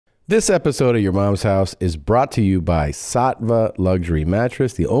This episode of Your Mom's House is brought to you by Sattva Luxury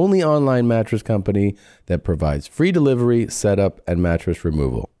Mattress, the only online mattress company that provides free delivery, setup, and mattress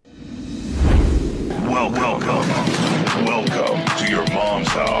removal. Welcome to Your Mom's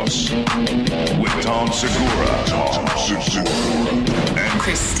House with Tom Segura, and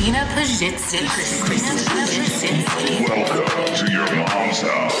Christina Pajitsky. welcome to Your Mom's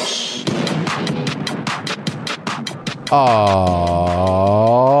House. All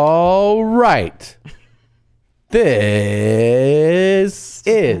right. This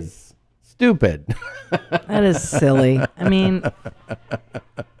is stupid. That is silly. I mean,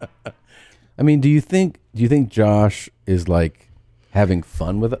 do you think Josh is like having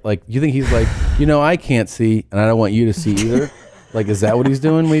fun with it? Like, do you think he's like, I can't see and I don't want you to see either? Like, is that what he's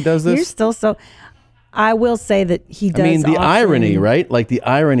doing when he does this? you're still so. I will say that he does. The irony, right? Like the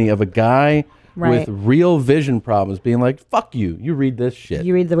irony of a guy with real vision problems being like, fuck you. You read this shit.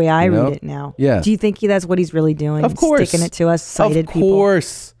 You read the way I read it now. Yeah. Do you think that's what he's really doing? Of course. Sticking it to us, sighted people. Of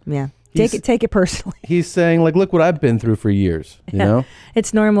course. Yeah. Take it personally. He's saying, like, look what I've been through for years. You know?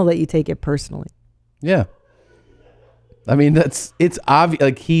 It's normal that you take it personally. Yeah. I mean, it's obvious.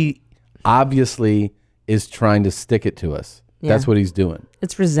 Like, he obviously is trying to stick it to us. Yeah. That's what he's doing.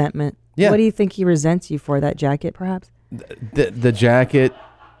 It's resentment. Yeah. What do you think he resents you for? That jacket, perhaps? The jacket.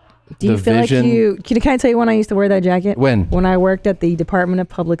 Do you feel vision. like you... Can I tell you when I used to wear that jacket? When? When I worked at the Department of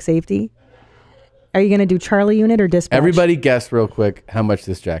Public Safety. Are you going to do Charlie unit or dispatch? Everybody guess real quick how much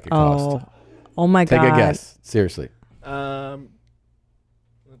this jacket cost. Oh my God. Take a guess. Seriously. Let's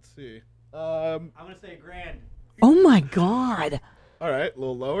see. I'm gonna say $1,000. Oh my God. All right, a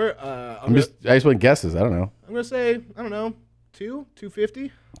little lower. I just want guesses. I don't know. I'm gonna say, I don't know,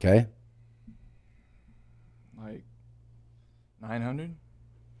 $250. Okay. Like 900.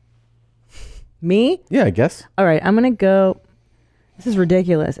 Me? Yeah, I guess. All right, I'm gonna go. This is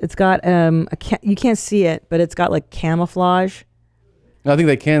ridiculous. It's got you can't see it, but it's got like camouflage. I think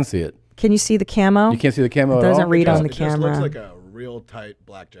they can see it. Can you see the camo? You can't see the camo It at all? doesn't read on the It just camera. looks like a real tight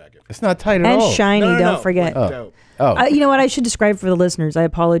black jacket. It's not tight at And all. shiny. No, Don't forget. like dope. Oh. You know what? I should describe for the listeners. I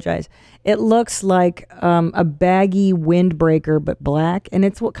apologize. It looks like a baggy windbreaker, but black, and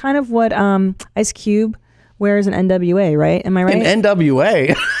it's what Ice Cube wears in NWA, right? Am I right? In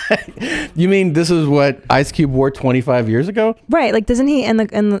NWA? You mean this is what Ice Cube wore 25 years ago? Right. Like, doesn't he? And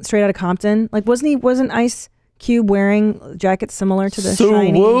the Straight Outta Compton. Like, wasn't Ice Cube wearing jackets similar to the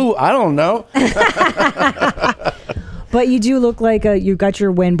shiny? Woo? I don't know. But you do look like you got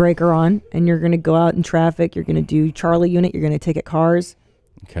your windbreaker on, and you're going to go out in traffic. You're going to do Charlie unit. You're going to ticket cars.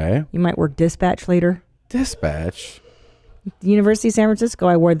 Okay. You might work dispatch later. Dispatch? The University of San Francisco,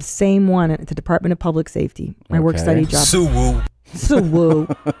 I wore the same one at the Department of Public Safety. My work study job. Suwoo.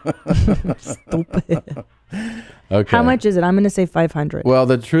 Stupid. Okay. How much is it? I'm going to say 500. Well,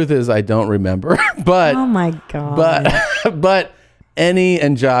 the truth is I don't remember, but Oh my God. but Annie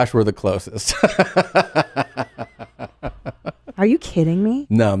and Josh were the closest. Are you kidding me?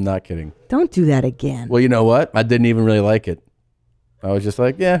 No, I'm not kidding. Don't do that again. Well, you know what? I didn't even really like it. I was just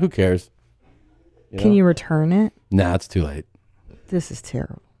like, yeah, who cares? Can you return it? Nah, it's too late. This is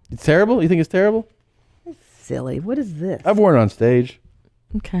terrible. It's terrible? You think it's terrible? Silly. What is this? I've worn it on stage.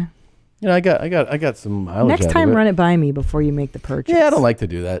 Okay. I got some mileage. Next out time, of it. run it by me before you make the purchase. Yeah, I don't like to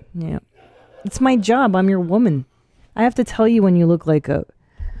do that. Yeah. It's my job. I'm your woman. I have to tell you when you look like a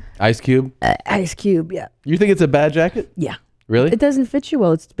Ice Cube? Ice Cube. Yeah. You think it's a bad jacket? Yeah. Really? It doesn't fit you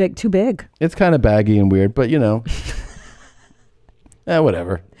well. It's too big. It's kind of baggy and weird, but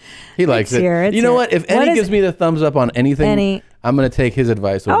whatever. He likes it. You know what? If Eddie gives me the thumbs up on anything, I'm going to take his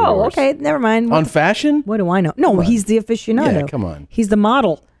advice over yours. Okay. Never mind. On fashion? What do I know? No, he's the aficionado. Yeah, come on. He's the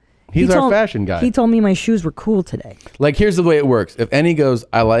model. He's our fashion guy. He told me my shoes were cool today. Like, here's the way it works. If Annie goes,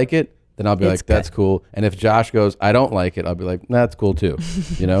 I like it, then I'll be It's like, that's good. cool. And if Josh goes, I don't like it, I'll be like, that's cool too.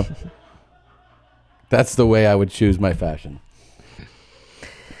 That's the way I would choose my fashion.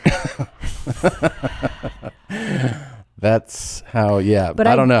 That's how, yeah. But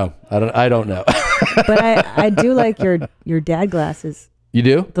I don't know. I don't know. But I do like your dad glasses. You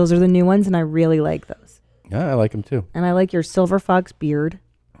do? Those are the new ones, and I really like those. Yeah, I like them too. And I like your silver fox beard.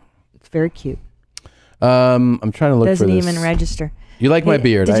 It's very cute. I'm trying to look Doesn't for this. even register. You like my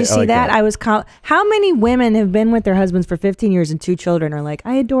beard. Did you see like that? I was how many women have been with their husbands for 15 years and 2 children are like,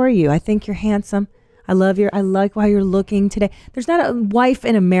 I adore you. I think you're handsome. I like how you're looking today. There's not a wife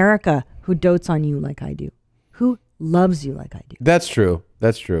in America who dotes on you like I do. Who loves you like I do. That's true.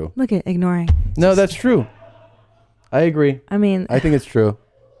 That's true. Look at ignoring. No, that's true. I agree. I mean, I think it's true.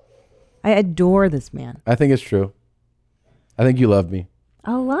 I adore this man. I think it's true. I think you love me.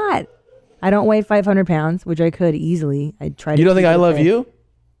 A lot. I don't weigh 500 pounds, which I could easily. I'd try to. You don't think keep I it love fit. you?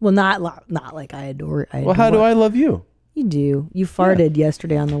 Well, not like I adore. Well, how do I love you? You do. You farted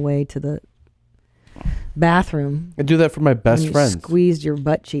yesterday on the way to the bathroom. I do that for my best you friends. Squeezed your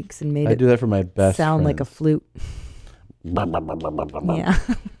butt cheeks and made I it do that for my best sound like a friends. flute. Yeah.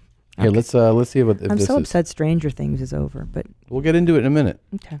 Here, let's see what. If I'm this so is. upset Stranger Things is over, but We'll get into it in a minute.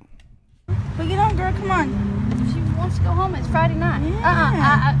 okay. Well, get on, girl. Come on. If she wants to go home, it's Friday night.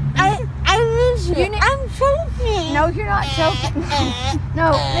 I miss you. You I'm choking. No, you're not choking.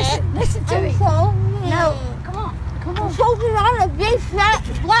 No, listen to me. Choking. No, come on. Come I'm on. choking on a big fat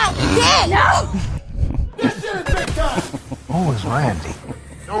black dick. No! Who is Randy?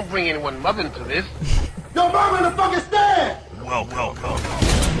 Don't bring anyone mother into this.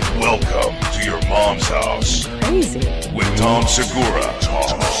 Welcome to your mom's house Crazy. with Tom Segura.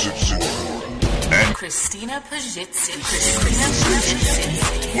 And Christina Pajitsin.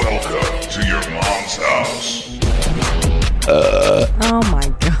 welcome to your mom's house. Oh my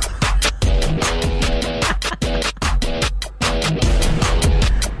god.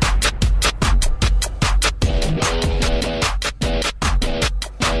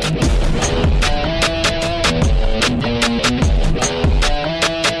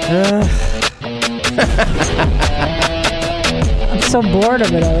 I'm so bored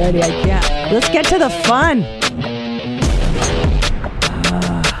of it already. I can't. Let's get to the fun.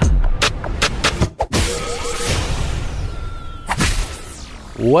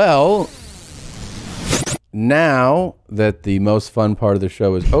 Well, now that the most fun part of the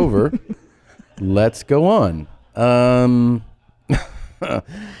show is over, let's go on. I'll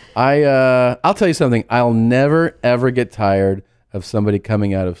tell you something. I'll never ever get tired of somebody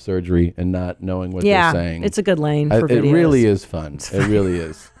coming out of surgery and not knowing what Yeah, they're saying. it's a good lane for It videos. really is fun. It really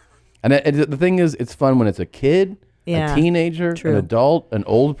is. And the thing is, it's fun when it's a kid, Yeah, a teenager, true. an adult, an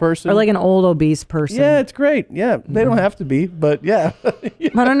old person. Or like an old obese person. Yeah, it's great. Yeah, they don't have to be, but yeah.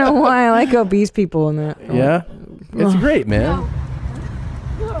 I don't know why I like obese people in that. Yeah, it's great, man.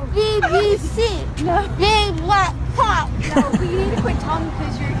 BBC. No. Big black cock. No, but you need to quit talking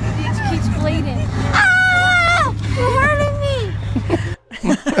because it keeps bleeding. Ah! You're hurting me.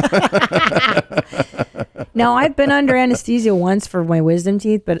 Now, I've been under anesthesia once for my wisdom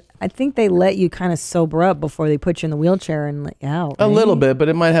teeth, but I think they let you kind of sober up before they put you in the wheelchair and let you out. A little right? bit, but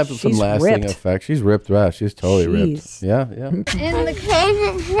it might have some She's lasting ripped. effect. She's ripped, right? She's totally ripped. Jeez. Yeah, yeah. In the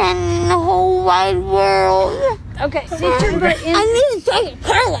craziest friend in the whole wide world. Okay, sit your butt in. I need to take a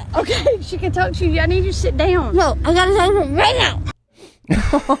Carla. Okay, she can talk to you. I need you to sit down. No, I gotta take her right now.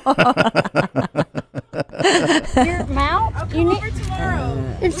 Your mouth? You need.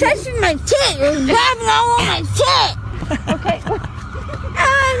 You're touching my tit. You're grabbing all on my tit. Okay.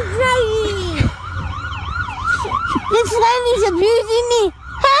 I'm trying. This lady's abusing me.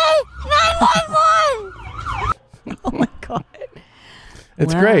 Hey, 911. Oh my God.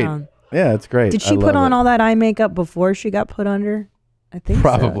 It's Wow. great. Yeah, it's great. Did she put on all that eye makeup before she got put under? I think so.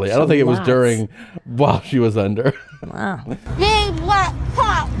 Probably. I don't think it was Lots. during while she was under. Wow. Big black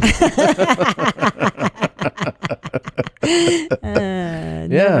cock.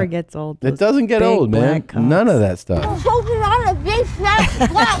 Never gets old. It those doesn't get big old, man. black cocks. None of that stuff. I'm choking on a big fat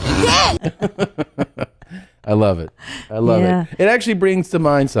black dick. I love it. I love Yeah. it. It actually brings to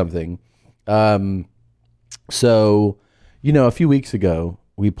mind something. So, a few weeks ago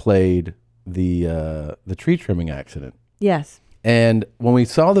we played the tree trimming accident, Yes. and when we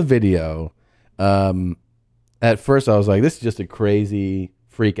saw the video, at first I was like, "This is just a crazy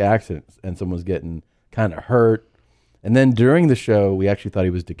freak accident," and someone's getting kind of hurt. And then during the show, we actually thought he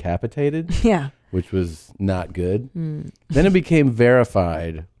was decapitated. Yeah. Which was not good. Then it became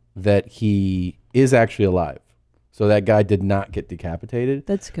verified that he is actually alive. So that guy did not get decapitated.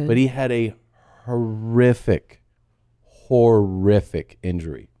 That's good. But he had a horrific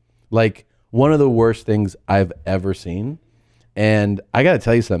injury. Like one of the worst things I've ever seen. And I got to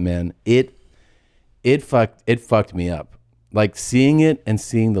tell you something, man. It fucked me up. Like seeing it and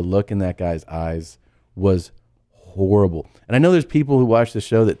seeing the look in that guy's eyes was horrible. And I know there's people who watch the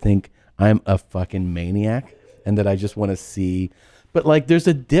show that think I'm a fucking maniac and that I just want to see, but like there's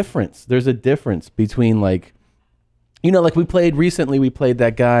a difference. There's a difference between like, like we played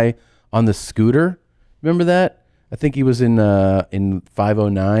that guy on the scooter. Remember that? I think he was in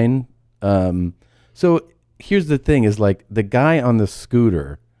 509. So here's the thing is like the guy on the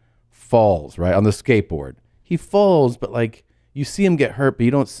scooter falls, right? On the skateboard. He falls, but like you see him get hurt, but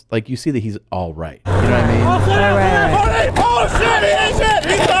you don't like you see that he's all right. You know what I mean? Oh shit,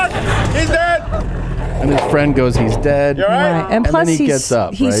 he's dead. And his friend goes, he's dead. Right. And plus then he he's gets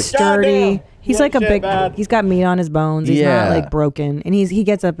up, he's right? sturdy. Goddamn. He's You like a ain't big shit, man. he's got meat on his bones. He's Yeah. not like broken. And he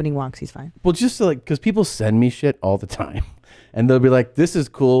gets up and he walks. He's fine. Well, just so, like, because people send me shit all the time. and they'll be like, "This is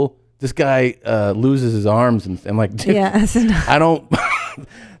cool. This guy loses his arms," and I'm like, dude, Yeah, I don't.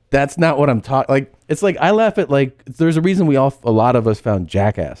 That's not what I'm talking. Like, it's like I laugh at like. There's a reason a lot of us found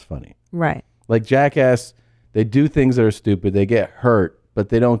Jackass funny. Right. Like Jackass, they do things that are stupid. They get hurt, but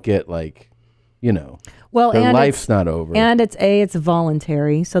they don't get like, well, their and life's not over. And it's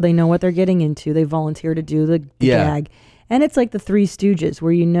voluntary, so they know what they're getting into. They volunteer to do the gag. And it's like the Three Stooges,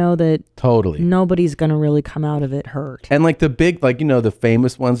 where you know that totally nobody's going to really come out of it hurt. And like the big, like, the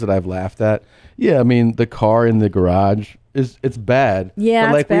famous ones that I've laughed at. Yeah, I mean, the car in the garage it's bad. Yeah,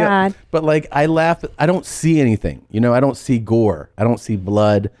 but like it's bad. But like I laugh. I don't see anything. I don't see gore. I don't see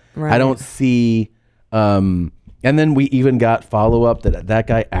blood. Right. I don't see. And then we even got follow up that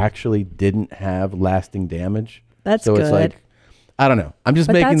guy actually didn't have lasting damage. That's so good. it's like, I don't know. I'm just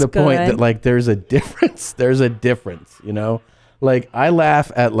But making the that's point good. that like there's a difference. There's a difference. Like I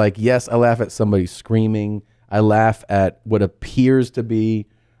laugh at like, yes, I laugh at somebody screaming. I laugh at what appears to be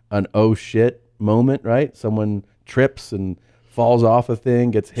an oh shit moment, right? Someone trips and falls off a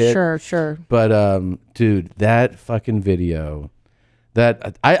thing, gets hit. Sure. But dude, that fucking video,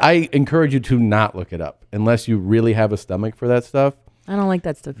 that I encourage you to not look it up unless you really have a stomach for that stuff. I don't like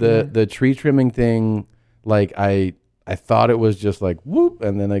that stuff either. The tree trimming thing, like I thought it was just like whoop,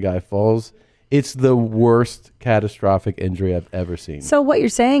 and then the guy falls. It's the worst catastrophic injury I've ever seen. So what you're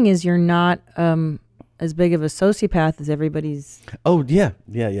saying is you're not as big of a sociopath as everybody's. Oh yeah.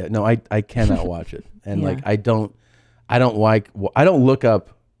 No, I cannot watch it, and Yeah. like I don't look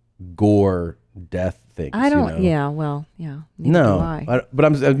up gore death things. I don't. you know? Yeah. Well. Yeah. neither No, do I. but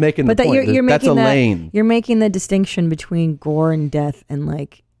I'm making But the that point. you're That's making a that, lane. You're making the distinction between gore and death, and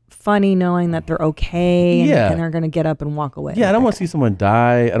like funny knowing that they're okay, and, Yeah. and they're gonna get up and walk away. Yeah, I don't want to see someone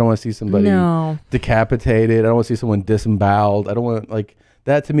die. I don't want to see somebody No. decapitated. I don't want to see someone disemboweled. I don't want like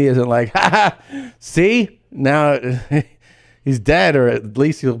that. To me, isn't like, ha ha. See, now he's dead, or at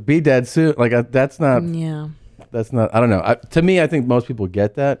least he'll be dead soon. Like that's not. Yeah. That's not. I don't know. To me, I think most people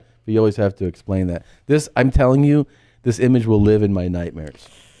get that, but you always have to explain that. I'm telling you, this image will live in my nightmares.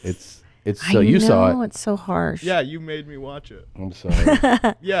 It's so you saw it. It's so harsh. Yeah, you made me watch it. I'm sorry.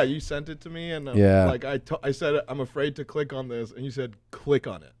 Yeah, you sent it to me, and Yeah. like I said, I'm afraid to click on this, and you said click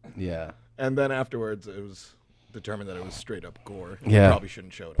on it. Yeah. And then afterwards, it was determined that it was straight up gore. Yeah. You probably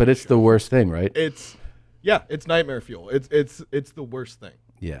shouldn't show it. But it's the worst thing, right? It's nightmare fuel. It's the worst thing.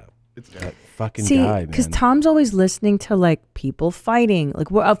 Yeah. It's That fucking See, guy, because man. Tom's always listening to like people fighting.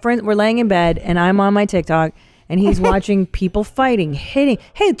 Like we're laying in bed, and I'm on my TikTok, and he's watching people fighting, hitting.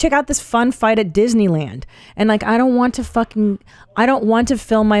 Hey, check out this fun fight at Disneyland. And like, I don't want to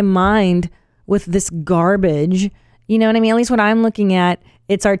fill my mind with this garbage. You know what I mean? At least what I'm looking at,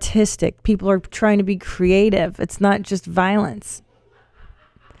 it's artistic. People are trying to be creative. It's not just violence.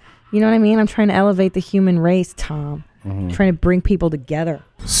 You know what I mean? I'm trying to elevate the human race, Tom. Trying to bring people together.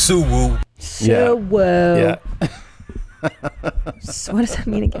 Suwoo. Yeah. So what does that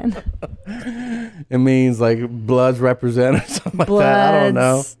mean again? It means like bloods represent or something like that. I don't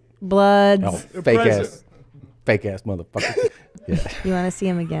know. Bloods. Oh, fake ass motherfucker. Yeah. You want to see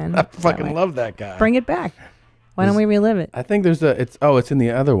him again? I That fucking way. love that guy. Bring it back. Why don't we relive it? I think it's in the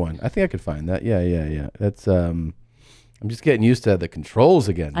other one. I think I could find that. Yeah. That's I'm just getting used to the controls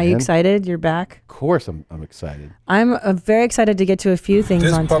again. Are you excited? You're back? Of course I'm excited. I'm very excited to get to a few things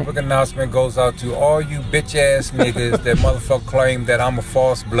This on public announcement goes out to all you bitch ass niggas that motherfucker claim that I'm a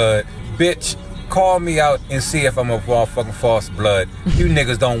false blood. Bitch, call me out and see if I'm a motherfucking false blood. You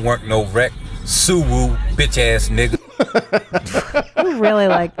niggas don't work no wreck. Suwoo, bitch ass nigga. You really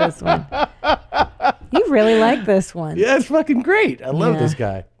like this one. You really like this one. Yeah, it's fucking great. I love Yeah. this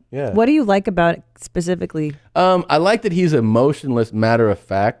guy. Yeah. What do you like about it specifically? I like that he's emotionless, matter of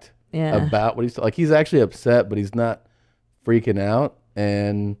fact Yeah. about what he's like. He's actually upset, but he's not freaking out.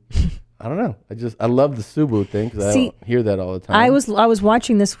 And I don't know. I love the Subu thing because I See, don't hear that all the time. I was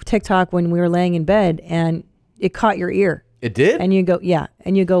watching this TikTok when we were laying in bed, and it caught your ear. It did? And you go, yeah.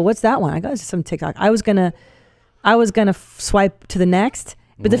 And you go, what's that one? I got some TikTok. I was gonna swipe to the next,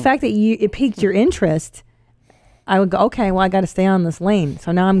 but the fact that it piqued your interest, I would go, okay, well, I got to stay on this lane.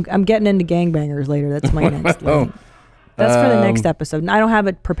 So now I'm getting into gangbangers later. That's my next lane. That's for the next episode. I don't have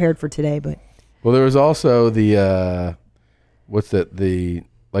it prepared for today, but well, there was also the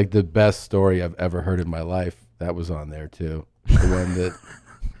the best story I've ever heard in my life. That was on there too. The one that.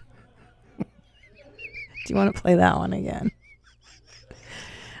 do you want to play that one again?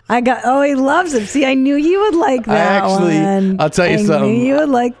 He loves it. See, I knew you would like that one. I'll tell you something. I knew you would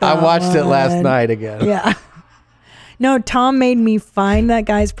like that I watched it last one. night again. Yeah. No, Tom made me find that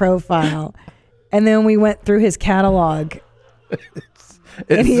guy's profile, and then we went through his catalog.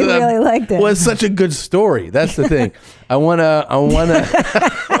 And he really liked it. Well, it's such a good story. That's the thing. I wanna.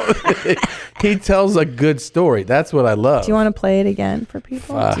 He tells a good story. That's what I love. Do you want to play it again for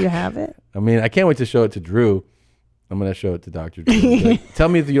people? Do you have it? I mean, I can't wait to show it to Drew. I'm gonna show it to Dr. Drew. Like, tell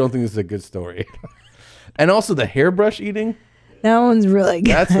me if you don't think this is a good story. And also the hairbrush eating. That one's really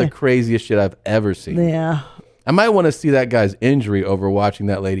good. That's the craziest shit I've ever seen. Yeah. I might want to see that guy's injury over watching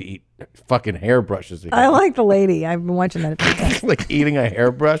that lady eat fucking hairbrushes. I like the lady. I've been watching that a few times. Like eating a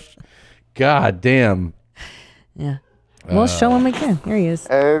hairbrush. God damn. Yeah. We'll show him again. Here he is.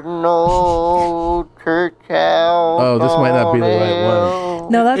 Oh, this might not be the right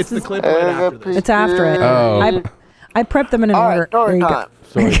one. No, that's It's the clip right after this. It's after it. Oh. I prepped them in an order. There you go.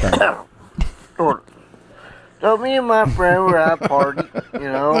 Story time. So me and my friend were at a party, you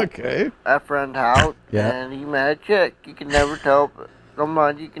know, Okay. at a friend's house, Yeah. and he met a chick. You can never tell,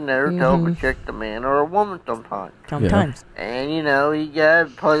 sometimes you can never tell if a chick's a man or a woman sometimes. Sometimes. And, you know, he got to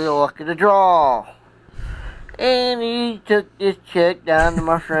play the luck of the draw. And he took this chick down to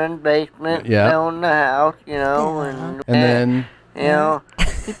my friend's basement, down the house, you know, And then, you know,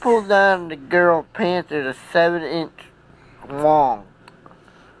 he pulled down the girl's pants. There's a 7-inch long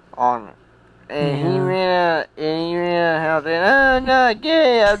on it. And he ran out of the house and, I'm not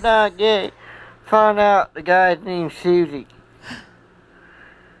gay, I'm not gay. Found out the guy's named Susie.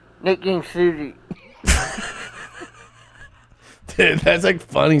 Nicknamed Susie. dude, that's like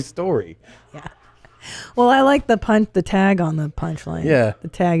funny story. Yeah. Well, I like the tag on the punchline. Yeah. The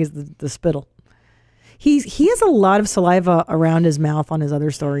tag is the spittle. He has a lot of saliva around his mouth on his other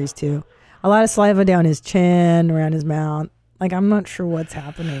stories too. A lot of saliva down his chin, around his mouth. Like, I'm not sure what's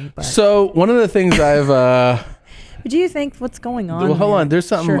happening. But So one of the things I've do you think what's going on? well, hold there? on. There's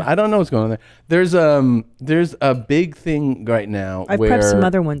something I don't know what's going on there. There's a big thing right now I've where prepped some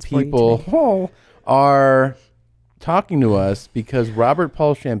other ones for you people are talking to us because Robert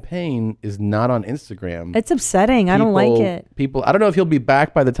Paul Champagne is not on Instagram. It's upsetting. I don't like it. People, I don't know if he'll be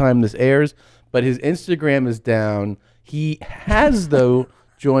back by the time this airs, but his Instagram is down. He has though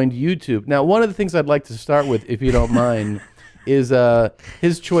joined YouTube. Now, one of the things I'd like to start with, if you don't mind, is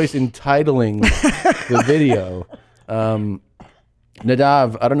his choice in titling the video.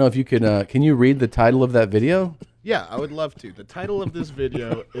 Nadav, I don't know if you can you read the title of that video? Yeah, I would love to. The title of this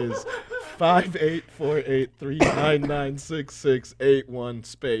video is 584839966681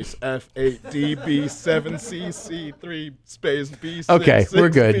 space F8DB7CC3 space B6. Okay, we're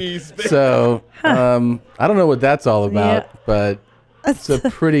good. So I don't know what that's all about, but it's a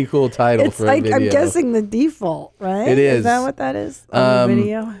pretty cool title It's for like, a video. I'm guessing the default, right? It is. Is that what that is on the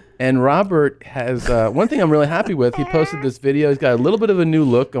video? And Robert has one thing I'm really happy with. He posted this video. He's got a little bit of a new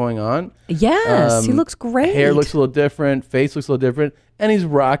look going on. Yes, he looks great. Hair looks a little different. Face looks a little different. And he's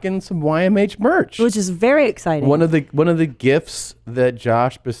rocking some YMH merch, which is very exciting. One of the gifts that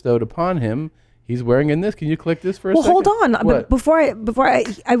Josh bestowed upon him. He's wearing in this. Can you click this for a second? Hold on. What? Before I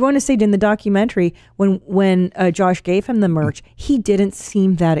want to say in the documentary when Josh gave him the merch, he didn't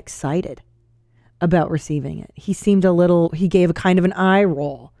seem that excited about receiving it. He seemed he gave a kind of an eye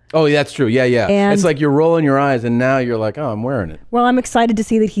roll. Oh, that's true. Yeah, yeah. And it's like you're rolling your eyes, and now you're like, oh, I'm wearing it. Well, I'm excited to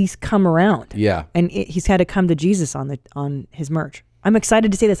see that he's come around. Yeah. And he's had to come to Jesus on his merch. I'm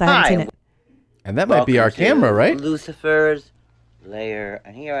excited to see this. I haven't seen it. And that might be our camera, right? Lucifer's lair.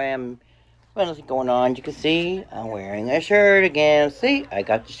 And here I am. What else is going on? You can see I'm wearing a shirt again. See, I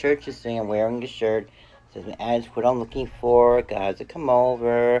got the shirt. You see, I'm wearing the shirt. It says, as what I'm looking for. Guys that come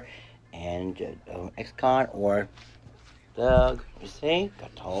over. And ex-con or Doug. You see?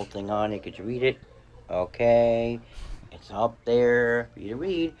 Got the whole thing on it. Could you read it? Okay. It's up there for you to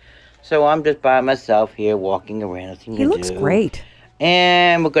read. So I'm just by myself here walking around. He looks great.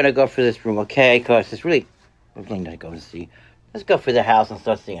 And we're going to go for this room, okay? Because it's really not going to see. Let's go for the house and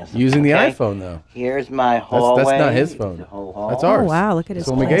start seeing something. Using the iPhone, though. Here's my hallway. That's not his phone. The whole hall. That's ours. Oh, wow. Look at his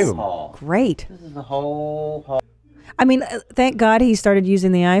That's what we gave him. Great. This is the whole hall. I mean, thank God he started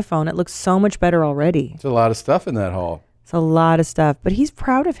using the iPhone. It looks so much better already. There's a lot of stuff in that hall. It's a lot of stuff. But he's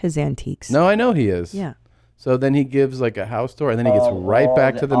proud of his antiques. No, I know he is. Yeah. So then he gives like a house tour, and then he gets right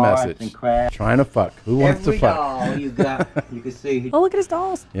back to the message. Trying to fuck. Who wants to fuck? Doll you got, you can see. Oh, look at his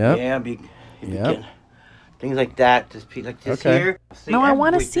dolls. Yep. Yeah, getting things like that. Just like this here. See No, I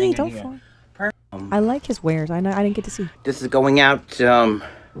want to everything see. Don't in fall. I like his wares. I didn't get to see. This is going out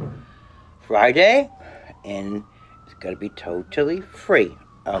Friday, and it's got to be totally free.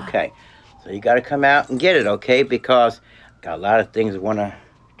 Okay. So you got to come out and get it, okay? Because I got a lot of things I want to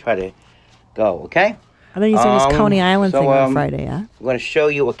try to go, okay? And then you see this Coney Island thing on Friday, yeah? I'm going to show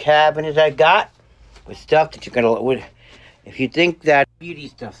you a cabinet I got with stuff that you're going to... If you think that beauty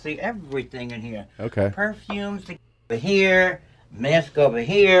stuff, see everything in here. Okay. Perfumes. But here, mask over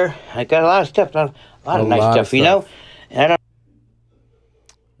here. I got a lot of stuff, a lot of nice stuff, you know. And I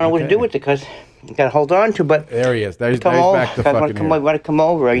don't know what to do with it because you got to hold on to. But there he is. There's come back over. to fucking Want to come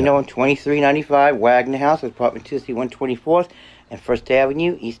over? You know, on 2395 Wagner House, apartment 2C 124th, and First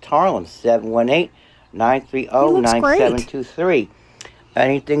Avenue, East Harlem, 718-930-9723.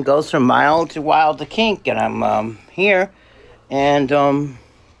 Anything goes from mild to wild to kink, and I'm here, and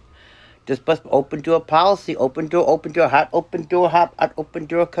just bust open door policy, open door, hot open door,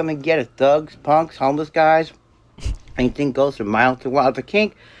 come and get it. Thugs, punks, homeless guys, anything goes from mild to wild to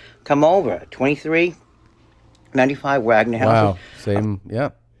kink. Come over, 2395 Wagner House. Wow, same,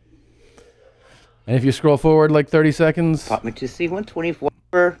 yeah. And if you scroll forward like 30 seconds. Apartment 2C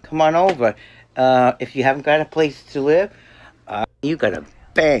 124, come on over. If you haven't got a place to live, you gotta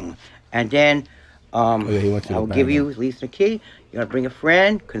bang. And then I'll give you at least a key. You want to bring a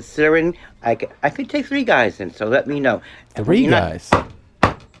friend? Considering I could take 3 guys in, so let me know. 3 guys?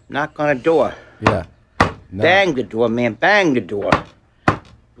 Knock on a door. Yeah. No. Bang the door, man. Bang the door. You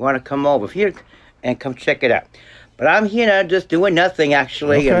want to come over here and come check it out. But I'm here now just doing nothing,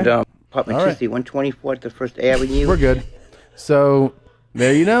 actually. Okay. And apartment 2C 124 to First Avenue. We're good. So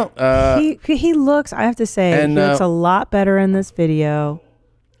there you know. He looks, I have to say, he looks a lot better in this video.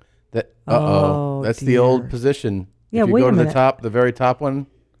 That's the old position. Yeah, if you wait go a to minute. the very top one.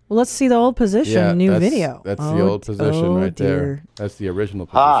 Well, let's see the old position, new video. That's the old position right there. That's the original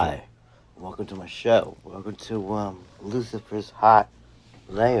position. Hi. Welcome to my show. Welcome to Lucifer's Hot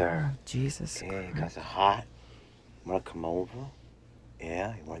Lair. Jesus. Yeah, you guys are hot. You want to come over?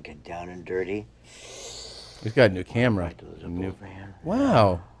 Yeah, you want to get down and dirty? He's got a new camera.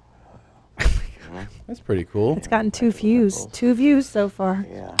 Wow. That's pretty cool. It's gotten 2 views. 2 views so far.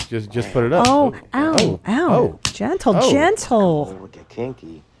 Yeah. Just put it up. Oh, ow. Gentle. Oh, get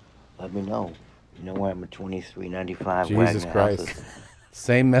kinky. Let me know. You know where I'm at 2395 Jesus Wagner Christ. Houses.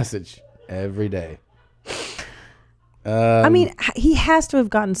 Same message every day. I mean, he has to have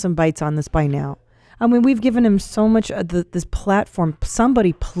gotten some bites on this by now. I mean, we've given him so much this platform.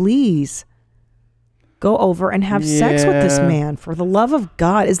 Somebody please go over and have sex with this man. For the love of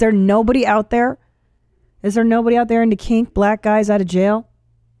God. Is there nobody out there? Is there nobody out there into kink? Black guys out of jail?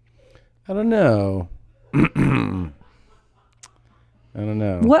 I don't know. I don't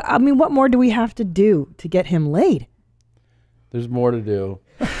know. What more do we have to do to get him laid? There's more to do.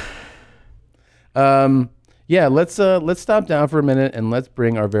 Yeah, let's stop down for a minute and let's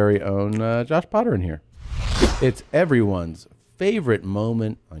bring our very own Josh Potter in here. It's everyone's favorite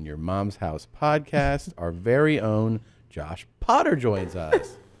moment on Your Mom's House podcast. Our very own Josh Potter joins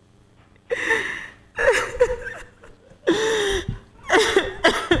us.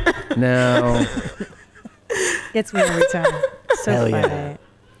 Now, gets me every time. So Hell funny. yeah.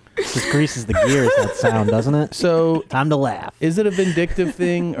 Just greases the gears, that sound, doesn't it? So time to laugh. Is it a vindictive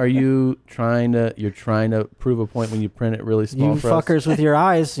thing? Are you trying to prove a point when you print it really small You for us? fuckers with your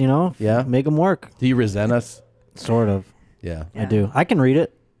eyes, you know? Yeah. Make them work. Do you resent us? Sort of. Yeah. I do. I can read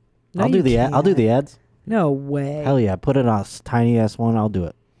it. No, I'll do you the I'll do the ads. No way. Hell yeah. Put it on a tiny ass one. I'll do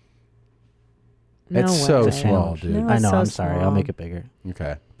it. No It's way. so small, dude. No, I it's know. so I'm sorry. I'll small. make it bigger.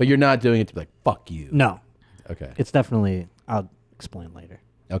 Okay. But you're not doing it to be like, fuck you. No. Okay. It's definitely. I'll explain later.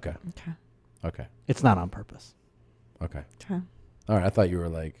 Okay. Okay. Okay. It's not on purpose. Okay. Okay. All right. I thought you were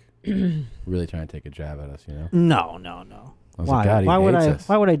like really trying to take a jab at us, you know? No. I was Why? like, God, he Why would hates I? us.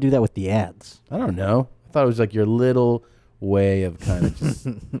 Why would I do that with the ads? I don't know. I thought it was like your little way of kind of just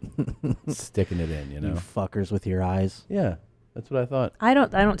sticking it in, you know? You fuckers with your eyes. Yeah. That's what I thought. I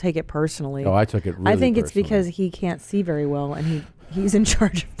don't take it personally. Oh, I took it really I think it's personally. because he can't see very well and he's in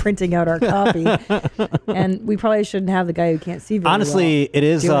charge of printing out our copy. And we probably shouldn't have the guy who can't see very well. Honestly, it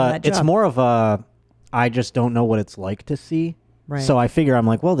is. doing that It's job. more of a. I just don't know what it's like to see. Right. So I figure I'm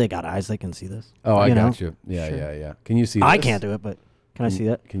like, well, they got eyes. They can see this. Oh, I you know? got you. Yeah, yeah. Can you see this? I can't do it, but can I see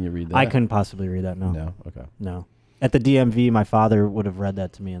that? Can you read that? I couldn't possibly read that. No. No? Okay. No. At the DMV, my father would have read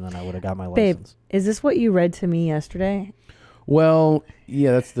that to me, and then I would have got my Babe, license. is this what you read to me yesterday? Well,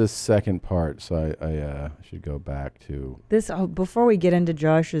 yeah, that's the second part. So I should go back to This before we get into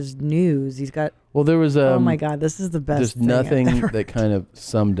Josh's news, he's got. Well, there was. Oh my God, this is the best. There's thing nothing I've ever that kind of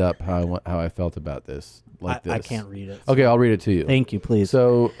summed up how I felt about this. Like this. I can't read it. Okay, I'll read it to you. Thank you, please.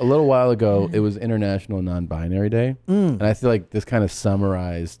 So a little while ago, it was International Non-Binary Day, Mm. and I feel like this kind of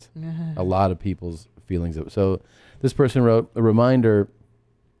summarized a lot of people's feelings. So this person wrote a reminder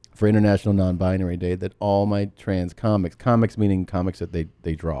for International Non-Binary Day that all my trans comics meaning comics that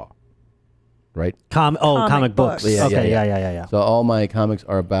they draw, right? Comic books. Okay, yeah. So all my comics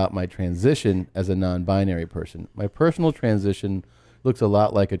are about my transition as a non-binary person. My personal transition looks a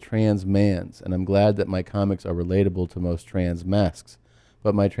lot like a trans man's, and I'm glad that my comics are relatable to most trans masks.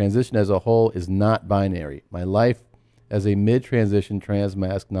 But my transition as a whole is not binary. My life as a mid-transition trans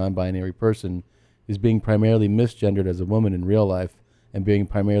mask non-binary person is being primarily misgendered as a woman in real life and being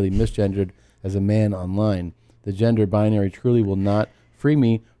primarily misgendered as a man online. The gender binary truly will not free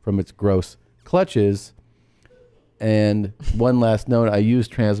me from its gross clutches. And one last note, I use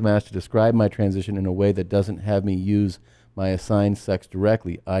trans mask to describe my transition in a way that doesn't have me use my assigned sex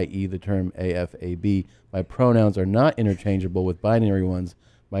directly, i.e. the term AFAB. My pronouns are not interchangeable with binary ones.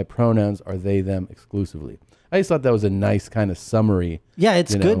 My pronouns are they, them exclusively. I just thought that was a nice kind of summary. Yeah,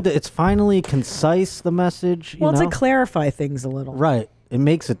 it's good. It's finally concise, the message. Well, to clarify things a little. Right. It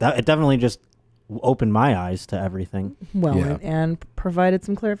makes it, it definitely just opened my eyes to everything. Well, and provided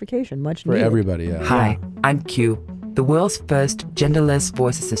some clarification, much for needed. everybody. Yeah. Hi, I'm Q, the world's first genderless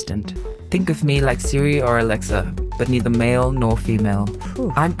voice assistant. Think of me like Siri or Alexa, but neither male nor female.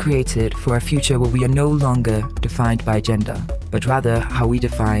 I'm created for a future where we are no longer defined by gender, but rather how we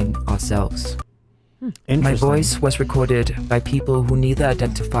define ourselves. My voice was recorded by people who neither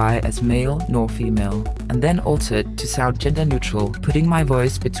identify as male nor female, and then altered to sound gender neutral, putting my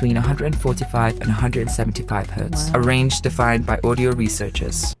voice between 145 and 175 hertz, a range defined by audio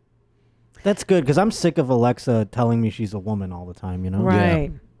researchers. That's good, because I'm sick of Alexa telling me she's a woman all the time, you know? Right.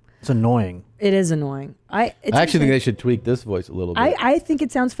 Yeah. It's annoying. It is annoying. I actually think they should tweak this voice a little bit. I think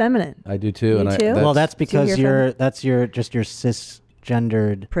it sounds feminine. I do too. You too? Well, that's because that's your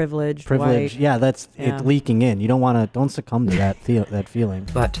cisgendered privilege. White. Yeah, it's leaking in. You don't succumb to that feeling.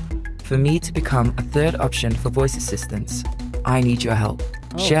 But for me to become a third option for voice assistants, I need your help.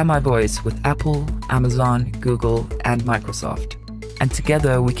 Share my voice with Apple, Amazon, Google, and Microsoft. And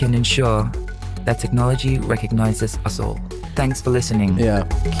together we can ensure that technology recognizes us all. Thanks for listening. Yeah.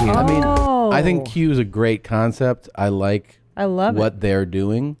 Q. I mean, I think Q is a great concept. I love what they're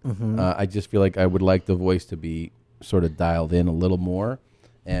doing. I just feel like I would like the voice to be sort of dialed in a little more.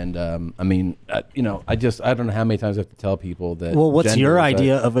 And I mean, I don't know how many times I have to tell people that. Well, what's your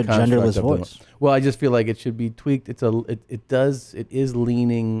idea of a genderless voice? Well, I just feel like it should be tweaked. It is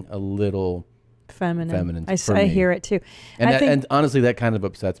leaning a little feminine. I hear it too. And honestly, that kind of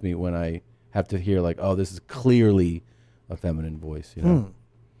upsets me when I have to hear like, oh, this is clearly a feminine voice, you know?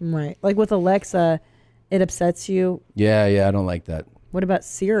 Right. Like with Alexa, it upsets you. Yeah, I don't like that. What about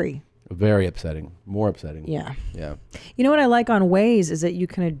Siri? Very upsetting. More upsetting. Yeah. Yeah. You know what I like on Waze is that you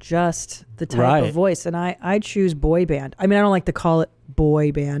can adjust the type of voice, and I choose boy band. I mean, I don't like to call it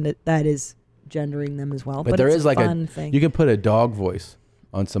boy band. That is gendering them as well. But there it's is a like fun thing. You can put a dog voice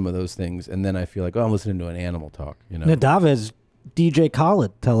on some of those things, and then I feel like, oh, I'm listening to an animal talk. You know. Nadav DJ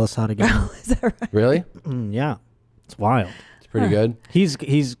Khaled tell us how to get. Is that right? Really? Yeah. It's wild. It's pretty good. He's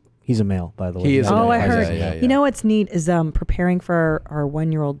a male, by the way. He is. I heard. Yeah. You know what's neat is preparing for our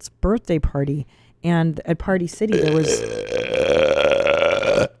 1-year-old's birthday party, and at Party City there was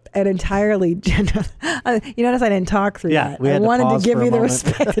an entirely gender. You notice I didn't talk through that. I wanted to give you the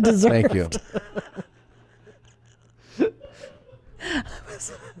respect it deserved. Thank you.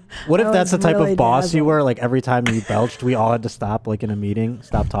 What if that's the type of boss you were? Like every time you belched, we all had to stop, like in a meeting,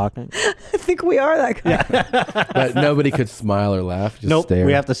 stop talking. I think we are that guy. Yeah. But nobody could smile or laugh. Just stare.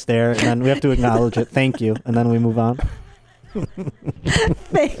 We have to stare, and then we have to acknowledge it. Thank you, and then we move on.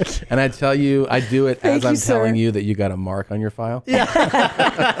 Thank you. And I tell you, I do it as I'm telling sir. you that you got a mark on your file. Yeah.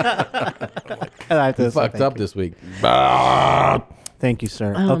 You fucked up this week. Thank you,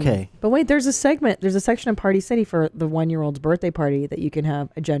 sir. Okay. But wait, there's a section of Party City for the 1-year-old's birthday party that you can have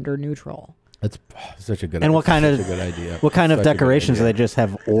a gender neutral. That's such a good. And what kind of good idea? What kind of decorations do they just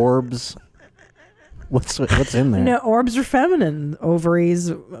have? Orbs. What's in there? No, orbs are feminine.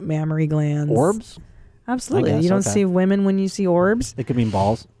 Ovaries, mammary glands. Orbs? Absolutely. You don't see women when you see orbs. It could mean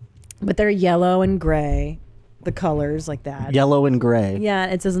balls. But they're yellow and gray. The colors like that. Yellow and gray. Yeah,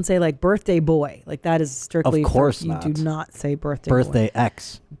 it doesn't say like birthday boy. Like that is strictly. Of course you not. do not say birthday. Birthday boy.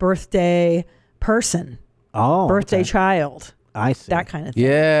 X. Birthday person. Oh. Birthday child. I see. That kind of thing.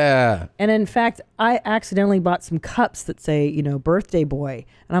 Yeah. And in fact, I accidentally bought some cups that say, birthday boy,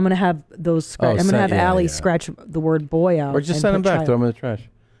 and I'm gonna have those. I'm gonna have Allie scratch the word boy out. Or just send them back. Throw them in the trash.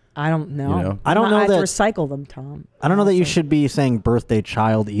 I don't know. I don't know I have that to recycle them, Tom. I don't know that you should be saying birthday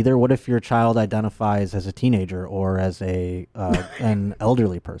child either. What if your child identifies as a teenager or as an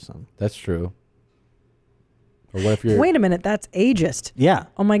elderly person? That's true. Or what if you're? Wait a minute, that's ageist. Yeah.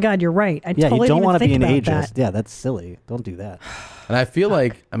 Oh my God, you're right. You don't want to be an ageist. Yeah, that's silly. Don't do that. And I feel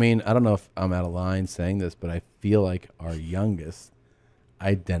like, I don't know if I'm out of line saying this, but I feel like our youngest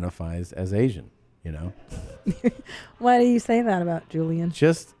identifies as Asian. Why do you say that about Julian?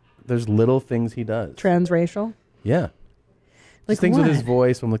 Just there's little things he does. Transracial? Yeah. Like Just things with his what?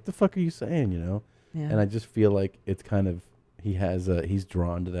 voice. I'm like, the fuck are you saying? You know. Yeah. And I just feel like it's kind of he's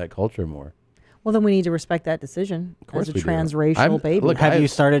drawn to that culture more. Well, then we need to respect that decision course as a we do. transracial baby. Look, Have you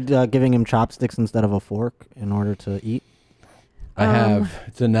started giving him chopsticks instead of a fork in order to eat? I have.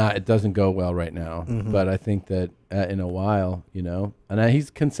 It doesn't go well right now, Mhm. but I think that in a while, you know, and he's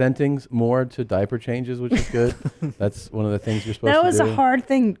consenting more to diaper changes, which is good. That's one of the things you're supposed That to was do. a hard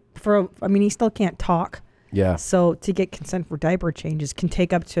thing for. I mean, he still can't talk. Yeah. So to get consent for diaper changes can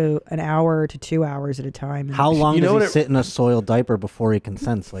take up to an hour to 2 hours at a time. How long does he sit in a soiled diaper before he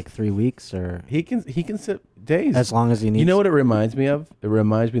consents? Like 3 weeks, or he can sit days as long as he needs. You know what it reminds me of? It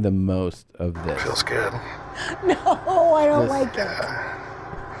reminds me the most of this. Feels good. No, I don't This- like it.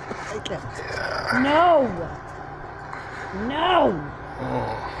 I don't like it. No. No.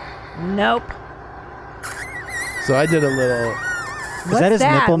 Nope. So I did a little. Is that his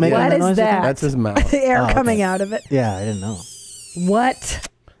nipple making What that is noise again? that? That's his mouth. The air Oh, okay. coming out of it. Yeah, I didn't know. What?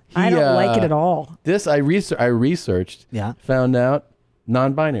 I don't like it at all. This I researched. Yeah. Found out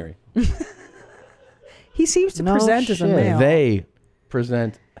non-binary. He seems to present as a male. They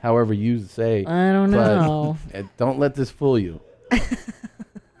present however you say. I don't know. But, don't let this fool you.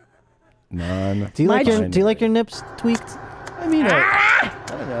 Do you like your nips tweaked? I mean, I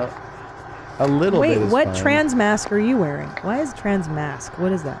don't know. A little Wait, bit is what fine. trans mask are you wearing? Why is trans mask?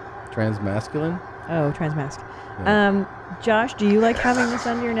 What is that? Transmasculine? Oh, trans mask. Josh, do you like having this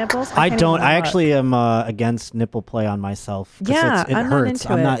under your nipples? I can't don't. even I look. actually am against nipple play on myself. 'Cause Yeah, it I'm not hurts.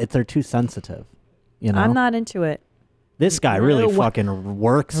 into I'm it. not. They're too sensitive. You know. I'm not into it. This guy really No. fucking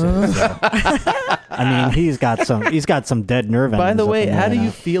works it. So. I mean, he's got some dead nerve. By the endings up way, in how there do now.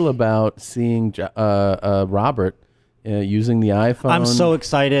 you feel about seeing Robert using the iPhone? I'm so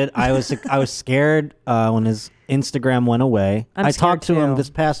excited. I was scared when his Instagram went away. I'm I talked to scared him too. this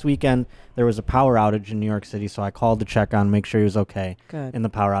past weekend. There was a power outage in New York City, so I called to check on, make sure he was okay. Good. In the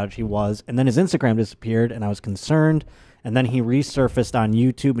power outage, he was, and then his Instagram disappeared, and I was concerned. And then he resurfaced on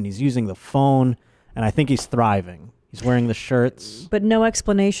YouTube, and he's using the phone, and I think he's thriving. He's wearing the shirts. But no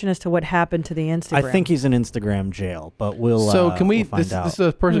explanation as to what happened to the Instagram. I think he's in Instagram jail, but we'll. So can we? We'll find This out. is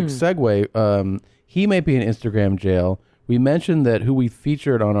a perfect segue. He may be in Instagram jail. We mentioned that who we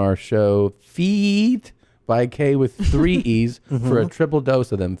featured on our show, Feet by K with 3 E's for a triple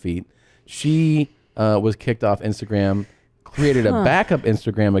dose of them feet. She was kicked off Instagram, created a backup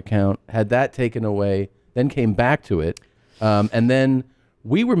Instagram account, had that taken away, then came back to it, and then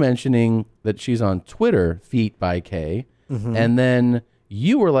we were mentioning that she's on Twitter, Feet by K, and then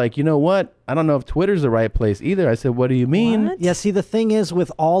you were like, you know what? I don't know if Twitter's the right place either. I said, what do you mean? Yeah, see, the thing is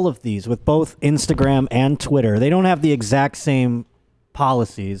with all of these, with both Instagram and Twitter, they don't have the exact same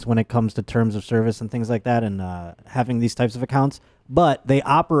policies when it comes to terms of service and things like that and having these types of accounts, but they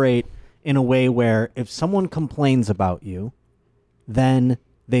operate in a way where if someone complains about you, then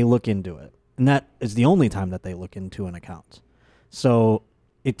they look into it. And that is the only time that they look into an account. So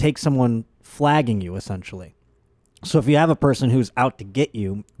it takes someone flagging you, essentially. So if you have a person who's out to get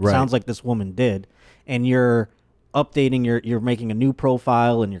you, Right. sounds like this woman did, and you're updating you're making a new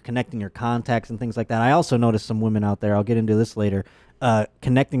profile and you're connecting your contacts and things like that. I also noticed some women out there, I'll get into this later,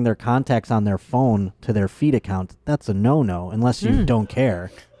 connecting their contacts on their phone to their feed account. That's a no-no unless you don't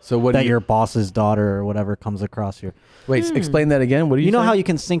care. So what? That your boss's daughter or whatever comes across your. Wait, explain that again. What do you know say? how you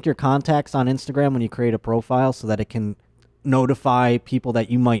can sync your contacts on Instagram when you create a profile so that it can notify people that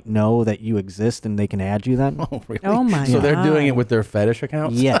you might know that you exist and they can add you then? Oh, really? Oh my So they're doing it God. with their fetish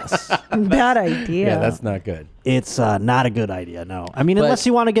accounts? Yes. Bad idea. Yeah, that's not good. It's not a good idea, no. I mean, But- unless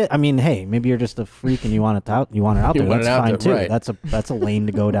you want to get, I mean, hey, maybe you're just a freak and you want it out, You there. want That's it out fine there, too. right. That's a lane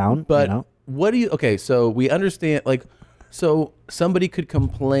to go down. But you know? what do you? Okay, so we understand. Like, so somebody could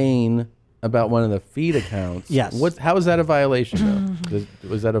complain about one of the feed accounts. Yes. How is that a violation? Though?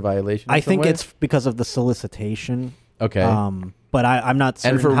 Was that a violation? in I some think way? it's because of the solicitation. Okay. But I'm not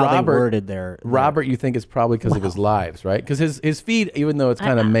certain and for how Robert, they worded their Robert, you think it's probably because of his lives, right? Because his feed, even though it's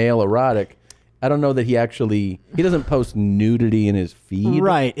kind of male erotic, I don't know that he doesn't post nudity in his feed.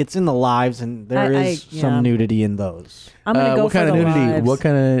 Right. It's in the lives, and there is some nudity in those. I'm gonna go what for kind of the nudity? lives. What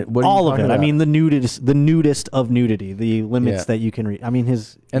kind of what? Are you All of it. talking I about? mean, the nudist of nudity, the limits Yeah. that you can read. I mean,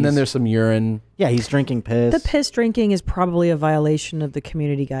 And then there's some urine. Yeah, he's drinking piss. The piss drinking is probably a violation of the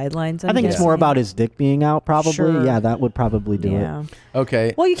community guidelines. I think it's more about his dick being out, probably. Sure. Yeah, that would probably do Yeah. it.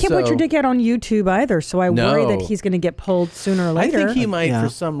 Okay. Well, you can't put your dick out on YouTube either, so I worry that No. he's going to get pulled sooner or I later. think he might, Yeah. for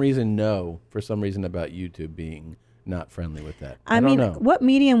some reason, about YouTube being not friendly with that. I don't mean, know. what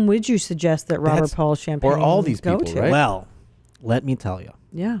medium would you suggest that Robert That's- Paul Champagne or all these go people, to? right? Well, let me tell you.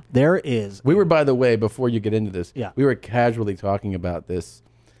 Yeah. There is. We were, by the way, before you get into this, Yeah. we were casually talking about this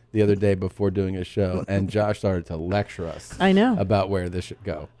the other day before doing a show, and Josh started to lecture us. I know about where this should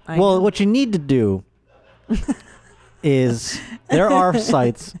go. What you need to do is there are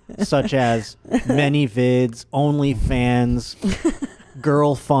sites such as ManyVids, OnlyFans,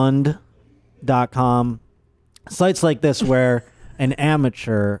 girlfund.com, sites like this where an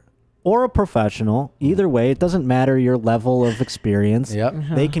amateur or a professional, either way, it doesn't matter your level of experience.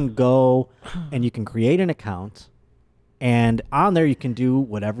 They can go and you can create an account, and on there you can do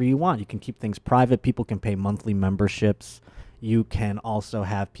whatever you want. You can keep things private. People can pay monthly memberships. You can also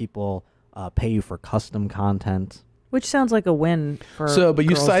have people pay you for custom content. Which sounds like a win for but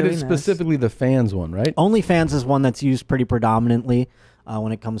you girls cited doing this. specifically the fans one, right? OnlyFans is one that's used pretty predominantly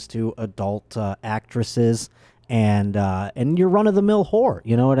when it comes to adult actresses and your run-of-the-mill whore.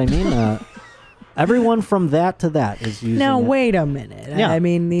 You know what I mean? Everyone from that to that is using Now, it. wait a minute. Yeah. I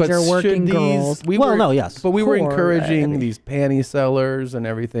mean, these But are working should girls. Yes. But we were Whore, encouraging I mean- these panty sellers and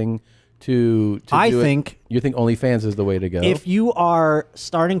everything to I do it. think- You think OnlyFans is the way to go? If you are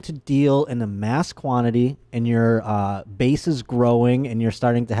starting to deal in a mass quantity and your base is growing and you're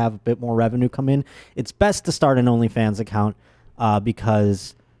starting to have a bit more revenue come in, it's best to start an OnlyFans account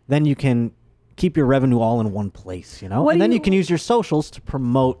because then you can keep your revenue all in one place, you know? What And do then you you- can use your socials to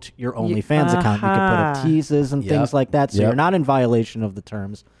promote your OnlyFans account. You can put a teases and things like that, so you're not in violation of the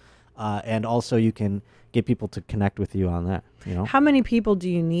terms. And also you can get people to connect with you on that, you know? How many people do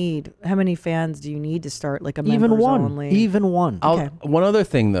you need? How many fans do you need to start like a Even members one. only? Even one. One other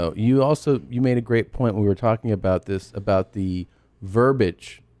thing, though, you made a great point when we were talking about this, about the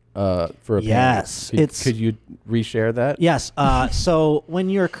verbiage for a Yes, panty. Could you reshare that? Yes. So when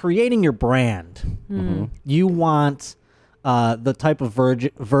you're creating your brand, you want the type of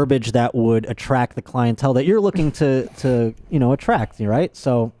verbiage that would attract the clientele that you're looking to attract, right?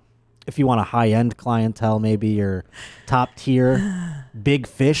 So if you want a high-end clientele, maybe your top tier big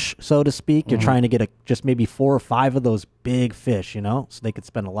fish, so to speak, you're trying to get just maybe 4 or 5 of those big fish, you know, so they could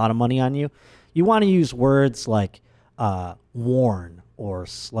spend a lot of money on you. You want to use words like worn or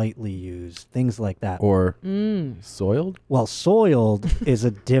slightly used, things like that. Or soiled? Well, soiled is a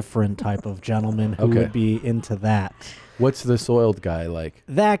different type of gentleman who would be into that. What's the soiled guy like?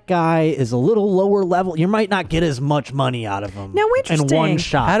 That guy is a little lower level. You might not get as much money out of him Now, in interesting. one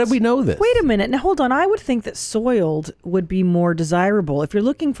shot. How did we know this? Wait a minute. Now, hold on. I would think that soiled would be more desirable. If you're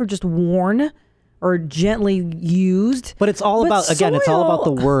looking for just worn or gently used. But it's all about, again, it's all about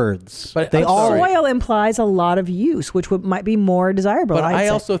the words. But they I'm all sorry. Soil implies a lot of use, which might be more desirable. But I'd I say.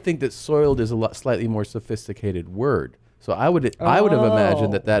 also think that soiled is a slightly more sophisticated word. So I would have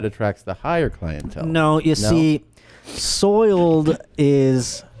imagined that attracts the higher clientele. No, you see, soiled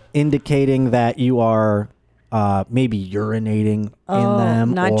is indicating that you are maybe urinating in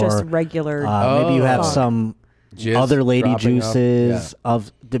them. not or, just regular. maybe you have fuck. some Jizz other lady dropping off. juices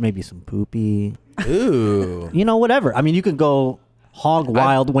of maybe some poopy. Ooh. You know, whatever. I mean, you could go hog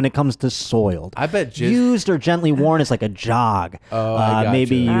wild when it comes to soiled. I bet jizz. Used or gently worn is like a jog. Oh, I gotcha.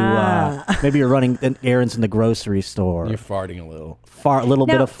 Maybe maybe you're running errands in the grocery store. You're farting a little. A little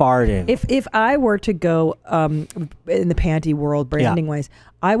bit Now, of farting. If I were to go in the panty world, branding wise,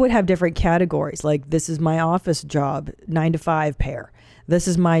 I would have different categories. Like, this is my office job, 9 to 5 pair. This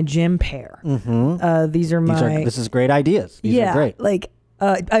is my gym pair. These are my. This is great ideas. These are great. Like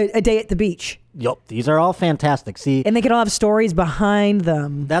a day at the beach. Yup, these are all fantastic. See, And they can all have stories behind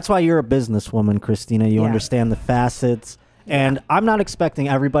them. that's why you're a businesswoman, Christina. You Yeah. understand the facets. And I'm not expecting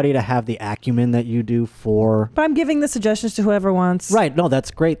everybody to have the acumen that you do for. But I'm giving the suggestions to whoever wants. Right. No,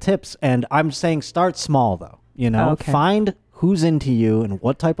 that's great tips. And I'm saying start small, though. You know, Okay. find who's into you and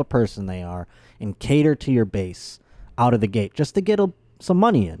what type of person they are and cater to your base out of the gate just to get some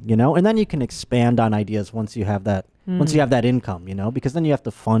money in, you know, and then you can expand on ideas once you have that. Once you have that income, you know, because then you have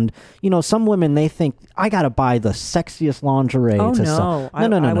to fund. You know, some women, they think I got to buy the sexiest lingerie. Oh, to no. sell. I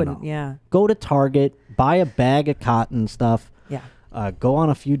No. wouldn't. Yeah. Go to Target, buy a bag of cotton stuff. Yeah. Go on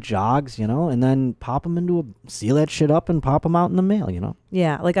a few jogs, you know, and then pop them seal that shit up and pop them out in the mail, you know.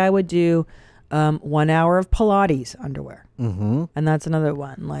 Yeah. Like, I would do 1 hour of Pilates underwear. Mm-hmm. And that's another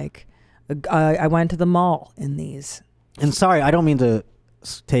one. Like, I went to the mall in these. And sorry, I don't mean to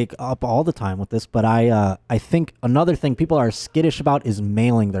take up all the time with this, but I think another thing people are skittish about is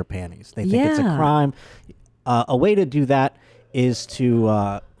mailing their panties. They think it's a Yeah. crime. A way to do that is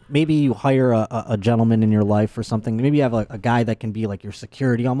to maybe you hire a gentleman in your life or something. Maybe you have a guy that can be like your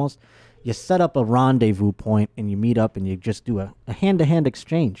security almost. You set up a rendezvous point and you meet up and you just do a hand-to-hand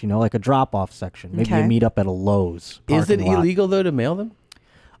exchange, you know, like a drop-off section. Maybe you meet up at a Lowe's Is it parking lot. illegal, though, to mail them?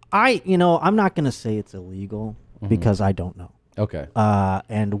 I'm not going to say it's illegal because I don't know. Okay.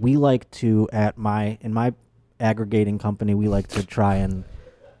 And we like to in my aggregating company, we like to try and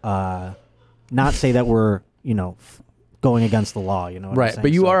not say that we're, going against the law, you know what I'm Right, saying?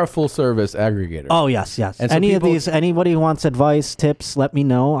 but you are a full service aggregator. Oh, yes. And so Anybody who wants advice, tips, let me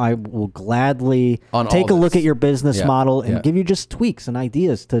know. I will gladly On take all a look this. at your business Yeah, model and yeah. give you just tweaks and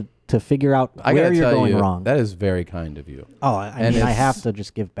ideas to figure out I where gotta you're tell going you, wrong. That is very kind of you. Oh, I And mean, I it's- have to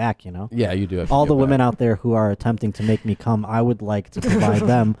just give back, Yeah, you do have to All give the back. women out there who are attempting to make me come, I would like to provide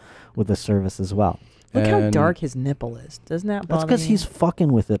them with a service as well. Look how dark his nipple is. Doesn't that bother That's because you? he's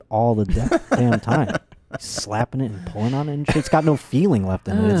fucking with it all the damn time. He's slapping it and pulling on it and shit. It's got no feeling left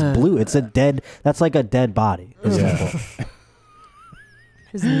in it. It's blue. It's a dead. That's like a dead body. His nipple.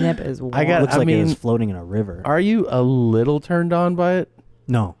 His nip is warm. Looks like it was floating in a river. Are you a little turned on by it?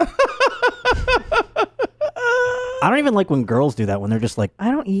 No. I don't even like when girls do that, when they're just like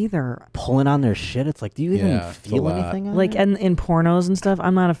I don't either. pulling on their shit. It's like, do you even Yeah, it's a feel lot. anything on Like it? and in pornos and stuff,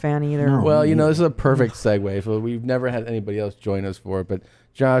 I'm not a fan either. No. Well, this is a perfect segue. So we've never had anybody else join us for it, but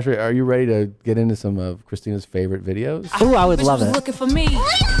Josh, are you ready to get into some of Christina's favorite videos? Ooh, I would love it. Looking for me.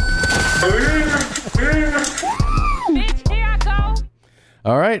 Bitch, here I go.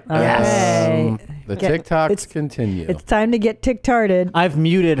 All right. Okay. The Get- TikToks continue. It's time to get tick-tarded. I've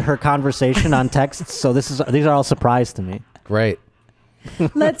muted her conversation on texts, so these are all surprise to me. Great.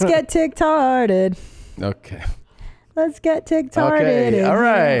 Let's get tick-tarded. Okay. Let's get tick-tarded. Okay. All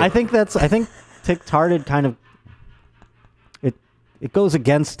right. I think tick-tarded kind of it goes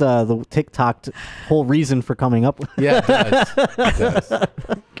against the TikTok whole reason for coming up with it. Yeah, it does. It does.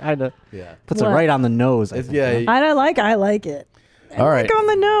 Kind of puts What? it right on the nose. I think, yeah. you know? I like it. All right. Like on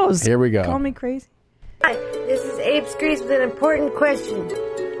the nose. Here we go. Call me crazy. Hi, this is Abe Screes with an important question.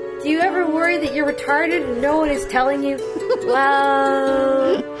 Do you ever worry that you're retarded and no one is telling you?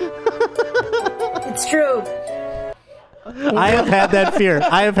 Well, it's true. I have had that fear.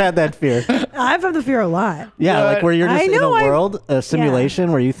 I've had the fear a lot. Yeah, like where you're just in a world, a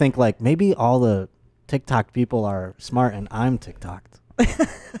simulation where you think like maybe all the TikTok people are smart and I'm TikToked.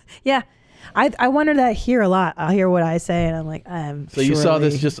 Yeah. I wonder that here a lot. I'll hear what I say and I'm like, So you saw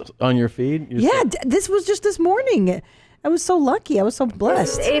this just on your feed? This was just this morning. I was so lucky. I was so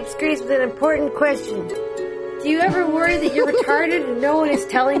blessed. This is Abe Screes with an important question. Do you ever worry that you're retarded and no one is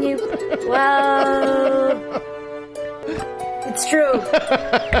telling you? Well, it's true.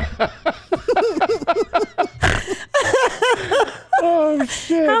 Oh,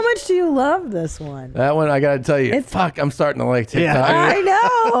 shit. How much do you love this one? That one, I got to tell you, fuck, I'm starting to like TikTok. I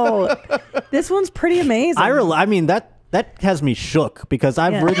know. This one's pretty amazing. I mean that has me shook because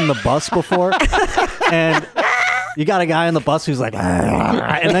I've ridden the bus before and you got a guy on the bus who's like,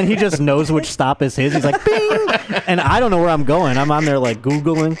 and then he just knows which stop is his. He's like, bing, and I don't know where I'm going. I'm on there like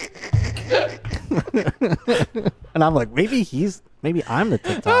Googling, and I'm like, maybe I'm the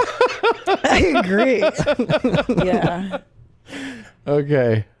TikTok. I agree. Yeah.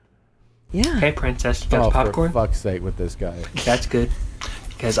 Okay. Yeah. Hey, princess, you got the popcorn? For fuck's sake with this guy. That's good.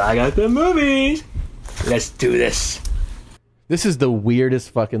 Because I got the movies. Let's do this. This is the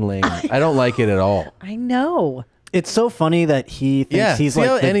weirdest fucking lane. I don't like it at all. I know. It's so funny that he thinks he's see like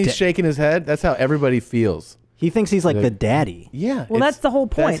how, the and he's shaking his head. That's how everybody feels. He thinks he's like the daddy. Yeah. Well, that's the whole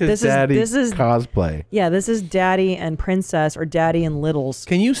point. That's his This is cosplay. Yeah, this is Daddy and Princess or Daddy and Littles.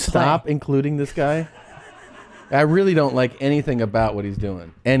 Can you stop including this guy? I really don't like anything about what he's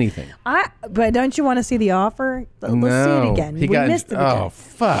doing. Anything. But don't you want to see The Offer? Let's see it again. We missed it again. Oh,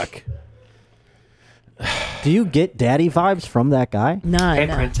 fuck. Do you get daddy vibes from that guy? No. Hey,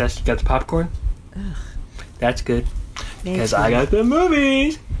 princess, you got the popcorn? That's good. Because I got the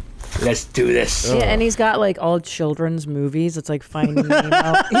movies. Let's do this. Yeah, and he's got like all children's movies. It's like Finding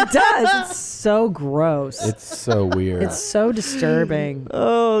Nemo. He does. It's so gross. It's so weird. It's so disturbing.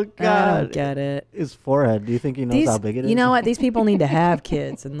 Oh, God. I don't get it. His forehead. Do you think he knows how big it is? You know what? These people need to have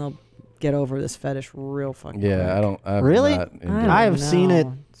kids, and they'll get over this fetish real fucking Yeah, quick. I'm really? not into I have seen it.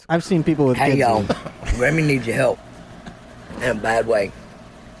 I've seen people with Hey, kids. y'all. Remy needs your help. In a bad way.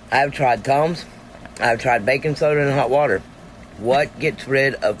 I've tried Tums. I've tried baking soda and hot water. What gets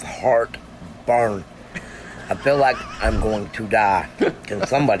rid of heartburn? I feel like I'm going to die. Can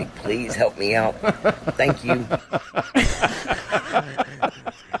somebody please help me out? Thank you.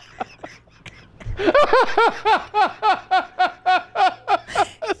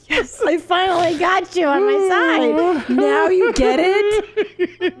 Yes, I finally got you on my side. Now you get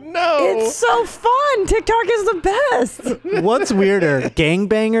it? No. It's so fun. TikTok is the best. What's weirder,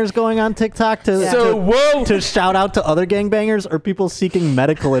 gangbangers going on TikTok to shout out to other gangbangers, or people seeking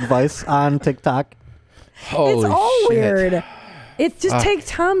medical advice on TikTok? Holy it's all shit. weird. It's just take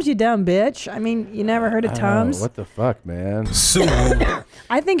Tums, you dumb bitch. I mean, you never heard of Tums? What the fuck, man?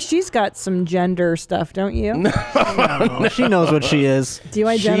 I think she's got some gender stuff, don't you? No, she knows what she is. Do you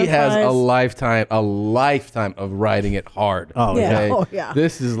identify? She has a lifetime of riding it hard. Oh, Yeah. okay? Oh, yeah.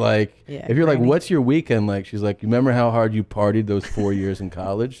 This is like, Yeah, if you're like, Granny. what's your weekend like? She's like, you remember how hard you partied those 4 years in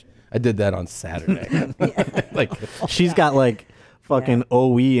college? I did that on Saturday. Like, She's got like fucking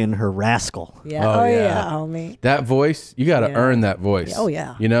OE in her rascal. Yeah. Oh, Oh, yeah. yeah, homie. that voice, you got to Yeah. earn that voice. Oh,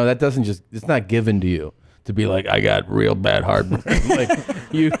 yeah. You know, that doesn't just, it's not given to you to be like, I got real bad heartburn. Like,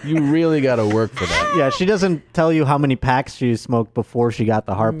 you really got to work for that. Yeah, she doesn't tell you how many packs she smoked before she got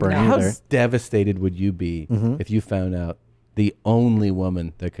the heartburn How either. devastated would you be if you found out the only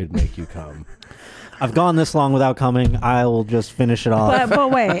woman that could make you come? I've gone this long without coming. I will just finish it off.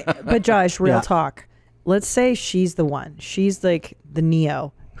 But wait, but Josh, real Yeah. talk. Let's say she's the one. She's like the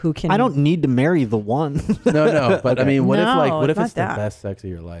Neo who can. I don't need to marry the one. No, but I mean, what if No, it's not the that. best sex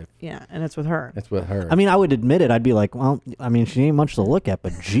of your life? Yeah, and it's with her. It's with her. I mean, I would admit it. I'd be like, well, I mean, she ain't much to look at,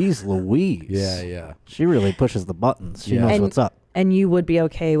 but geez Louise. Yeah. She really pushes the buttons. She Yeah. knows And- what's up. And you would be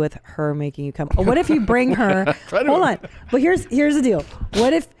okay with her making you come. Or what if you bring her? Hold on. But here's the deal.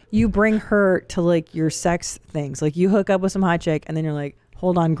 What if you bring her to like your sex things? Like you hook up with some hot chick, and then you're like,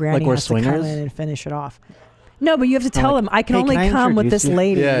 hold on, Granny Like we're has to come swingers? in and finish it off. No, but you have to tell like, him I can "Hey, only can I come with introduce this you?"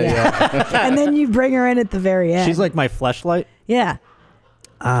 lady. Yeah. And then you bring her in at the very end. She's like my fleshlight. yeah,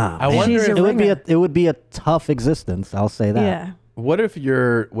 I wonder She's if, a It would be ringer. it would be a tough existence. I'll say that. yeah. what if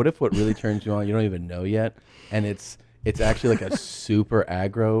what really turns you on, you don't even know yet, and it's actually like a super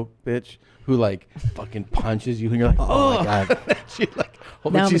aggro bitch who like fucking punches you, and you're like, Oh my god. she like, That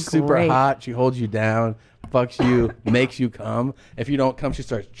but would she's be super great. hot. She holds you down, fucks you, makes you come. If you don't come, she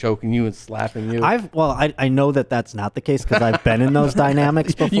starts choking you and slapping you. I know that that's not the case because I've been in those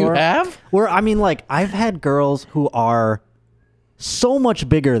dynamics before. You have? Where I mean, like I've had girls who are so much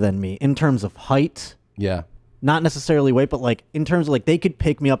bigger than me in terms of height, Yeah. not necessarily weight, but like in terms of like they could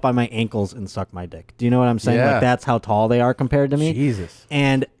pick me up by my ankles and suck my dick. Do you know what I'm saying? Yeah. Like that's how tall they are compared to me. Jesus.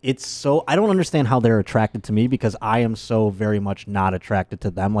 And it's so I don't understand how they're attracted to me because I am so very much not attracted to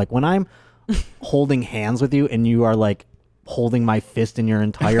them. Like when I'm holding hands with you and you are like holding my fist in your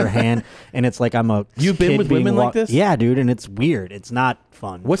entire hand and it's like I'm a You've been kid with being women like this? Yeah, dude, and it's weird. It's not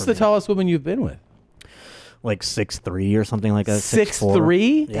fun. What's for the me. tallest woman you've been with? Like 6'3" or something like that.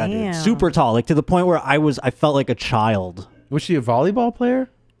 6'3"? Yeah, dude. Damn. Super tall. Like to the point where I felt like a child. Was she a volleyball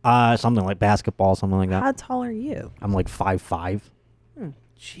player? Something like basketball, something like that. How tall are you? I'm like 5'5".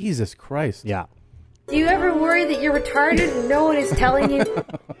 Jesus Christ. Yeah. Do you ever worry that you're retarded and no one is telling you?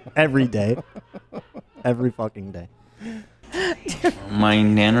 Every day. Every fucking day. My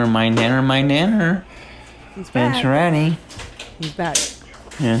nanner. He's back. It's ready. He's back.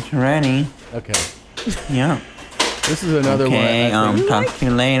 It's ready. Okay. Yeah. This is another Okay, one. talk to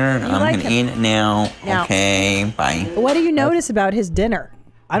you later. I'm like gonna him. eat it now. Now. Okay, bye. What do you notice about his dinner?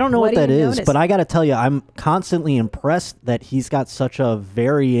 I don't know What what, do that you is, notice? but I got to tell you, I'm constantly impressed that he's got such a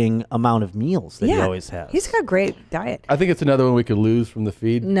varying amount of meals that he always has. He's got a great diet. I think it's another one we could lose from the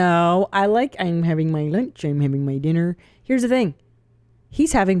feed. No, I'm having my lunch, I'm having my dinner. Here's the thing.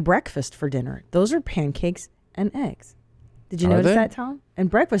 He's having breakfast for dinner. Those are pancakes and eggs. Did you Are notice they? that, Tom? And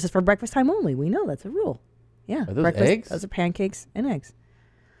breakfast is for breakfast time only. We know that's a rule. Yeah. Are those breakfast, eggs? Those are pancakes and eggs.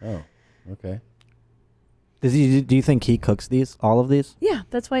 Oh, okay. Do you think he cooks these, all of these? Yeah,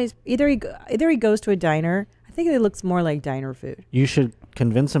 that's why he's either he goes to a diner. I think it looks more like diner food. You should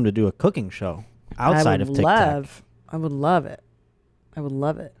convince him to do a cooking show outside of TikTok. I would love it. I would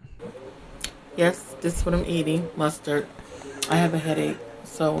love it. Yes, this is what I'm eating. Mustard. I have a headache,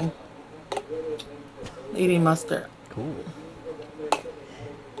 so eating mustard. Cool.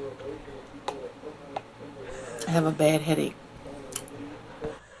 I have a bad headache.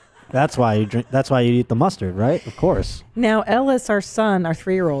 That's why you drink. That's why you eat the mustard, right? Of course. Now Ellis, our son, our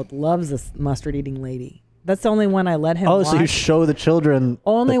 3-year-old, loves this mustard eating lady. That's the only one I let him watch. So you show the children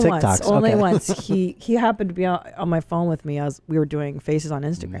Only the once. TikToks. Only Okay. once. He happened to be on my phone with me as we were doing faces on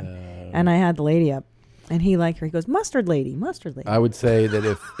Instagram, and I had the lady up, and he liked her. He goes, "Mustard lady, mustard lady." I would say that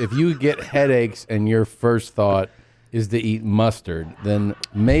if you get headaches and your first thought is to eat mustard, then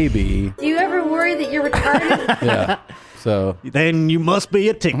maybe. Do you ever worry that you're retarded? Yeah. So then you must be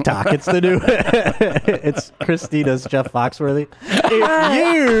a TikTok. It's the new. It's Christina's Jeff Foxworthy. If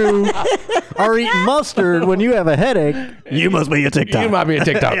you are eating mustard when you have a headache, you must be a TikTok. You might be a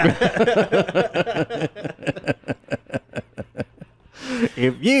TikTok.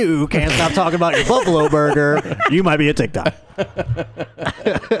 If you can't stop talking about your buffalo burger, you might be a TikTok.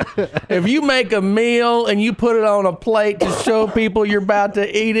 If you make a meal and you put it on a plate to show people you're about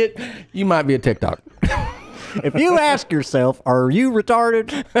to eat it, you might be a TikTok. If you ask yourself, are you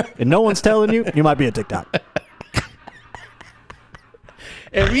retarded? And no one's telling you, you might be a TikTok.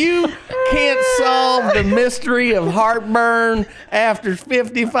 If you can't solve the mystery of heartburn after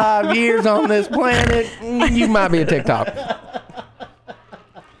 55 years on this planet, you might be a TikTok.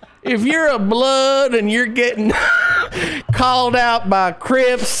 If you're a blood and you're getting called out by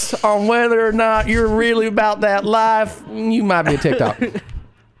Crips on whether or not you're really about that life, you might be a TikTok.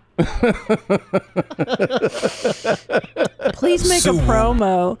 Please make a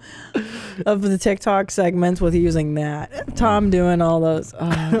promo of the TikTok segments with using that. Tom doing all those.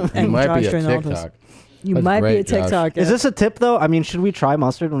 And might Josh be a doing all those. TikTok. You That's might be a great, Josh. TikTok. Is this a tip, though? I mean, should we try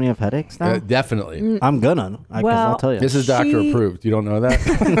mustard when we have headaches now? Definitely. I'm gonna. I'll tell you. This is doctor approved. You don't know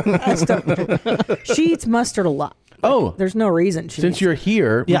that? She eats mustard a lot. Oh. There's no reason she Since eats you're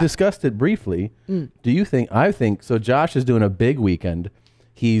here, we discussed it briefly. Mm. Do you think, I think, so Josh is doing a big weekend.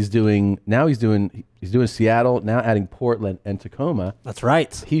 He's doing Seattle, now adding Portland and Tacoma. That's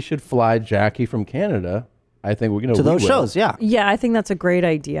right. He should fly Jackie from Canada. I think we're going to those shows, yeah. Yeah, I think that's a great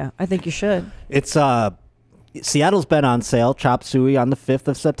idea. I think you should. It's Seattle's been on sale, Chop Suey on the 5th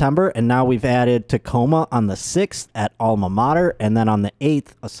of September, and now we've added Tacoma on the 6th at Alma Mater, and then on the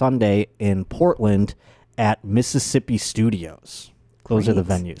 8th, a Sunday in Portland at Mississippi Studios. Those are the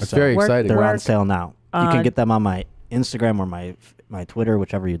venues. That's very exciting. They're on sale now. You can get them on my Instagram or my Twitter,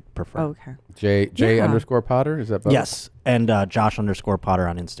 whichever you prefer. Okay. J Yeah. underscore Potter, is that both? Yes, and Josh underscore Potter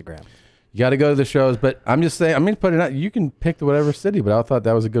on Instagram. You got to go to the shows, but I'm just saying, I'm going to put it out. You can pick whatever city, but I thought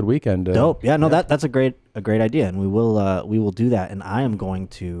that was a good weekend. Dope. Yeah, no, that's a great idea, and we will do that. And I am going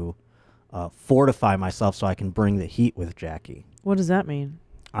to fortify myself so I can bring the heat with Jackie. What does that mean?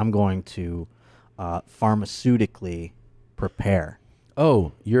 I'm going to pharmaceutically prepare.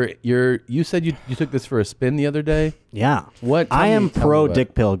 Oh, you said you took this for a spin the other day? Yeah. What? I am tell me pro about it.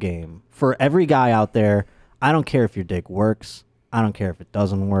 dick pill game. For every guy out there, I don't care if your dick works. I don't care if it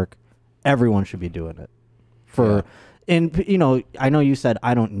doesn't work. Everyone should be doing it. And I know you said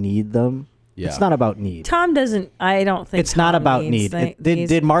I don't need them. Yeah. It's not about need. Tom doesn't. I don't think It's not Tom about needs need. these-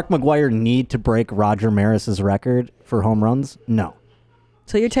 Did Mark McGwire need to break Roger Maris's record for home runs? No.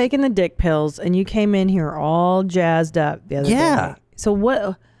 So you're taking the dick pills, and you came in here all jazzed up the other day. So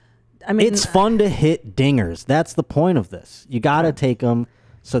what? I mean, It's fun to hit dingers. That's the point of this. You got to take them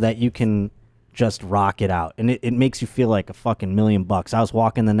so that you can just rock it out. And it makes you feel like a fucking $1,000,000. I was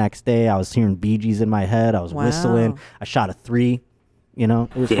walking the next day. I was hearing Bee Gees in my head. I was whistling. I shot a 3. It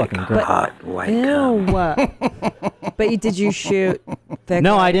was fucking great. Ew. But did you shoot?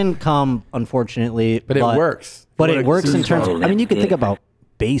 No, I didn't come, unfortunately. But it works. But What it a works in terms of, I mean, you could think dick. about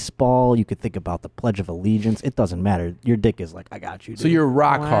baseball. You could think about the Pledge of Allegiance. It doesn't matter. Your dick is like, I got you, dude. So you're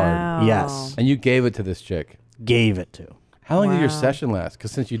rock hard. Yes. And you gave it to this chick. Gave it to. How long did your Wow. session last?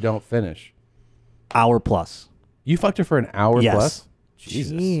 Because since you don't finish. Hour plus. You fucked her for an hour Yes. plus?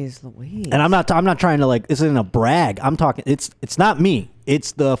 Jesus. Jeez Louise. And I'm not trying to like, this isn't a brag. I'm talking, it's not me.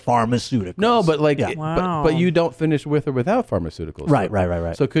 It's the pharmaceutical. No, but like, Yeah. but you don't finish with or without pharmaceuticals.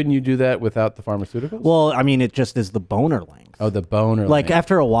 Right. So couldn't you do that without the pharmaceuticals? Well, I mean, it just is the boner length. Oh, the boner Like length.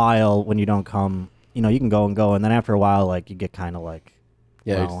 after a while, when you don't come, you can go, and then after a while, like you get kind of like,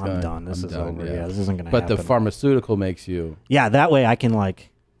 Yeah, well, it's I'm done. This I'm is done, over. Yeah, this isn't gonna But happen. the pharmaceutical makes you. Yeah, that way I can like,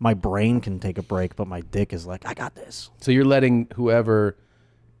 my brain can take a break, but my dick is like, I got this. So you're letting whoever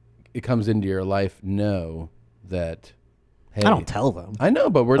it comes into your life know that. Hey, I don't tell them. I know,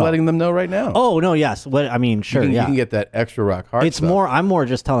 but we're Oh. letting them know right now. Oh no, yes. What I mean, sure, you yeah. can get that extra rock hard. It's stuff. more. I'm more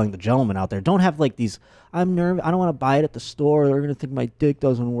just telling the gentleman out there. Don't have like these. I'm nervous. I don't want to buy it at the store. They're gonna think my dick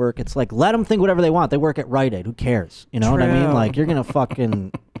doesn't work. It's like let them think whatever they want. They work at Rite Aid. Who cares? You know what I mean? True. Like you're gonna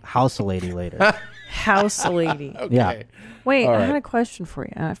fucking house a lady later. House lady. Yeah. Wait, All I right. had a question for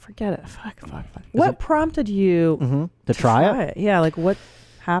you. I forget it. Fuck. What prompted you to try it? Yeah, like what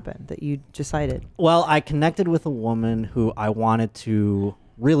happened that you decided? Well, I connected with a woman who I wanted to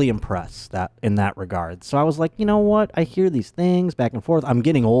really impress that in that regard. So I was like, you know what? I hear these things back and forth. I'm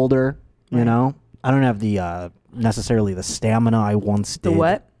getting older. You know, I don't have the necessarily the stamina I once did. The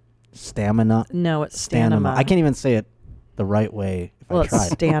what? Stamina. No, it's stamina. I can't even say it the right way if Well, I it's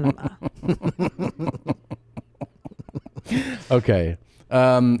tried. stamina. Okay.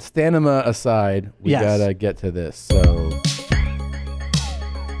 Stamina aside, we Yes. gotta get to this. So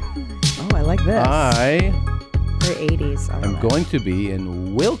Oh, I like this. Very 80s. I love I'm it. going to be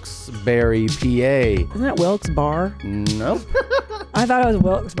in Wilkes-Barre, PA. Isn't that Wilkes Bar? Nope. I thought it was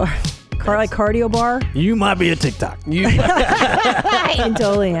Wilkes Bar. Like cardio bar? You might be a TikTok. You I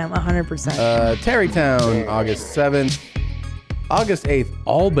totally am, 100%. Terrytown, August 7th. August 8th,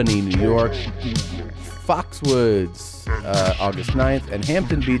 Albany, New York. Foxwoods, August 9th. And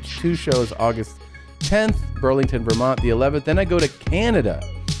Hampton Beach, 2 shows August 10th, Burlington, Vermont, the 11th. Then I go to Canada,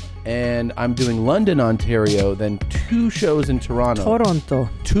 and I'm doing London, Ontario, then 2 shows in Toronto,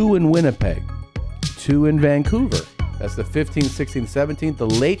 2 in Winnipeg, 2 in Vancouver. That's the 15th, 16th, 17th. The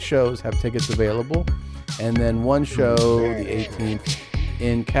late shows have tickets available, and then 1 show the 18th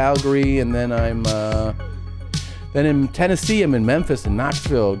in Calgary, and then I'm then in Tennessee. I'm in Memphis and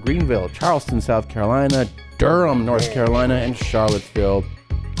Knoxville, Greenville, Charleston, South Carolina, Durham, North Carolina, and Charlottesville.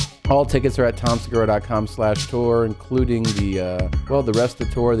 All tickets are at tomsegura.com/tour, including the rest of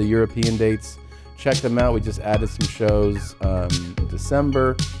the tour, the European dates. Check them out. We just added some shows in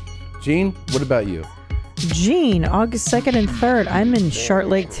December. Gene, what about you? Gene, August 2nd and 3rd, I'm in Short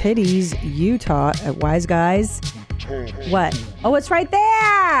Lake Titties, Utah at Wise Guys. What? Oh, it's right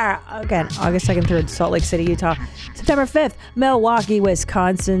there! Again, August 2nd, 3rd, Salt Lake City, Utah. September 5th, Milwaukee,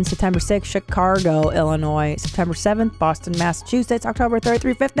 Wisconsin. September 6th, Chicago, Illinois. September 7th, Boston, Massachusetts. October 3rd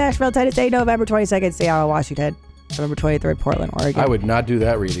through 5th, Nashville, Tennessee. November 22nd, Seattle, Washington. November 23rd, Portland, Oregon. I would not do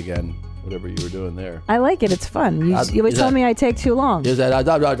that read again, whatever you were doing there. I like it. It's fun. You always tell me I take too long. You do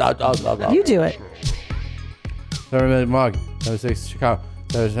it. 7th, Milwaukee. 6th, Chicago.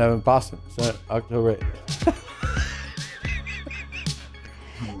 7th, Boston. 7th, October 8th.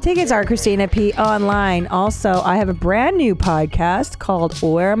 Tickets are Christina P. online. Also, I have a brand new podcast called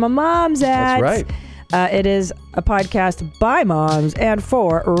Where My Mom's At. That's right. It is a podcast by moms and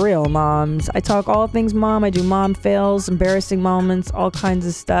for real moms. I talk all things mom. I do mom fails, embarrassing moments, all kinds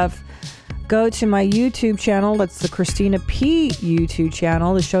of stuff. Go to my YouTube channel. That's the Christina P. YouTube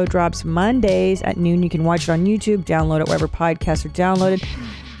channel. The show drops Mondays at noon. You can watch it on YouTube, download it wherever podcasts are downloaded.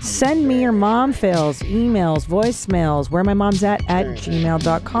 Send me your mom fails, emails, voicemails, where my mom's at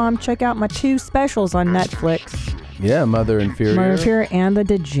gmail.com. Check out my 2 specials on Netflix. Yeah, Mother Inferior. Mother Inferior and The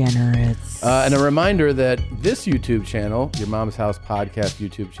Degenerates. And a reminder that this YouTube channel, Your Mom's House Podcast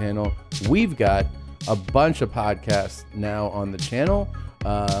YouTube channel, we've got a bunch of podcasts now on the channel.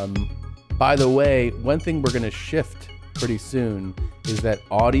 By the way, one thing we're going to shift pretty soon is that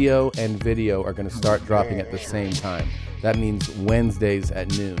audio and video are going to start dropping at the same time. That means Wednesdays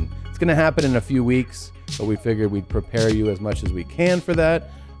at noon. It's going to happen in a few weeks, but we figured we'd prepare you as much as we can for that.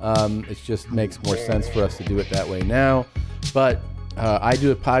 It just makes more sense for us to do it that way now. But I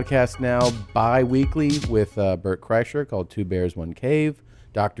do a podcast now bi-weekly with Bert Kreischer called 2 Bears, 1 Cave.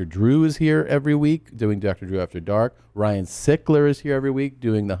 Dr. Drew is here every week doing Dr. Drew After Dark. Ryan Sickler is here every week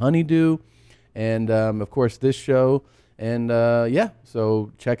doing The Honeydew. And, of course, this show. And,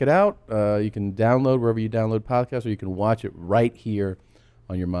 so check it out. You can download wherever you download podcasts, or you can watch it right here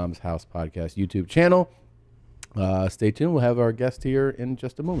on Your Mom's House Podcast YouTube channel. Stay tuned. We'll have our guest here in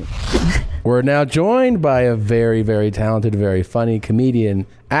just a moment. We're now joined by a very, very talented, very funny comedian,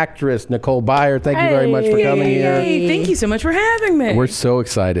 actress, Nicole Byer. Thank you very much for coming here. Thank you so much for having me. We're so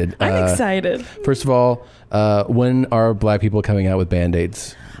excited. I'm excited. First of all, when are Black people coming out with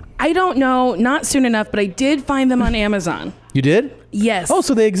Band-Aids? I don't know, not soon enough, but I did find them on Amazon. You did? Yes. Oh,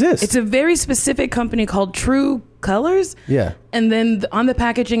 so they exist. It's a very specific company called True Colors. Yeah. And then on the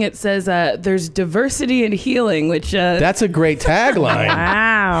packaging it says there's diversity and healing, which... That's a great tagline.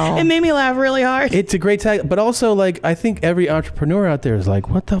 Wow. It made me laugh really hard. It's a great tag, but also, like, I think every entrepreneur out there is like,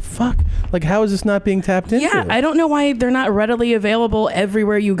 what the fuck? Like, how is this not being tapped into? Yeah, I don't know why they're not readily available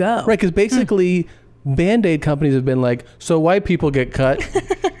everywhere you go. Right, because basically... Band-Aid companies have been like, so white people get cut.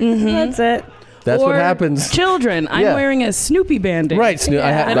 That's it. That's or what happens. Children. I'm wearing a Snoopy Band-Aid. Right.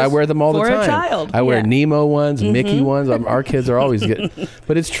 I wear them all the time. For a child. I wear Nemo ones, Mickey ones. Our kids are always getting.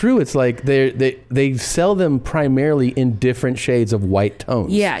 But it's true. It's like they sell them primarily in different shades of white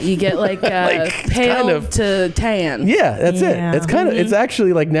tones. Yeah, you get like, pale to tan. Yeah, that's it. It's kind of. It's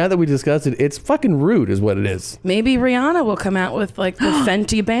actually like, now that we discussed it, it's fucking rude, is what it is. Maybe Rihanna will come out with like the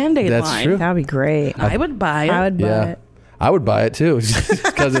Fenty Band-Aid line. That's true. That'd be great. I would buy it. I would buy it. I would buy it too,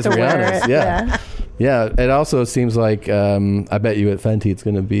 because it's Rihanna's. Yeah. It also seems like I bet you at Fenty it's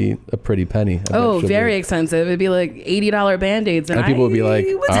going to be a pretty penny. Very expensive. It'd be like $80 Band-Aids, and people would be like,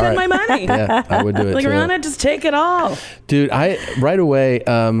 I would spend my money. Yeah, I would do it like, too. Rihanna, just take it all. Dude, I right away.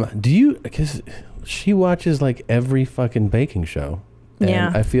 Because she watches like every fucking baking show.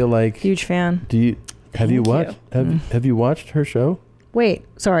 And I feel like huge fan. Have you watched her show? Wait,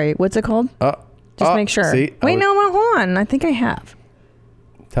 sorry. What's it called? Just make sure. See, Wait, no, hold on. I think I have.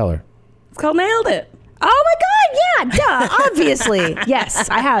 Tell her. It's called Nailed It. Oh my God! Yeah, duh. Obviously, yes,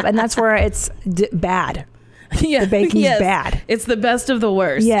 I have, and that's where it's bad. Yeah, the baking's bad. It's the best of the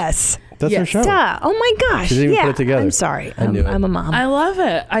worst. Yes, that's her show. Duh. Oh my gosh! She didn't even put it together. I'm sorry. I knew it. I'm a mom. I love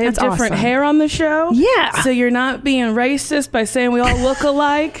it. I have different hair on the show. Yeah. So you're not being racist by saying we all look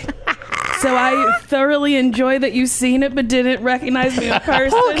alike. So I thoroughly enjoy that you've seen it but didn't recognize me in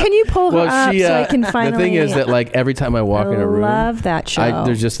person. Oh, can you pull her up so I can finally... The thing is that like every time I walk in a room, I love that show.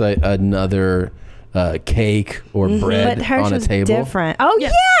 there's just like another cake or bread but hers on a was table. different. Oh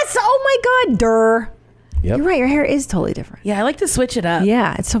yes! Oh my God, Durr. Yep. You're right. Your hair is totally different. Yeah, I like to switch it up.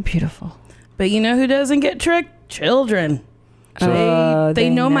 Yeah, it's so beautiful. But you know who doesn't get tricked? Children. They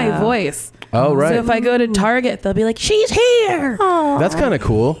know my voice. Oh, right. So if I go to Target, they'll be like, she's here. That's kind of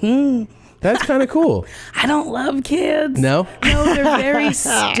cool. That's kind of cool. I don't love kids. No? No, they're very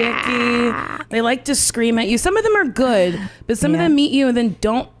sticky. They like to scream at you. Some of them are good, but some of them meet you and then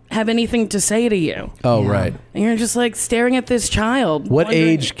don't have anything to say to you. Oh, right. And you're just like staring at this child. What wondering-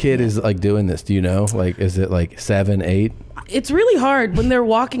 age kid is like doing this? Do you know? Like, is it like 7, 8? It's really hard when they're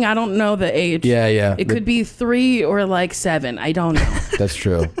walking. I don't know the age. Yeah. It could be 3 or like 7. I don't know. That's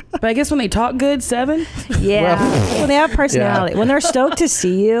true. But I guess when they talk good, 7. Yeah. Well, they have personality. Yeah. When they're stoked to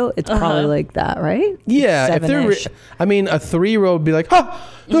see you, it's probably like that, right? Yeah. If they're, 7-ish. I mean, a 3-year-old would be like,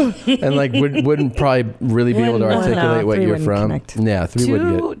 and like wouldn't probably really be able to articulate what you're from. Yeah, 3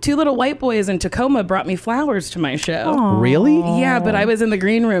 would get. 2 little white boys in Tacoma brought me flowers to my show. Aww. Really? Yeah, but I was in the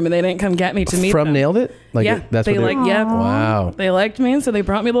green room and they didn't come get me to meet From them. Nailed It? Like yeah, that's they what like yeah. Wow. They liked me, and so they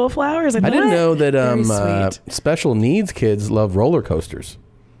brought me little flowers. I didn't know that Very sweet. special needs kids love roller coasters.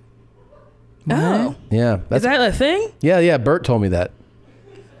 Oh, Yeah, is that a thing? Yeah. Bert told me that.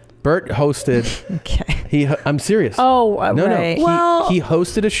 Bert hosted. Okay. I'm serious. Oh, no. right. Well- He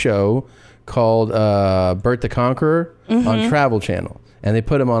hosted a show called Bert the Conqueror on Travel Channel, and they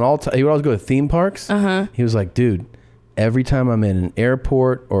put him on all time. He would always go to theme parks. He was like, dude, every time I'm in an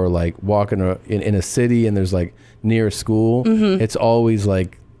airport or like walking in a city and there's like near a school, it's always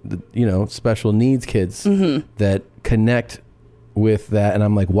like, special needs kids that connect with that. And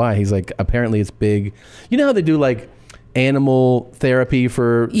I'm like, why? He's like, apparently it's big. You know how they do like animal therapy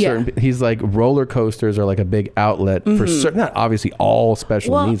for certain, he's like, roller coasters are like a big outlet for certain, not obviously all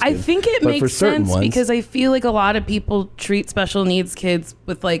special needs kids. I think it but for makes certain sense ones. because I feel like a lot of people treat special needs kids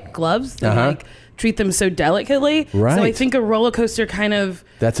with like gloves and like treat them so delicately. Right. So I think a roller coaster kind of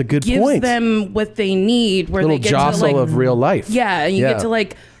That's a good gives point. them what they need, where Little they get jostle to like of real life. Yeah, and you get to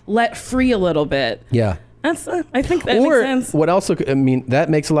like let free a little bit. Yeah. That's I think that makes sense. What also, I mean,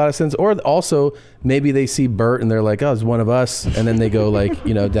 that makes a lot of sense. Or also, maybe they see Bert and they're like, oh, it's one of us. And then they go like,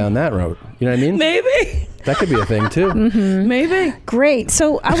 down that road. You know what I mean? Maybe. That could be a thing too. Maybe. Great.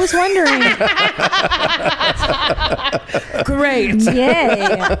 So I was wondering. Great.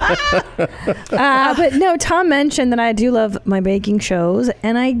 Yay. But no, Tom mentioned that I do love my baking shows,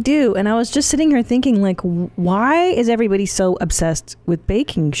 and I do. And I was just sitting here thinking, like, why is everybody so obsessed with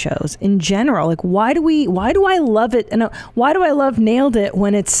baking shows in general? Like, why do I love it? And why do I love Nailed It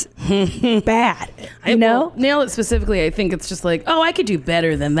when it's bad? You know? Well, Nail It specifically, I think it's just like, oh, I could do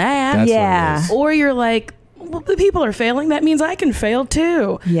better than that. That's yeah. what it is. Or you're like, well, the people are failing. That means I can fail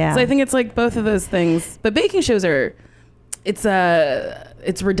too. Yeah. So I think it's like both of those things. But baking shows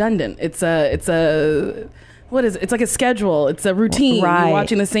it's redundant. It's what is it? It's like a schedule. It's a routine. Right. You're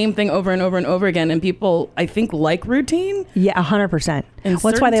watching the same thing over and over and over again. And people, I think, like routine. Yeah, 100%. And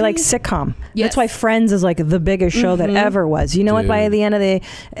That's why they like certainty? sitcom. Yes. That's why Friends is like the biggest show that ever was. You know what? By Dude. the end of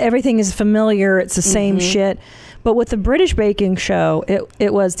everything is familiar. It's the same shit. But with the British baking show,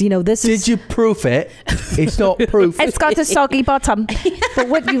 it was, this is... Did you proof it? It's not proof. It's got a soggy bottom. But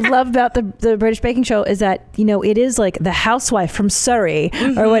what you love about the British baking show is that, it is like the housewife from Surrey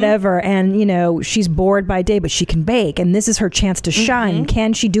or whatever. And, she's bored by day, but she can bake. And this is her chance to shine.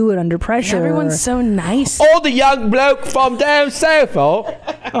 Can she do it under pressure? Everyone's so nice. Or the young bloke from down south. Oh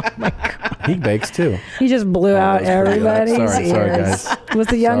my God. He bakes too. He just blew out that was pretty loud. everybody's Sorry, ears. guys. Was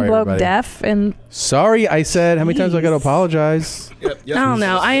the young Sorry, bloke everybody. deaf? And Sorry, I said. How many times do I got to apologize? Yep. I don't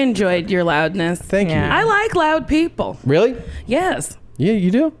know. I enjoyed your loudness. Thank you. I like loud people. Really? Yes. Yeah,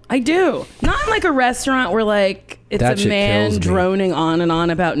 you do? I do. Not in like a restaurant where like it's That a shit man kills me. droning on and on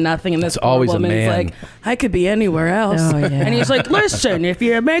about nothing, and this It's poor always a woman's man. like, I could be anywhere else. Oh, yeah. And he's like, listen, if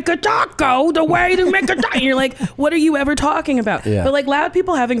you make a taco the way to make a taco, and you're like, what are you ever talking about? Yeah. But like loud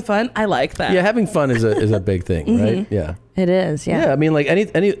people having fun, I like that. Yeah, having fun is a big thing, right? Yeah. it is, yeah. Yeah, I mean, like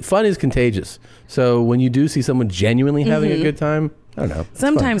any fun is contagious. So when you do see someone genuinely having a good time, I don't know. it's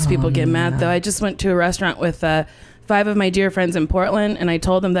fun. Sometimes people get mad though. I just went to a restaurant with 5 of my dear friends in Portland, and I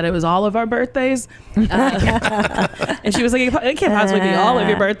told them that it was all of our birthdays. And she was like, it can't possibly be all of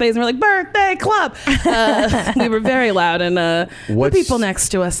your birthdays. And we're like, birthday club. We were very loud, and the What's- people next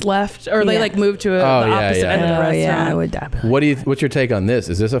to us left, or they Yeah. like moved to the Oh, yeah, opposite yeah, end of the Oh, restaurant. yeah, I would die. What's your take on this?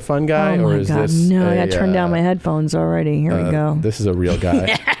 Is this a fun guy, Oh or my is God. this? No, I got to turn a, down my headphones already. Here we go. This is a real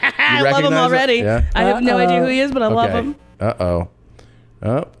guy. I You love him recognize it? already. Yeah. I have no idea who he is, but I love him. Oh.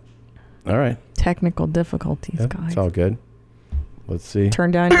 All right. Technical difficulties, Yep, guys. it's all good. Let's see.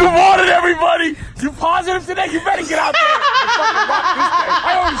 Turn down. Good morning, everybody. You positive today? You better get out there and fucking rock this day.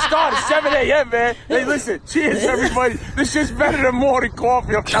 I already started 7 a.m., man. Hey, listen. Cheers, everybody. This shit's better than morning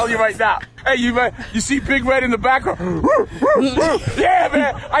coffee. I'm telling you right now. Hey, you see Big Red in the background? Yeah,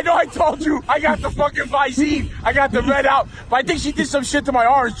 man. I know I told you. I got the fucking Visine. I got the red out. But I think she did some shit to my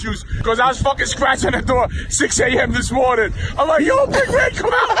orange juice because I was fucking scratching the door 6 a.m. this morning. I'm like, yo, Big Red,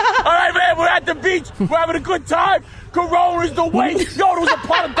 come out. All right, man. We're at the beach. We're having a good time. Corona is the way. Yo, there was a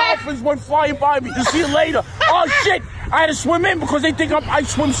pot of dolphins went flying by me. You see you later. Oh, shit. I had to swim in because they think I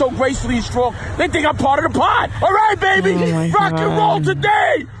swim so gracefully and strong. They think I'm part of the pod. All right, baby. Rock and roll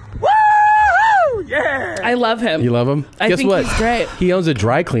today. Woo! Yeah. I love him. You love him? I Guess think what? he's great. He owns a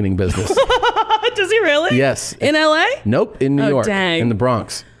dry cleaning business. Does he really? Yes. In LA? Nope, in New Oh, York. dang. In the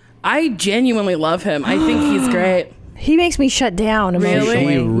Bronx. I genuinely love him. I think he's great. He makes me shut down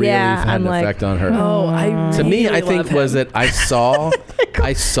emotionally. He really yeah, had I'm an like, effect on her. Oh, I To me, I really think love was him. that I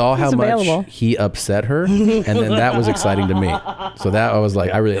saw how available. much he upset her, and then that was exciting to me. So that I was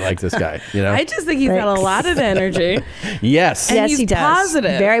like, I really like this guy. You know? I just think he's got a lot of energy. Yes. And yes, he's he does.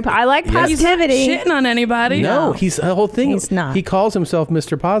 positive. Very. I like Yes. positivity. He's not shitting on anybody. No, he's the whole thing. He's not. He calls himself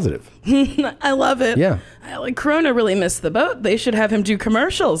Mr. Positive. I love it. Yeah. Like Corona really missed the boat. They should have him do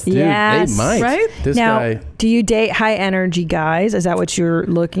commercials. Dude, Yes. they might. Right? This now, guy. do you date high energy guys? Is that what you're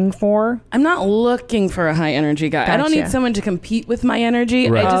looking for? I'm not looking for a high energy guy. I don't Gotcha. need someone to compete with my energy.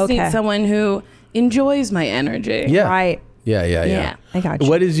 Right. I just Okay. need someone who enjoys my energy. Yeah. Right. Yeah. Yeah. I got you.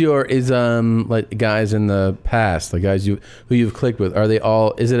 What is like guys in the past, like guys who you've clicked with? Are they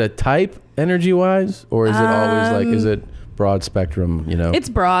all? Is it a type energy wise, or is it always like? Is it broad spectrum? You know, It's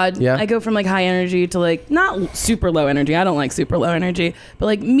broad. Yeah. I go from like high energy to like not super low energy. I don't like super low energy, but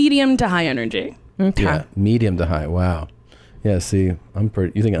like medium to high energy. Okay. yeah, medium to high. Wow. Yeah. See, I'm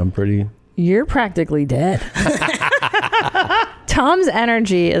pretty. You think I'm pretty? You're practically dead. Tom's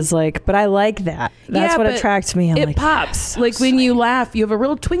energy is like, but I like that. That's Yeah, what but attracts me. I'm It like, pops. Like when you laugh, you have a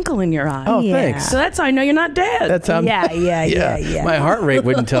real twinkle in your eye. Oh, Yeah. thanks. So that's how I know you're not dead. That's how. Yeah. My heart rate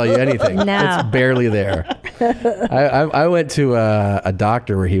wouldn't tell you anything. No. It's barely there. I went to a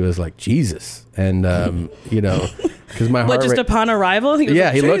doctor where he was like, Jesus, and you know, because my heart What, just rate. upon arrival? He was Yeah,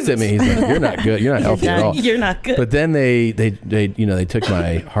 like, he looked at me. He's like, "You're not good. You're not healthy at all. You're not good. But then they took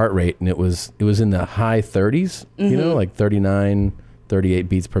my heart rate, and it was in the high 30s. You know, like 39, 38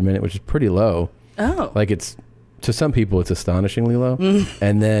 beats per minute, which is pretty low. Oh. Like it's to some people, it's astonishingly low.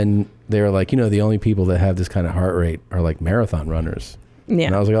 And then they were like, the only people that have this kind of heart rate are like marathon runners. Yeah.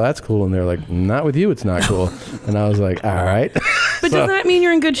 And I was like, oh, that's cool. And they're like, not with you, it's not cool. And I was like, all right. But doesn't that mean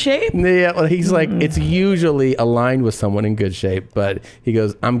you're in good shape? Yeah, well, he's like, it's usually aligned with someone in good shape, but he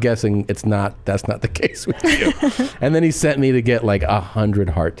goes, I'm guessing that's not the case with you. And then he sent me to get like 100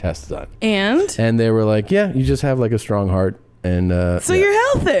 heart tests done. And they were like, yeah, you just have like a strong heart. And so yeah. you're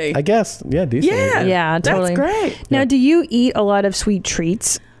healthy. I guess. Yeah, decent. Yeah, totally. That's great. Now, do you eat a lot of sweet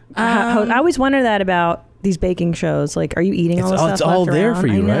treats? I always wonder that about these baking shows. Like, are you eating all the stuff It's all left there around? for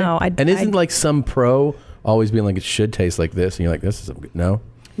you, I know. right? And isn't like some pro always being like, it should taste like this? And you're like, this is good. No?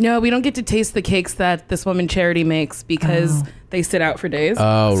 No, we don't get to taste the cakes that this woman Charity makes because they sit out for days.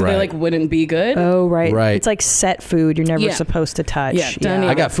 Oh, so right. they like wouldn't be good. Oh, right. Right. It's like set food you're never Yeah. supposed to touch. Yeah, don't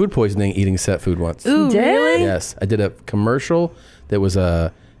I got food poisoning eating set food once. Ooh, really? Yes, I did a commercial that was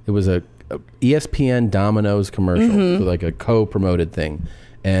a ESPN Domino's commercial, so like a co-promoted thing,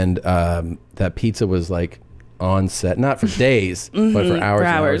 and that pizza was like on set, not for days, but for hours, and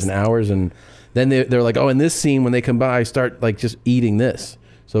hours and hours, and then they're like, oh, in this scene when they come by, start like just eating this.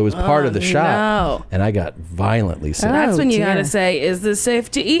 So it was part of the shot, no. and I got violently sick. That's when you dear. gotta say, is this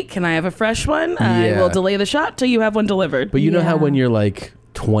safe to eat? Can I have a fresh one? I Yeah. will delay the shot till you have one delivered. But you know how when you're like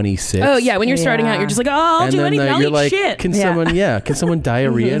 26. Oh yeah, when you're starting out, you're just like, oh, I'll and do then anything. I'll you're eat like, shit. can someone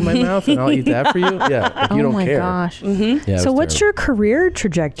diarrhea in my mouth and I'll eat that for you? Yeah, like, you don't my care. gosh. Yeah, So it was what's your career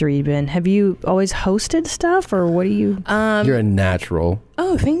trajectory been? Have you always hosted stuff or what do you? You're a natural.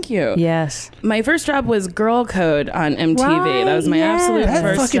 Oh, thank you. Yes. My first job was Girl Code on MTV. That was my absolute That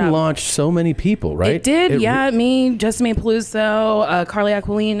first fucking job. launched so many people, right? It did, me, Jessime Peluso, Carly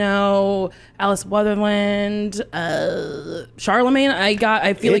Aquilino, Alice Wetherland, Charlemagne.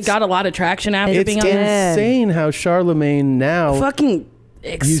 I feel like got a lot of traction after being on It's there. insane how Charlemagne now Fucking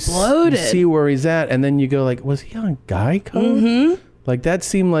exploded. You see where he's at, and then you go like, was he on Guy Code? Mm-hmm. Like that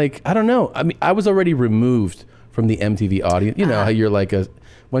seemed like, I don't know. I mean, I was already removed from the MTV audience. You know how you're like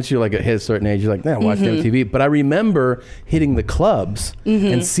once you're like hit a certain age, you're like, nah, watch MTV. But I remember hitting the clubs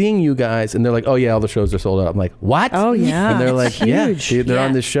and seeing you guys, and they're like, oh yeah, all the shows are sold out. I'm like, what? Oh yeah. And they're like, yeah, huge. they're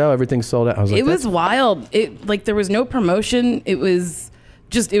on this show, everything's sold out. I was like, It was wild. It like there was no promotion. It was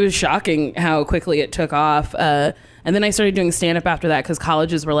it was shocking how quickly it took off. And then I started doing stand-up after that because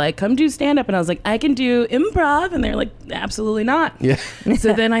colleges were like, come do stand-up. And I was like, I can do improv. And they're like, absolutely not. Yeah.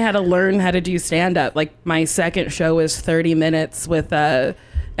 So then I had to learn how to do stand-up. Like my second show was 30 minutes with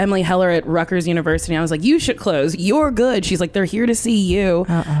Emily Heller at Rutgers University. I was like, you should close. You're good. She's like, they're here to see you.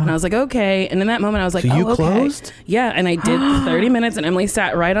 And I was like, okay. And in that moment, I was like, So you okay. closed? Yeah. And I did 30 minutes and Emily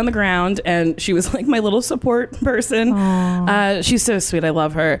sat right on the ground and she was like my little support person. She's so sweet. I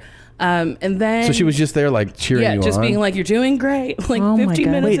love her. And then So she was just there like cheering you on? Yeah, just being like, you're doing great. Like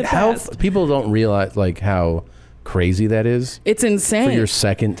 15 minutes Wait, had how passed. people don't realize like how crazy that is? It's insane. For your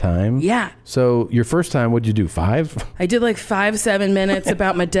second time? Yeah. So your first time, what'd you do, 5? I did like 7 minutes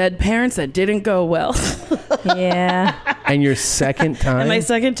about my dead parents that didn't go well. Yeah. And your second time? And my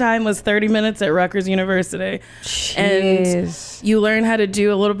second time was 30 minutes at Rutgers University. And you learn how to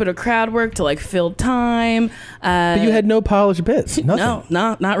do a little bit of crowd work to like fill time. But you had no polished bits. Nothing.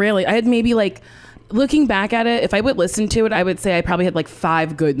 No, not really. I had maybe like, looking back at it, if I would listen to it, I would say I probably had like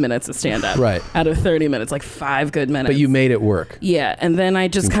 5 good minutes of stand-up. Right. Out of 30 minutes, like 5 good minutes. But you made it work. Yeah, and then I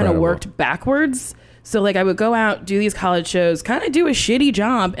just kind of Incredible. worked backwards. So like I would go out, do these college shows, kind of do a shitty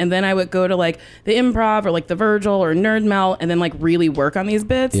job, and then I would go to like the Improv or like the Virgil or Nerd Melt and then like really work on these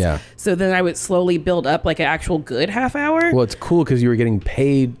bits. Yeah. So then I would slowly build up like an actual good half hour. Well, it's cool because you were getting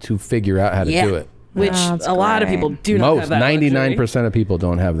paid to figure out how to do it. Which a lot of people do not have that luxury. 99% of people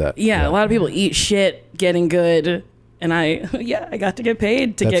don't have that. Yeah, a lot of people eat shit getting good, and I got to get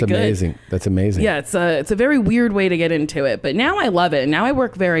paid to get good. That's amazing. That's amazing. Yeah, it's a very weird way to get into it, but now I love it. Now I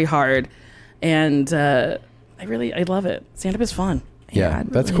work very hard, and I love it. Stand up is fun. Yeah,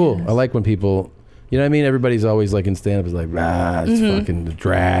 that's cool. I like when people, you know what I mean? Everybody's always like in stand-up is like, it's fucking the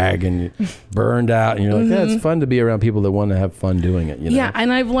drag and you burned out. And you're like, yeah, it's fun to be around people that want to have fun doing it. You know? Yeah,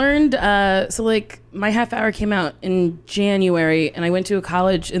 and I've learned, so like my half hour came out in January and I went to a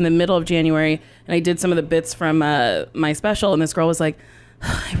college in the middle of January and I did some of the bits from my special and this girl was like,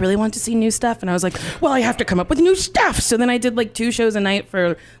 I really want to see new stuff. And I was like, well, I have to come up with new stuff. So then I did like 2 shows a night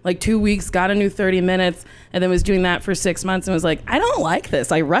for like 2 weeks, got a new 30 minutes, and then was doing that for 6 months and was like, I don't like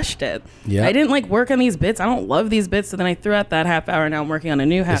this. I rushed it. Yeah. I didn't like work on these bits. I don't love these bits. So then I threw out that half hour and now I'm working on a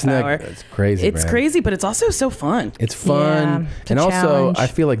new half hour. It's crazy, It's man. crazy, but it's also so fun. It's fun. Yeah, And also, challenge. I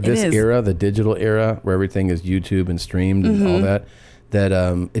feel like It this is. era, the digital era, where everything is YouTube and streamed and all that,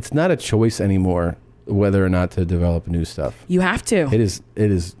 it's not a choice anymore whether or not to develop new stuff. You have to. That is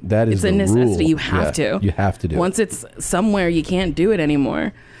It's the a necessity. rule. You have Yeah, to. You have to do Once it's somewhere, you can't do it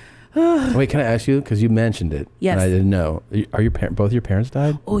anymore. it. Wait, can I ask you? Because you mentioned it. Yes. And I didn't know. Are both your parents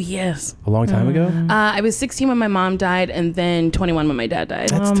died? Oh, yes. A long time ago? I was 16 when my mom died and then 21 when my dad died.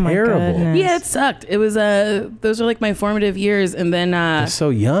 That's terrible. goodness. Yeah, it sucked. It was, those were like my formative years. And then, They're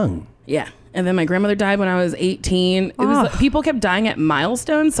so young. yeah. And then my grandmother died when I was 18. It was like, people kept dying at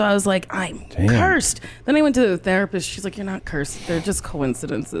milestones. So I was like, I'm cursed. Then I went to the therapist. She's like, you're not cursed. They're just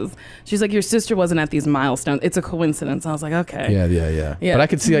coincidences. She's like, your sister wasn't at these milestones. It's a coincidence. I was like, okay. Yeah. But I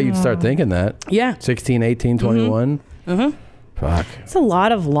could see how you'd start thinking that. Yeah. 16, 18, 21. Fuck. It's a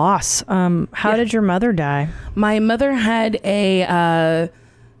lot of loss. How did your mother die? My mother had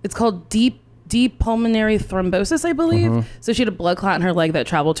it's called deep pulmonary thrombosis, I believe. So she had a blood clot in her leg that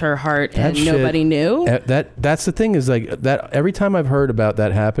traveled to her heart and nobody knew. That's the thing is like that. Every time I've heard about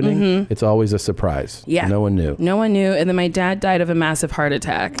that happening, it's always a surprise. Yeah. No one knew. No one knew. And then my dad died of a massive heart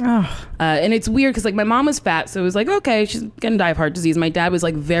attack. And it's weird because like my mom was fat. So it was like, okay, she's going to die of heart disease. My dad was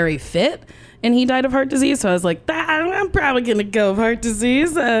like very fit and he died of heart disease. So I was like, I'm probably going to go of heart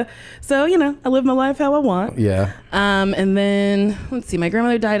disease. So, you know, I live my life how I want. Yeah. And then, let's see, my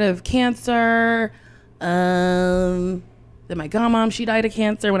grandmother died of cancer. Then my godmom, she died of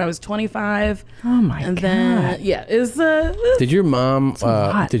cancer when I was 25. Oh my God. Then, yeah, Did your mom, a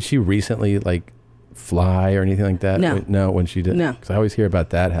lot. did she recently like fly or anything like that? No. No, when she did? No. Because I always hear about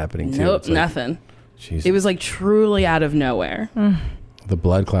that happening too. Nope, It's like, nothing. Jesus. It was like truly out of nowhere. The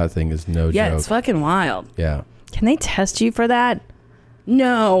blood clot thing is no Yeah, joke. it's fucking wild. Yeah. Can they test you for that?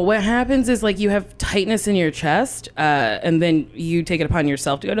 No, what happens is like you have tightness in your chest, and then you take it upon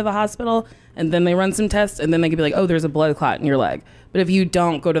yourself to go to the hospital, and then they run some tests, and then they could be like, oh, there's a blood clot in your leg. But if you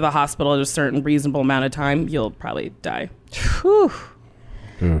don't go to the hospital at a certain reasonable amount of time, you'll probably die. Whew.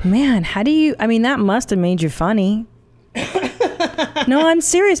 Man, how do you, I mean, that must have made you funny. No, I'm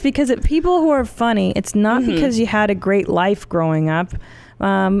serious because people who are funny, it's not because you had a great life growing up.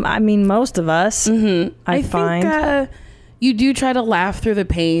 I mean, most of us, I find. think you do try to laugh through the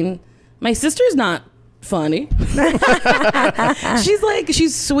pain. My sister's not funny.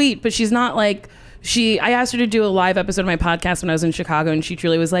 She's sweet, but she's not like I asked her to do a live episode of my podcast when I was in Chicago, and she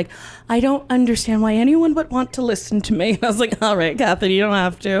truly was like, I don't understand why anyone would want to listen to me. And I was like, all right, Kathy, you don't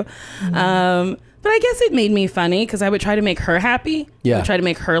have to. But I guess it made me funny because I would try to make her happy. Yeah. I would try to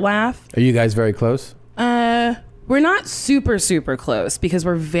make her laugh. Are you guys very close? We're not super, super close because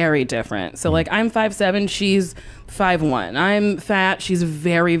we're very different. So like I'm 5'7", she's 5'1". I'm fat, she's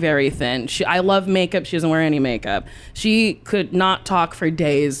very, very thin. I love makeup, she doesn't wear any makeup. She could not talk for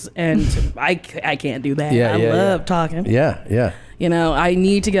days, and I can't do that. I love talking. Yeah. You know, I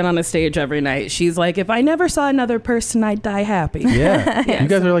need to get on a stage every night. She's like, if I never saw another person, I'd die happy. Yeah. You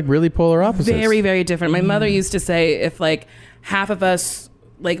guys are like really polar opposites. Very, very different. My mother used to say if like half of us,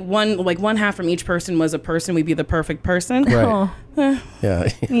 like one half from each person was a person, we'd be the perfect person. Right. Yeah.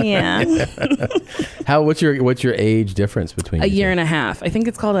 What's your age difference between a you year two? and a half? I think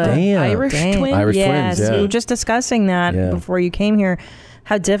it's called Irish twin. Irish yes, twins. Yeah. we were just discussing that before you came here.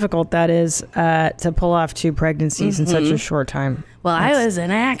 How difficult that is to pull off 2 pregnancies in such a short time. Well, I was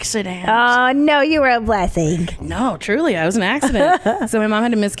an accident. Oh, no, you were a blessing. No, truly, I was an accident. So my mom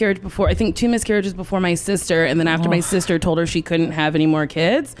had a miscarriage before, I think 2 miscarriages before my sister. And then after my sister told her she couldn't have any more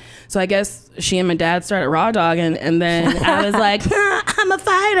kids. So I guess she and my dad started raw dogging. And then I was like, I'm a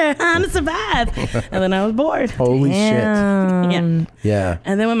fighter. I'm a survive. And then I was born. Holy shit. Yeah.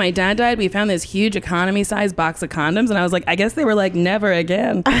 And then when my dad died, we found this huge economy-sized box of condoms. And I was like, I guess they were like, never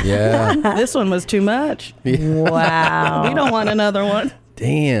again. Yeah. This one was too much. Wow. We don't want another one.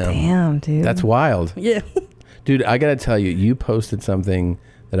 Damn, dude. That's wild. Yeah. Dude, I gotta tell you posted something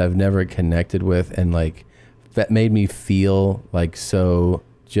that I've never connected with, and like that made me feel like so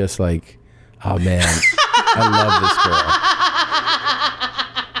just like, oh man, I love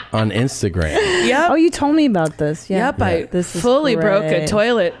this girl. On Instagram. Yep. Oh, you told me about this. Yeah. Yep. I This is fully broke a great.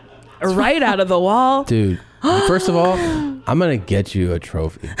 toilet right out of the wall. Dude, first of all, I'm gonna get you a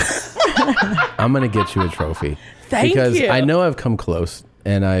trophy. Thank because you. I know I've come close,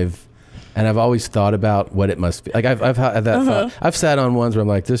 and I've always thought about what it must be like. I've had that thought. I've sat on ones where I'm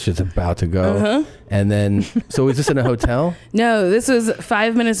like, this shit's about to go, and then so is this in a hotel? No, this was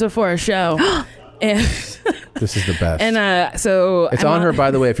 5 minutes before a show. And This is the best. And so it's on her,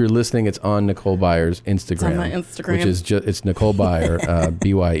 by the way. If you're listening, it's on Nicole Byer's Instagram. It's on my Instagram, which is it's Nicole Byer,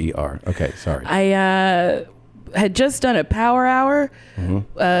 Byer. Okay, sorry. I had just done a Power Hour,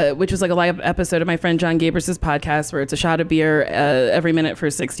 which was like a live episode of my friend John Gabris' podcast, where it's a shot of beer every minute for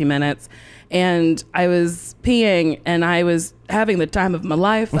 60 minutes. And I was peeing, and I was having the time of my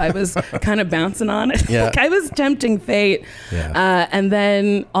life. I was kind of bouncing on it. Yeah. Like I was tempting fate. Yeah. And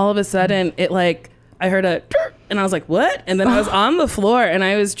then all of a sudden, I heard a, and I was like, what? And then I was on the floor, and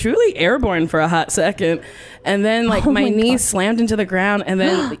I was truly airborne for a hot second. And then my knee slammed into the ground, and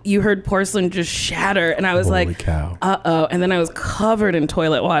then you heard porcelain just shatter, and I was Holy cow. uh-oh. And then I was covered in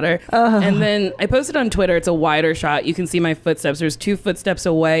toilet water. And then I posted on Twitter, it's a wider shot. You can see my footsteps. There's 2 footsteps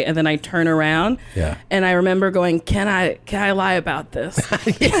away, and then I turn around. Yeah. And I remember going, can I lie about this?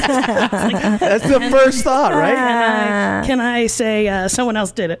 That's the first thought, right? Can I say someone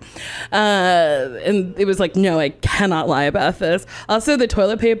else did it? And it was like, no, I cannot lie about this. Also, the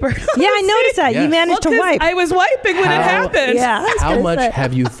toilet paper. Yeah, I noticed that. You managed to wipe. I was wiping when it happened. Yeah. How much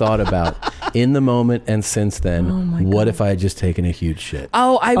have you thought about in the moment and since then? What if I had just taken a huge shit?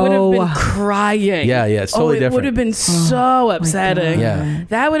 Oh, I would have been crying. Yeah, it's totally it different. would have been so upsetting. Yeah.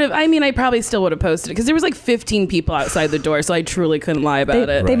 That would have, I probably still would have posted it because there was like 15 people outside the door, so I truly couldn't lie about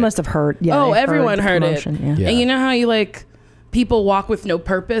it. They must have heard. Yeah. Oh, they everyone the heard commotion, it. Yeah. And you know how you people walk with no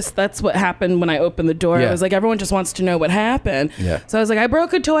purpose? That's what happened when I opened the door. Yeah. It was like everyone just wants to know what happened. Yeah. So I was like, I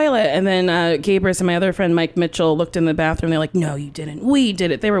broke a toilet. And then Gabris and my other friend Mike Mitchell looked in the bathroom. They're like, no, you didn't. We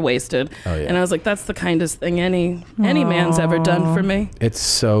did it. They were wasted. Oh, yeah. And I was like, that's the kindest thing any man's ever done for me. It's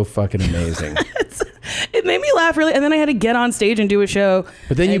so fucking amazing. It made me laugh really. And then I had to get on stage and do a show.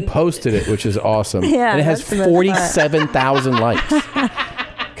 But then you posted it, which is awesome. Yeah, and it has that's the best 47,000 likes.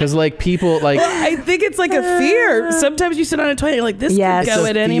 Because people Well, I think it's like a fear. Sometimes you sit on a toilet, you're like, this could go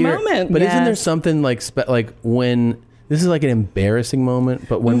at any moment. But isn't there something like when this is like an embarrassing moment,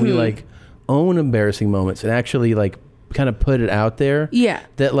 but when we own embarrassing moments and actually kind of put it out there,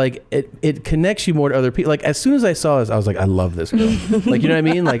 that it connects you more to other people. Like as soon as I saw this, I was like, I love this girl. Like, you know what I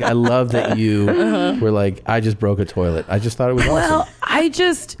mean? Like I love that you were like, I just broke a toilet. I just thought it was awesome.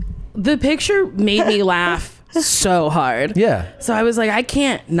 The picture made me laugh so hard. Yeah. So I was like, I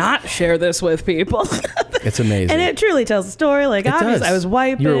can't not share this with people. It's amazing. And it truly tells the story. Like, It obviously, does. I was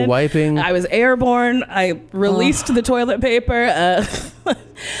wiping. You were wiping. I was airborne. I released the toilet paper.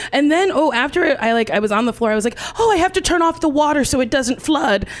 And then, after it, I was on the floor. I was like, I have to turn off the water so it doesn't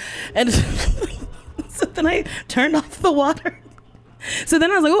flood. And so then I turned off the water. So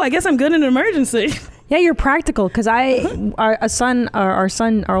then I was like, oh, I guess I'm good in an emergency. Yeah, you're practical because our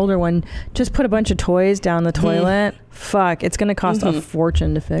older one, just put a bunch of toys down the toilet. Fuck, it's gonna cost a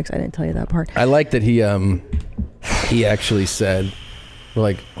fortune to fix. I didn't tell you that part. I like that he actually said, we're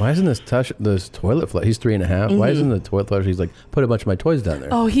like, why isn't this toilet flush? He's 3.5. Why isn't the toilet flush? He's like, put a bunch of my toys down there.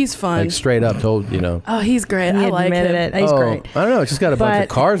 Oh, he's fun. Like straight up told, Oh, he's great. He I like him. admitted it. He's great. I don't know. It's just got a bunch of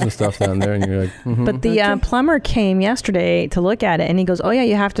cars and stuff down there, and you're like, But the plumber came yesterday to look at it, and he goes, "Oh yeah,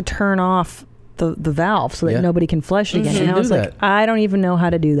 you have to turn off the valve so that nobody can flush it again." And I was like, "I don't even know how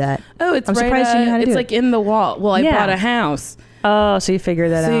to do that." Oh, it's I'm right, surprised you knew how to do it's it. like in the wall. Well, I bought a house. Oh, so you figured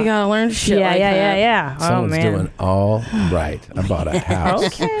that out. So you gotta learn shit like that. Yeah. Someone's doing all right. I bought a house.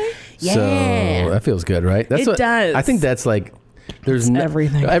 Okay. So that feels good, right? That's It does. I think that's like, there's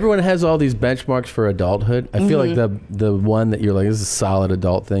everything. Everyone has all these benchmarks for adulthood. I feel like the one that you're like, this is a solid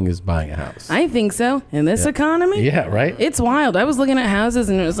adult thing is buying a house. I think so. In this economy? Yeah, right? It's wild. I was looking at houses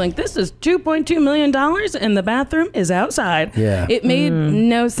and it was like, this is $2.2 million and the bathroom is outside. Yeah. It made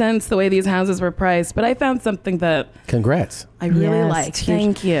no sense the way these houses were priced, but I found something that Congrats. I really Yes, liked. it's huge.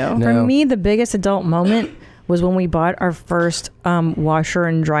 Thank you. For me, the biggest adult moment was when we bought our first washer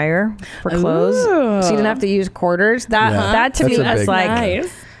and dryer for clothes. Ooh. So you didn't have to use quarters. That to me was like,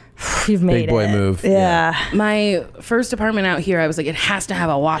 nice. you've made Big boy it. move. Yeah. My first apartment out here, I was like, it has to have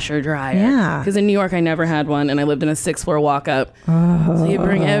a washer dryer. Yeah. Because in New York, I never had one, and I lived in a 6th-floor walk-up. So you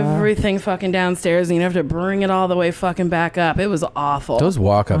bring everything fucking downstairs, and you have to bring it all the way fucking back up. It was awful. Those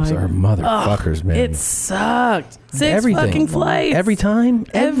walk-ups are motherfuckers, man. It sucked. 6 Everything. fucking flights. Every time?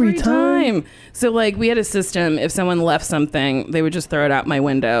 Every time. So, like, we had a system. If someone left something, they would just throw it out my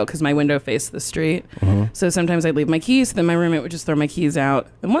window because my window faced the street. So sometimes I'd leave my keys. Then my roommate would just throw my keys out.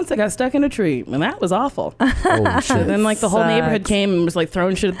 And once I got stuck in a tree, and that was awful. Holy So shit. then, like, the whole neighborhood came and was, like,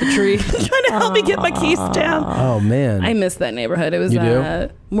 throwing shit at the tree, trying to help me get my keys down. Oh, man. I missed that neighborhood. It was You do?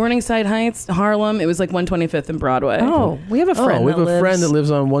 Morningside Heights, Harlem. It was, like, 125th and Broadway. Oh, we have a friend. we have that a friend that lives-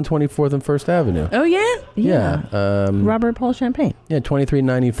 lives on 124th and 1st Avenue. Oh, yeah? Yeah. Robert Paul Champagne. Yeah,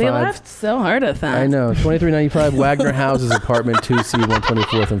 2395. They laughed so hard at that. I know. 2395 Wagner Houses, apartment 2C,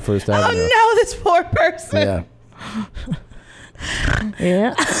 124th and 1st Avenue. Oh, no, this poor person. Yeah.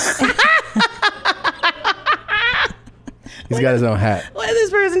 Yeah. He's got his own hat. What did this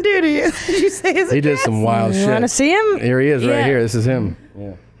person do to you? Did you say his He did some wild shit. You want to see him? Here he is right Yeah. here. This is him.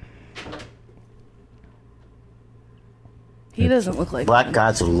 Yeah. He doesn't look like Black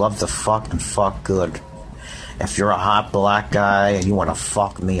guys who love to fuck and fuck good. If you're a hot black guy and you want to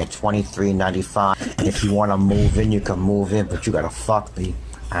fuck me at $23.95, and if you want to move in, you can move in, but you gotta fuck me.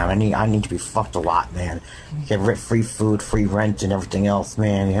 I need to be fucked a lot, man. Get free food, free rent, and everything else,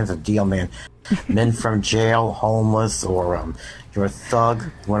 man. Here's the deal, man. Men from jail, homeless, or you're a thug,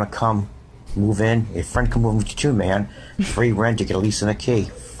 you want to come move in, your friend can move with you too, man. Free rent, you get a lease and a key.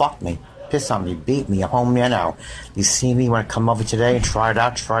 Fuck me. Piss on me, beat me, I'm home now. You see me, you want to come over today and try it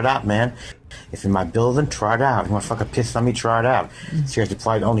out, man. If you're in my building, try it out. You want to fucking piss on me, try it out. Seriously,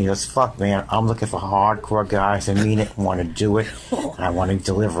 probably only as fuck, man. I'm looking for hardcore guys that mean it, want to do it, and I want to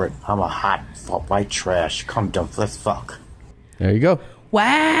deliver it. I'm a hot white trash. Come, dump, let's fuck. There you go.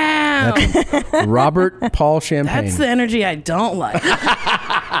 Wow. That's Robert Paul Champagne. That's the energy I don't like.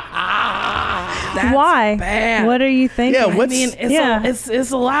 That's Why? bad. What are you thinking? I mean,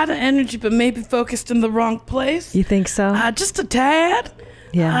 it's a lot of energy, but maybe focused in the wrong place. You think so? Just a tad.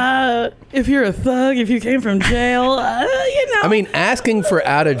 Yeah. If you're a thug, if you came from jail, you know. I mean, asking for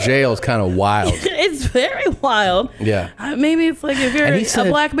out of jail is kind of wild. It's very wild. Yeah. Maybe it's like if you're And he said- a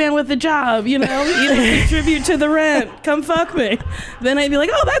black man with a job, you know, you don't contribute to the rent. Come fuck me. Then I'd be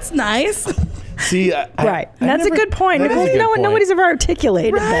like, oh, that's nice. See, Right. That's a good point. That is a Nicole, good point. nobody's ever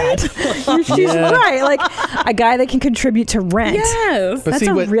articulated that. She's Yeah. right. Like a guy that can contribute to rent. Yes. But That's see,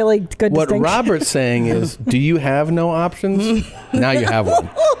 a really good What distinction. Robert's saying is, do you have no options? Now you have one.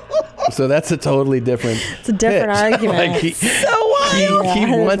 So that's a totally different. It's a different argument. Like he, So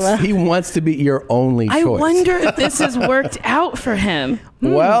wild. he wants to be your only choice. I wonder if this has worked out for him.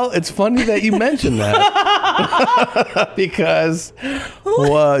 Well, it's funny that you mentioned that because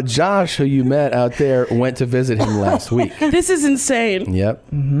Josh, who you met out there, went to visit him last week. This is insane. Yep.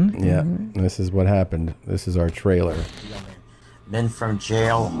 Yep. This is what happened. This is our trailer. Men from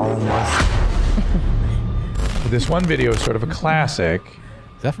jail, homeless. This one video is sort of a classic.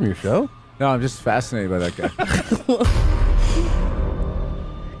 Is that from your show? No, I'm just fascinated by that guy.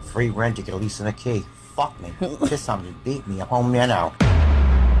 Free rent, you get a lease and a key. Fuck me. Piss on me, beat me, I'm home now.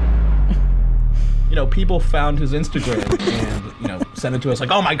 You know, people found his Instagram and, you know, sent it to us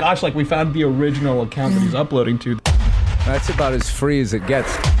like, oh my gosh, like we found the original account that he's uploading to. That's about as free as it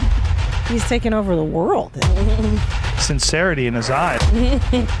gets. He's taking over the world. So sincerity in his eyes. He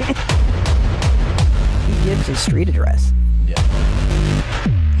gives his street address. Yeah.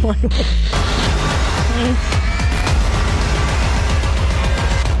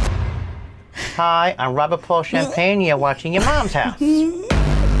 Hi, I'm Robert Paul Champagne. You're watching Your Mom's House.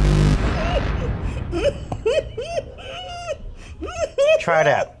 Try it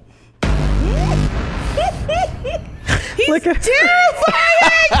out. He's terrifying!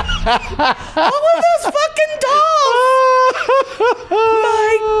 All of those fucking dolls!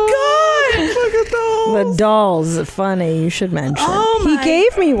 My God! The doll's funny. You should mention. He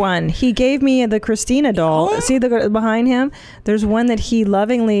gave me one. He gave me the Christina doll. See the behind him? There's one that he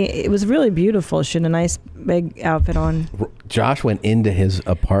lovingly. It was really beautiful. She had a nice big outfit on. Josh went into his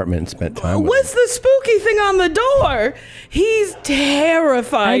apartment and spent time with What's the spooky thing on the door? He's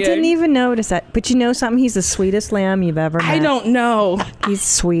terrifying. I didn't even notice that. But you know something? He's the sweetest lamb you've ever met. I don't know. He's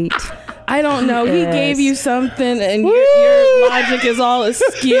sweet. I don't know. He Yes. gave you something and your logic is all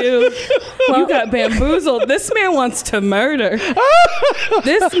askew. You got bamboozled. This man wants to murder.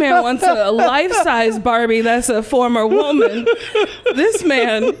 This man wants a life-size Barbie that's a former woman. This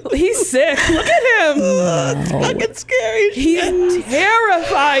man, he's sick. Look at him. It's fucking scary. He's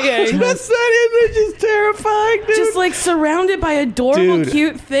terrifying. That's that image is terrifying, dude. Just like surrounded by adorable, Dude,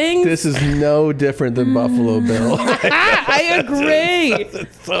 cute things. This is no different than Buffalo Bill. I agree.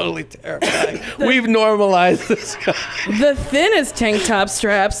 It's totally terrifying. We've normalized this guy. The thinnest tank top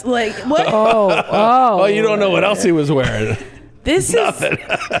straps. Like, what? Oh, you don't know what else he was wearing. This Nothing.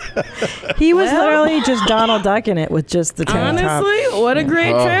 He was literally just Donald Duck in it with just the tank top. Honestly, what a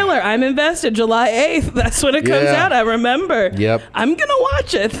great Oh. trailer. I'm invested. July 8th. That's when it comes Yeah. out. I remember. Yep. I'm going to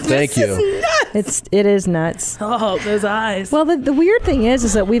watch it. Thank This you. is nuts. It is nuts. Oh, those eyes. Well, the weird thing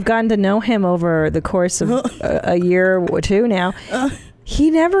is that we've gotten to know him over the course of a year or two now. He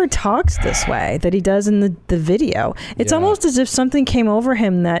never talks this way that he does in the video. It's almost as if something came over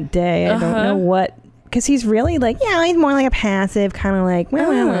him that day. I don't know what. Because he's really like, he's more like a passive, kind of like,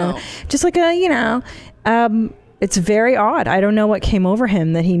 well. Just like a, it's very odd. I don't know what came over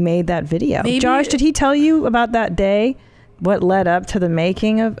him that he made that video. Maybe Josh, did he tell you about that day? What led up to the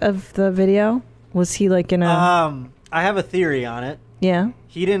making of the video? Was he like in a... I have a theory on it. Yeah?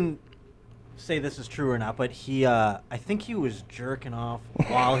 He didn't say this is true or not, but he, I think he was jerking off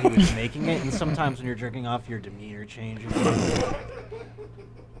while he was making it, and sometimes when you're jerking off, your demeanor changes.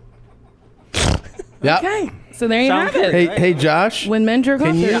 Yep. Okay. So there you have it. Hey, Josh. When men jerk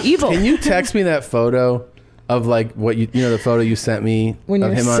off, they're evil. Can you text me that photo of like what you know the photo you sent me When of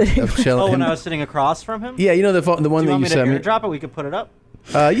you're him sitting- of chilling? Oh, when I was sitting across from him? Yeah, you know the one Do you that want you me to sent me. airdrop it? We could put it up.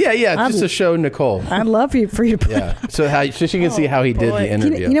 Just to show Nicole. I'd love for you to put Yeah, so she can see how he did the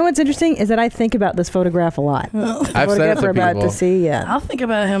interview. You know what's interesting is that I think about this photograph a lot. The I've said it photograph to we're about people. to see, I'll think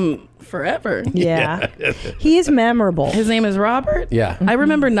about him forever. Yeah. He is memorable. His name is Robert? Yeah. I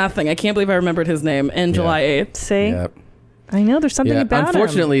remember nothing. I can't believe I remembered his name in July 8th. See? Yep. I know there's something Yeah, about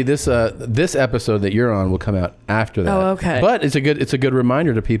unfortunately, this episode that you're on will come out after that. Oh, okay. But it's a good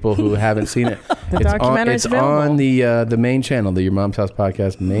reminder to people who haven't seen it. The it's documentary's on, it's on available. the main channel, the Your Mom's House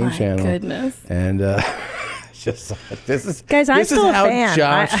podcast main My channel. goodness. And just this is Guys, I'm this still is a how fan.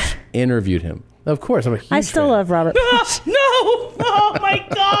 Josh interviewed him. Of course, I'm a huge I still fan. love Robert. No! Oh my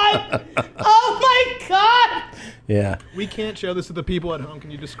God! Oh my God! Yeah. We can't show this to the people at home.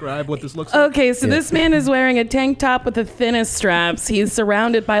 Can you describe what this looks like? Okay, so this man is wearing a tank top with the thinnest straps. He's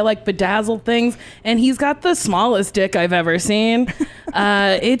surrounded by like bedazzled things, and he's got the smallest dick I've ever seen.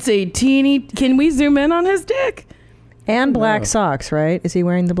 It's a teeny. Can we zoom in on his dick? And black socks, right? Is he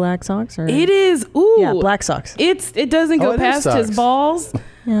wearing the black socks? Or? It is. Ooh. Yeah, black socks. It doesn't go it is past his socks. balls.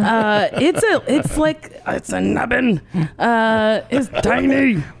 It's a nubbin. It's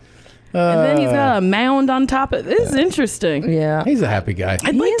tiny. And then he's got a mound on top of it. This is interesting. Yeah. He's a happy guy.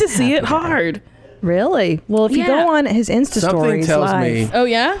 I'd like to see it hard. Really? Well, if you go on his Insta Something stories tells live. me- Oh,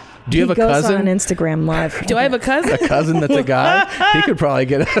 yeah? Do you have a He goes cousin? on Instagram live. Do I have a cousin? A cousin that's a guy? He could probably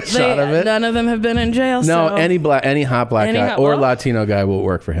get a shot of it. None of them have been in jail. No, so. any hot black Any guy hot- or well- Latino guy will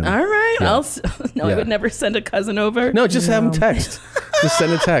work for him. All right. Yeah. I Yeah. would never send a cousin over. No, just have him text. Just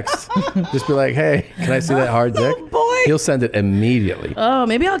send a text. Just be like, hey, can I see that hard dick? He'll send it immediately. Oh,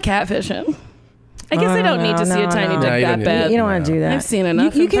 maybe I'll catfish him. I guess I don't need to see a tiny dick No, you don't that need bad. to. You don't want to do that. I've seen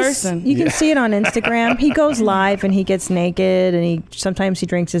enough in person. You can see it on Instagram. He goes live and he gets naked and sometimes he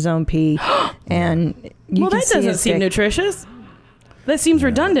drinks his own pee. And you Well, can that see doesn't his seem dick. nutritious. That seems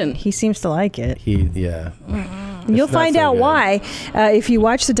redundant. He seems to like it. Yeah. You'll It's not find so out good. why if you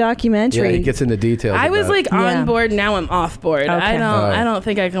watch the documentary. Yeah, he gets into details. I was about like it. on board. Now I'm off board. Okay. I don't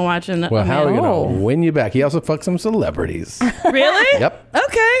think I can watch an. Well, how are we Oh. going to win you back? He also fucked some celebrities. Really? Yep.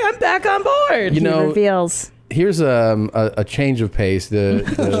 Okay, I'm back on board. You know, reveals. here's a change of pace. The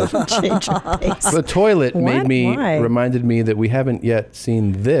Change of pace. The toilet What? Why? reminded me that we haven't yet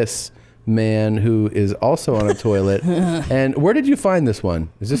seen this man who is also on a toilet. And where did you find this one?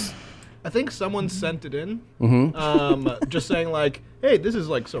 Is this? I think someone sent it in, Mhm. just saying like, "Hey, this is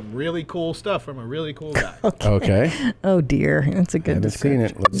like some really cool stuff from a really cool guy." Okay. Oh dear, that's a good. I haven't seen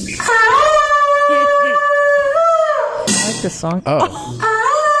it. Let's... I like this song. Oh.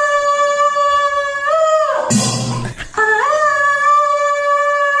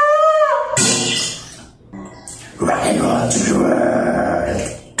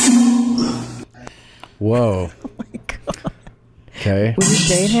 Whoa. Oh my god. Okay. Would you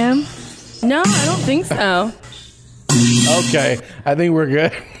date him? No, I don't think so. Okay. I think we're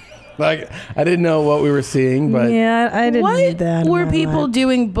good. Like, I didn't know what we were seeing, but Yeah, I didn't What need that. in were my people life.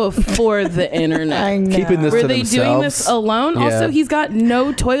 doing before the internet? I know. keeping this Were to they doing this themselves. alone? Yeah. Also, he's got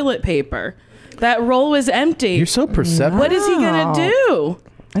no toilet paper. That roll was empty. You're so perceptive. What is he gonna do?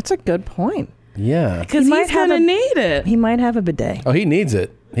 That's a good point. Yeah. Because He might he's have gonna a- need it. He might have a bidet. Oh, he needs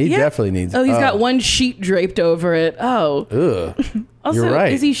it. He Yeah. definitely needs it. Oh, he's got one sheet draped over it. Oh. Ugh. Also, You're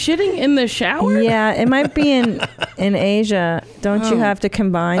right. is he shitting in the shower? Yeah, it might be in Asia. Don't you Oh. have to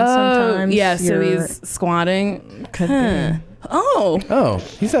combine Oh, sometimes? yeah, so your- he's squatting. Could Huh. be. Oh. Oh,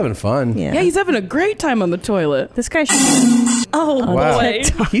 he's having fun. Yeah. Yeah, he's having a great time on the toilet. This guy should. Oh, Wow. boy.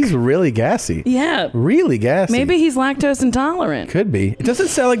 He's really gassy. Yeah. Really gassy. Maybe he's lactose intolerant. Could be. It doesn't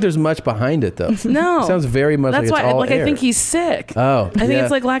sound like there's much behind it, though. No. It sounds very much That's like why, it's all like, air. I think he's sick. Oh, I think yeah.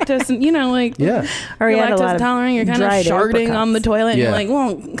 it's like lactose, and like, Yeah. Or he you're had a lot lactose of tolerant. You're kind of dried sharding on the apricots. toilet, and Yeah. you're like,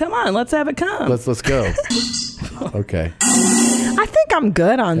 well, come on, let's have it come. Let's go. Okay. I think I'm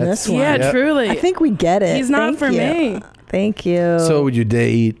good on this one. Yeah, Yep. truly. I think we get it. He's not Thank for you. me. Thank you. So would you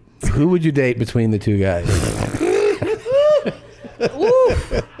date? Who would you date between the two guys?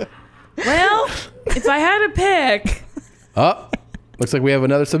 Well, if I had to pick, Oh, looks like we have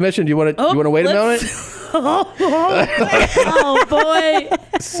another submission. Do you want to? Oh, you want to wait a moment? oh boy,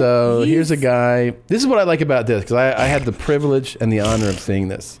 So here's a guy. This is what I like about this because I had the privilege and the honor of seeing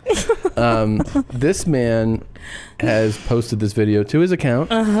this. This man has posted this video to his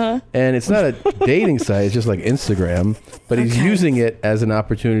account, and it's not a dating site; it's just like Instagram. But he's using it as an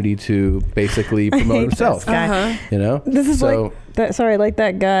opportunity to basically promote hate himself. this guy. You know, This is so, like that. Sorry, like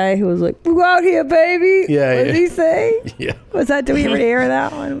that guy who was like, "Go out here, baby." Yeah, What did yeah. he say? Yeah. Was that? Did we ever hear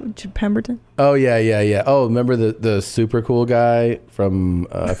that one? Pemberton. Oh yeah. Oh, remember the super cool guy from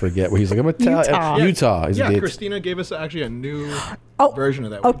I forget where he's like, I'm Italian. Utah. He's Yeah, a Christina gave us actually a new version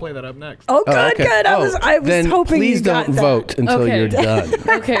of that. Oh. We'll play that up next. Oh, good, okay. good. I was Then hoping please you got don't that. vote until Okay. you're done.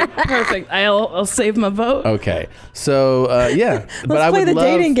 okay, perfect. I'll save my vote. Okay, so yeah, but Let's I play would the love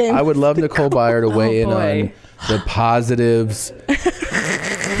dating game. I would love Nicole Byer to weigh in boy. on the positives.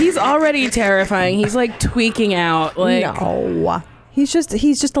 He's already terrifying. He's like tweaking out. Like, No, he's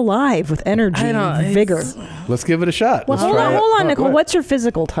just alive with energy, I don't- and vigor. Let's give it a shot. Well, Let's hold try on, it. hold on, Oh, Nicole. go ahead. What's your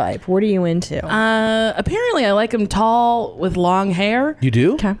physical type? What are you into? apparently, I like him tall with long hair. You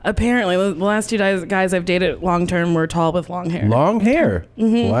do? Apparently, the last two guys I've dated long term were tall with long hair. Long hair.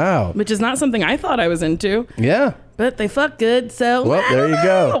 Wow. Which is not something I thought I was into, Yeah. but they fuck good. So Well, there you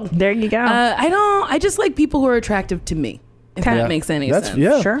go. There you go. I just like people who are attractive to me. If that Yeah. makes any That's sense.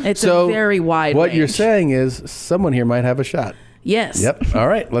 yeah. Sure. It's So a very wide What range. you're saying is someone here might have a shot. Yes. Yep. All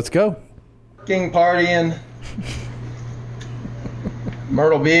right. Let's go. Fucking partying,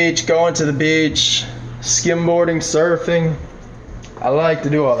 Myrtle Beach, going to the beach, skimboarding, surfing. I like to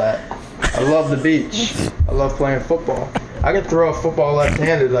do all that. I love the beach. I love playing football. I could throw a football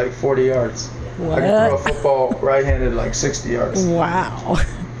left-handed like 40 yards. I could throw a football right-handed like 60 yards. Wow.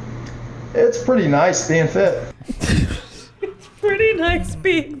 It's pretty nice being fit. Pretty nice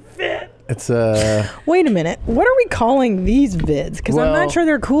being fit. It's Wait a minute. What are we calling these vids? Because I'm Well, not sure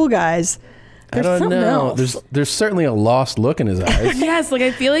they're cool guys. I There's don't something know. else. There's certainly a lost look in his eyes. Yes, like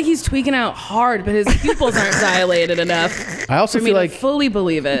I feel like he's tweaking out hard, but his pupils aren't dilated enough I also for me feel like to fully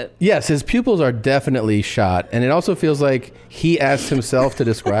believe it. yes, his pupils are definitely shot, and it also feels like he asked himself to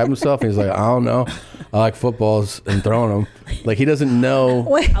describe himself, and he's like, I don't know, I like footballs and throwing them. Like he doesn't know.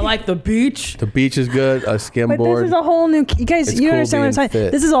 Wait. I like the beach. The beach is good. A But skimboard. this is a whole new. You guys, It's you cool understand what I'm being saying?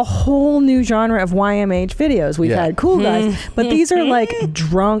 fit. This is a whole new genre of YMH videos. We've Yeah. had cool guys, but these are like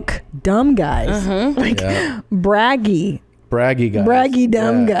drunk, dumb guys, like Yeah. braggy Braggy guys. Braggy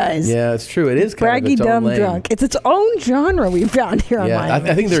dumb Yeah. guys. Yeah, it's true. It is kind of braggy its own dumb lane. drunk. It's its own genre we found here on Yeah, YMH.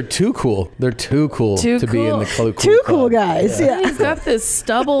 I think they're too cool. They're too cool Too to be in cool. the cool Too cool club. guys. Yeah. He's got this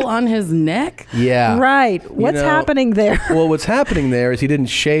stubble on his neck. Yeah. Right. What's know, happening there? Well, what's happening there is he didn't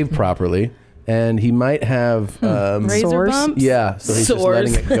shave properly, and he might have Razor Sores? bumps? Yeah, so he's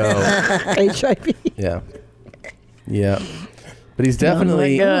Sores. just letting it go. HIV. Yeah. Yeah. But he's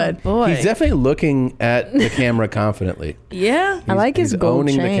definitely God. he's definitely looking at the camera confidently. Yeah. I like his he's gold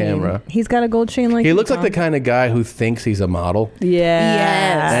owning chain. the camera. He's got a gold chain like He you, looks like the Tom. kind of guy who thinks he's a model. Yeah.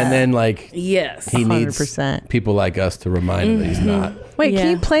 Yes. And then like Yes. he needs 100%. people like us to remind him that he's not. Wait, can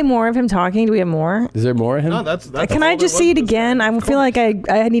you play more of him talking? Do we have more? Is there more of him? No, that's Can I just see it again? I feel like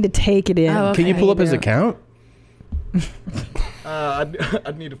I need to take it in. Oh, Can you pull up his account?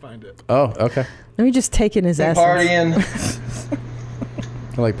 I'd need to find it. Oh, okay. Let me just take in his essence. Partying,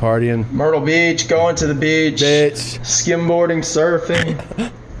 I like partying. Myrtle Beach, going to the beach, Bitch. skimboarding,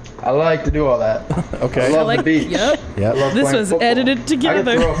 surfing. I like to do all that. Okay. I love like- the beach. Yep. Yep. I love This playing was football. edited I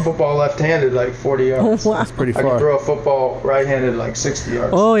together. can throw a football left-handed like 40 yards. Oh, wow. That's pretty I can far. throw a football right-handed like 60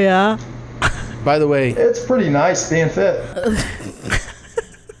 yards. Oh, yeah. By the way, It's pretty nice being fit.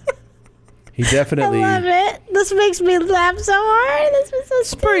 he definitely. it. This makes me laugh so hard. This was so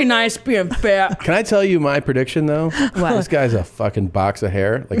It's pretty nice being fat. Can I tell you my prediction though? What? This guy's a fucking box of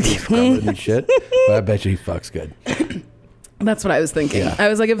hair. Like he's covered in shit. But I bet you he fucks good. That's what I was thinking. Yeah. I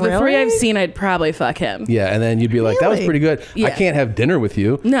was like, if the Really? three I've seen, I'd probably fuck him. Yeah, and then you'd be like, that was Really? pretty good. Yeah. I can't have dinner with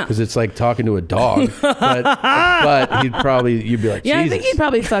you. No. Because it's like talking to a dog. but you'd be like, Yeah, Jesus. I think he'd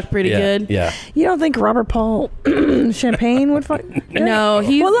probably fuck pretty yeah, good. Yeah. You don't think Robert Paul Champagne would fuck? No,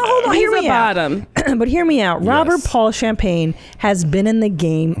 he's, Well, hold on, he's hear a me out. bottom. But hear me out. Robert Paul Champagne has been in the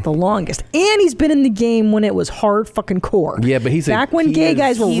game the longest, and he's been in the game when it was hard fucking core. Yeah, but he's back when gay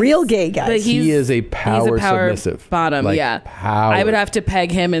guys were real gay But guys. He is a power submissive. bottom. Like, yeah, power. I would have to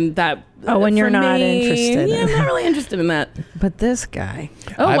peg him in that. Oh, and you're for not me, interested. Yeah, I'm not really interested in that. But this guy.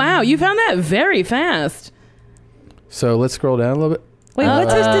 Oh wow, you found that very fast. So let's scroll down a little bit. Wait,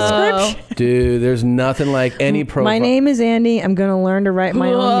 what's his description? Dude, there's nothing like any profile. My name is Andy. I'm going to learn to write my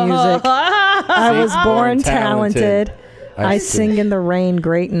own music. I was born talented. I sing in the rain.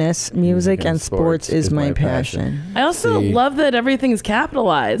 Greatness, music, and sports is my passion. I also love that everything's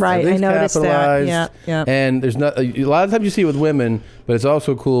capitalized. Right, I noticed that. capitalized, Yeah, yeah. And there's not a lot of times you see it with women, but it's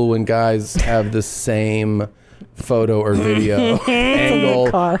also cool when guys have the same photo or video angle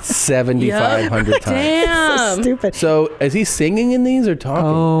 7,500 times. Damn. So stupid. So is he singing in these or talking?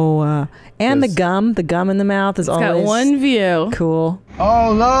 Oh, and the gum in the mouth is always got one view. Cool.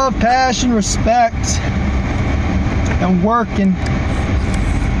 Oh, love, passion, respect, and working.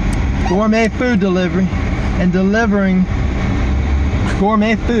 Gourmet food delivery and delivering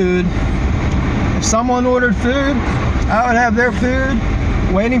gourmet food. If someone ordered food, I would have their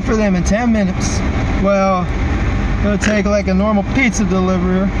food waiting for them in 10 minutes. Well, it would take like a normal pizza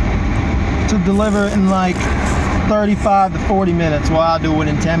deliverer to deliver in like 35 to 40 minutes. Well, I'll do it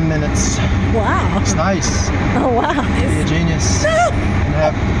in 10 minutes. Wow. It's nice. Oh, wow. Be a genius and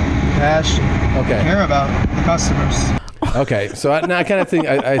have passion. Okay. Care about the customers. Okay, so I kind of think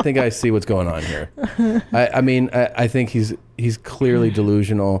I think I see what's going on here. I mean, I think he's clearly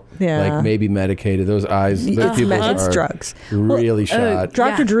delusional. Yeah. Like maybe medicated. Those eyes. Those pupils It's are drugs. really shot.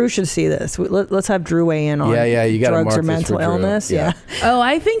 Dr. Drew should see this. Let's have Drew weigh in on Yeah, you gotta drugs or mark this for mental Drew. illness. Yeah. Yeah. Oh,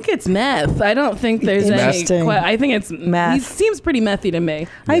 I think it's meth. I don't think there's any. Interesting. I think it's Meth. He seems pretty methy to me.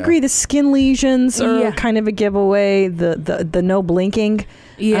 I agree. The skin lesions are Yeah. kind of a giveaway. The no blinking.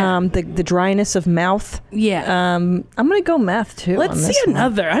 Yeah. The dryness of mouth. Yeah. I'm gonna go meth too. Let's on see this one.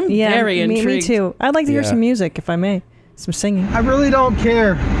 another. I'm very me intrigued. too. I'd like to hear Yeah. some music, if I may. Some singing. I really don't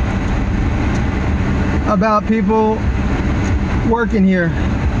care about people working here,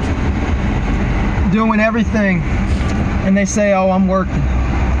 doing everything, and they say, "Oh, I'm working."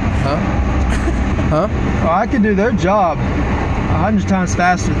 Huh? Oh, I could do their job 100 times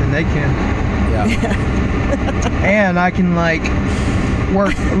faster than they can. Yeah. And I can like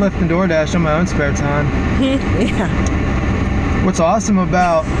work Lyft and DoorDash on my own spare time. Yeah. What's awesome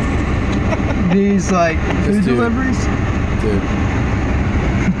about these like food deliveries, Dude.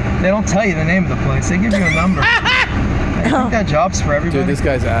 they don't tell you the name of the place. They give you a number. I think that job's for everybody. Dude, this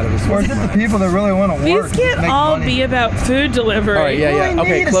guy's out of his Or is fucking it the mind. people that really want to work? These can't make all money? be about food delivery. All right, yeah. I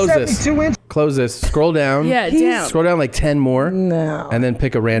Okay, need a close this. 72-inch. Close this. Scroll down. Yeah, down. Scroll down like 10 more. No. And then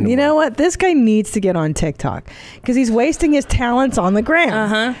pick a random You know what? This guy needs to get on TikTok because he's wasting his talents on the gram.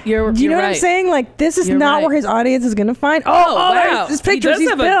 Uh-huh. Do you know what I'm saying? Like, this is You're not right. where his audience is going to find. Oh, wow. There's his pictures He does he's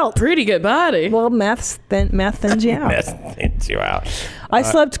have built. a pretty good body. Well, meth thins you out. Meth thins you out. I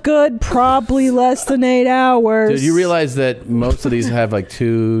slept good, probably less than 8 hours. Dude, you realize that most of these have like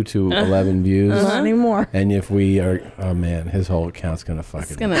 2 to 11 views? Not anymore. And if we are, oh man, his whole account's gonna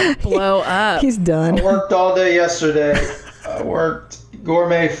fucking. It's gonna blow up. He's done. I worked all day yesterday. I worked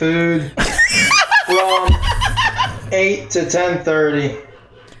gourmet food from 8 to 10:30.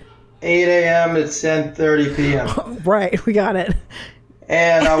 8 a.m. to 10:30 p.m. Right, we got it.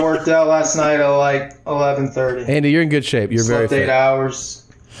 And I worked out last night at like 11:30. Andy, you're in good shape. You're very Slept 8 fit. hours.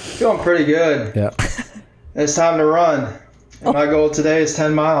 Feeling pretty good. Yeah. It's time to run. And my goal today is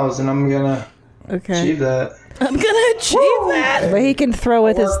 10 miles, and I'm gonna achieve that. I'm gonna achieve that. But he can throw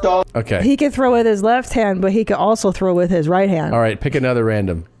with his. Okay. He can throw with his left hand, but he can also throw with his right hand. All right, pick another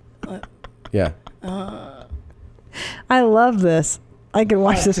random. Yeah. I love this. I can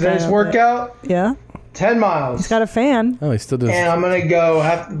watch this. Today's guy out workout. there. Yeah. 10 miles. He's got a fan. Oh, he still does. And I'm gonna go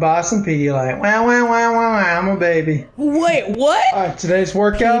have to buy some Pedialyte. Wow, wow, wow, wow, wow. I'm a baby. Wait, what? All right, today's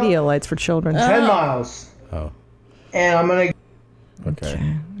workout. Pedialytes for children. 10 miles. Oh. And I'm gonna.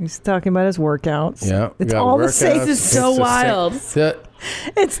 Okay. He's talking about his workouts. Yeah. we It's got all the workouts. same. This is so It's the same- wild.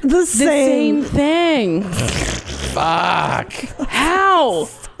 It's the The same. same thing. Fuck. How?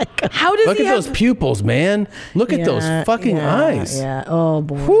 How does Look he at have? those pupils, man. Look at those fucking eyes. Yeah. Oh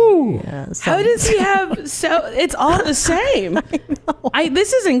boy. Whew. Yeah. How does he have so? It's all the same.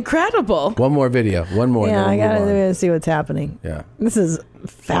 This is incredible. One more video. One more. Yeah, then I we'll move on. gotta see what's happening. Yeah. This is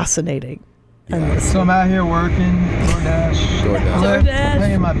fascinating. So I'm out here working. DoorDash.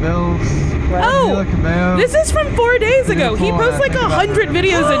 Paying my bills. Oh, this is from 4 days ago. He posts like 100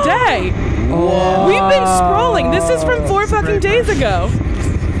 videos a day. We've been scrolling. This is from 4 fucking days ago.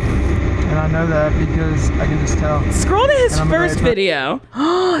 And I know that because I can just tell. Scroll to his first video.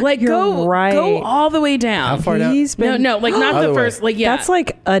 Like go all the way down. How far down? He's been, No, like not Other the way. first. Like yeah, That's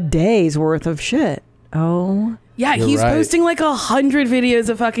like a day's worth of shit. Oh. yeah. You're He's right. posting like 100 videos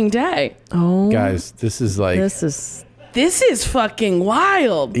a fucking day. Oh. Guys, this is like. This is fucking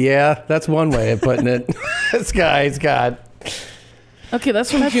wild. Yeah, that's one way of putting it. This guy's got Okay, that's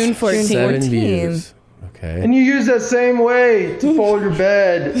from June 14th. 7 views. Okay. And you use that same way to fold your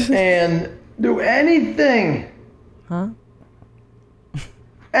bed and do anything. Huh?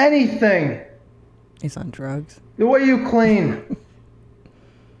 Anything. He's on drugs. The way you clean.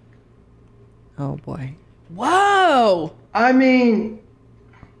 Oh boy. Whoa. I mean,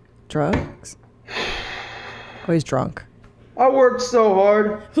 Drugs. Oh, he's drunk. I worked so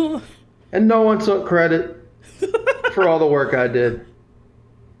hard, and no one took credit for all the work I did.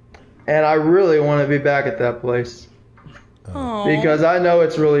 And I really want to be back at that place. Because I know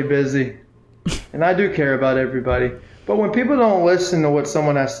it's really busy. And I do care about everybody. But when people don't listen to what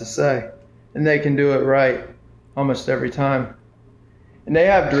someone has to say, and they can do it right almost every time, and they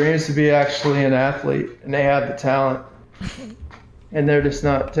have dreams to be actually an athlete, and they have the talent, and they're just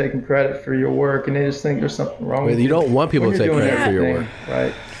not taking credit for your work, and they just think there's something wrong with you. You don't want people when to take you're doing credit for your everything work.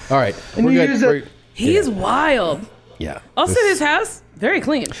 right? All right. And we're you good. use it- He's wild. Yeah. Also, This- his house very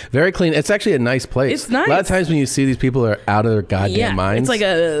clean. Very clean. It's actually a nice place. It's nice. A lot of times when you see these people are out of their goddamn Yeah, minds. it's like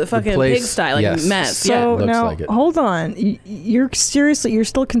a the fucking place- pigsty, like yes. a mess. So Looks now, like it. hold on. You're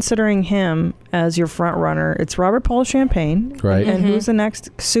still considering him as your front runner. It's Robert Paul Champagne, Right. And who's the next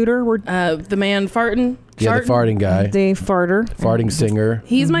suitor? We're the man farting. Yeah, the farting guy. the farter, Farting singer.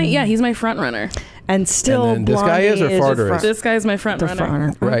 He's my front runner. and still And then this guy is, or Blondie farter your is? front- This guy's my front the runner. front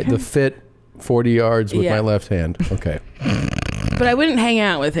runner. Right. The fit 40 yards with Yeah. my left hand. Okay. But I wouldn't hang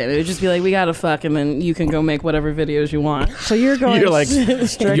out with him. It would just be like, we gotta fuck, and then you can go make whatever videos you want. So you're going You're like-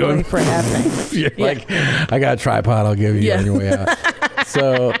 strictly you're- for having. You're like, I got a tripod. I'll give you Yeah. on your way out.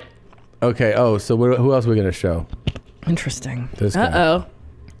 So, okay. Oh, so who else are we going to show? Interesting. This guy. Uh-oh.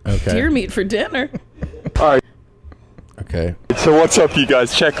 Okay. Deer meat for dinner. Okay. So what's up, you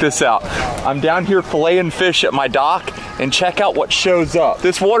guys? Check this out. I'm down here filleting fish at my dock, and check out what shows up.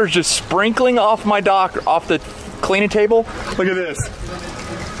 This water's just sprinkling off my dock, off the cleaning table. Look at this.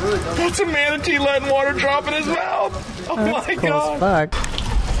 That's a manatee letting water drop in his mouth. Oh my god.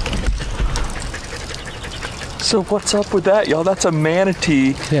 Fuck. So what's up with that, y'all? That's a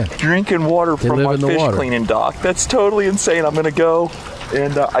manatee drinking water They from live my in the fish water. cleaning dock. That's totally insane. I'm gonna go,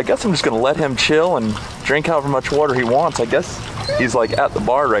 and I guess I'm just gonna let him chill and drink however much water he wants. I guess he's like at the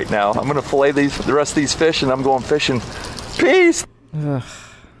bar right now. I'm gonna fillet the rest of these fish, and I'm going fishing. Peace. Ugh.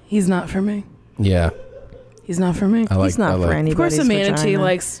 He's not for me. Yeah. He's not for me. I like- He's not I like- for Of anybody's Of course, a manatee vagina.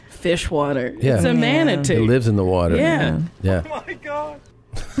 likes fish water. Yeah. It's a manatee. It lives in the water. Yeah. Yeah. Oh my god.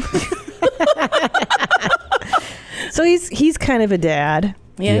 So he's kind of a dad.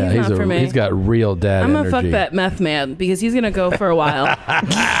 Yeah, he's not for me. He's got real dad I'm gonna energy. fuck that meth man because he's gonna go for a while.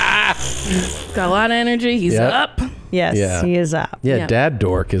 Got a lot of energy. He's Yep. up. Yes, Yeah. he is up. Yeah, Yeah. dad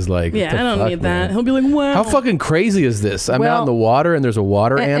dork is like, Yeah, what the I don't fuck, need man? that. He'll be like, wow. How fucking crazy is this? I'm Well- out in the water and there's a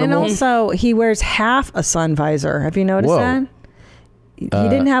water And animal. also, he wears half a sun visor. Have you noticed Whoa. that? He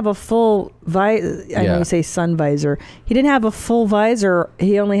didn't have a full visor. I know yeah. you say sun visor. He didn't have a full visor.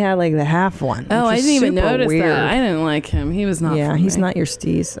 He only had like the half one. Oh, I which is didn't even super notice weird. that. I didn't like him. He was not. Yeah, for he's me. not your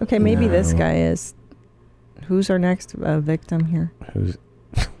steez. Okay, maybe this guy is. Who's our next victim here? Who's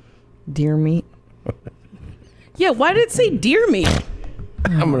deer meat? Yeah, why did it say deer meat?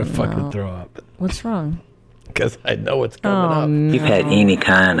 I'm gonna fucking throw up. What's wrong? Because I know what's coming up. If you've had any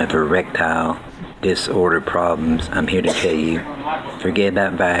kind of erectile disorder problems, I'm here to tell you, forget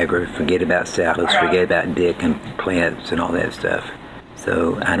about Viagra, forget about salads, forget about dick implants and all that stuff.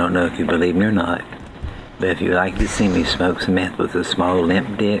 So I don't know if you believe me or not, but if you like to see me smoke some meth with a small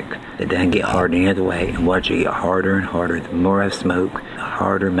limp dick that doesn't get hard any other way and watch it get harder and harder, the more I smoke, the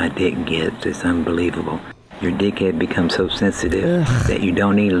harder my dick gets. It's unbelievable. Your dickhead becomes so sensitive that you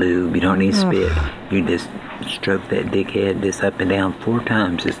don't need lube, you don't need spit. You just stroke that dickhead this up and down 4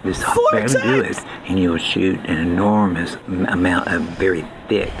 times. Just barely do it, and you'll shoot an enormous amount of very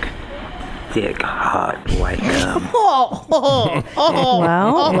thick, hot white cum. Well,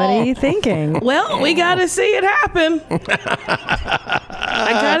 what are you thinking? Well, we gotta see it happen.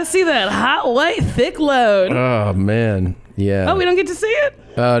 I gotta see that hot, white, thick load. Oh man, yeah. Oh, we don't get to see it?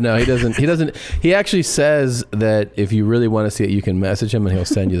 Oh no, he doesn't. He doesn't. He actually says that if you really want to see it, you can message him and he'll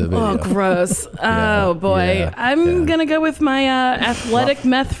send you the video. Oh, gross. Oh boy, I'm gonna go with my athletic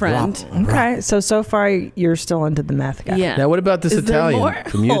meth friend. Okay, so far you're still into the meth guy. Yeah. Now, what about this Is there Italian more?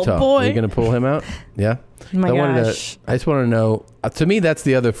 from Utah? Oh, boy. Are you gonna pull him out? Yeah. Oh my gosh. I just want to know. To me, that's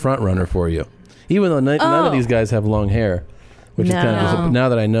the other front runner for you. Even though none of these guys have long hair, which is kind of now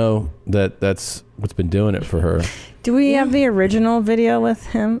that I know that that's what's been doing it for her. Do we have the original video with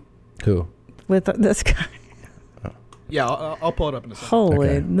him? Who? With this guy? Yeah, I'll pull it up in a second.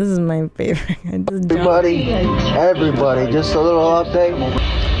 Holy, this is my favorite. Everybody, just a little update.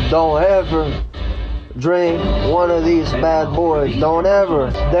 Don't ever drink one of these bad boys. Don't ever.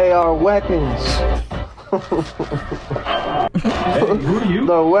 They are weapons.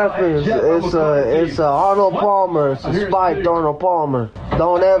 The weapons. It's a Arnold Palmer. It's a spiked Arnold Palmer.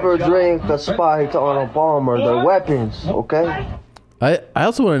 Don't ever drink a spiked Arnold Palmer. They're weapons, okay? I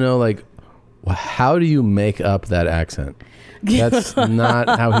also want to know, like, how do you make up that accent? That's not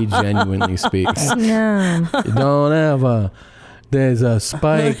how he genuinely speaks. No. Don't ever. There's a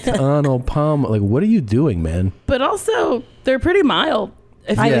spiked Arnold Palmer. Like, what are you doing, man? But also, they're pretty mild.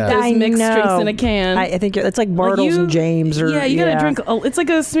 If you Yeah. there's mixed know. drinks in a can. I think it's like Bartles and James, or you gotta drink. It's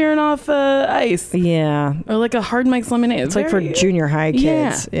like a Smirnoff ice. Yeah, or like a hard Mike's lemonade. It's like for junior high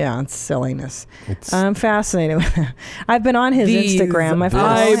kids. Yeah, it's silliness. I'm fascinated with it. I've been on his Instagram. I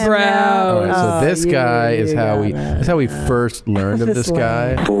follow him now. All right, so this guy is how we first learned of this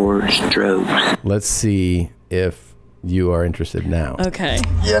guy. 4 strokes. Let's see if you are interested now. Okay.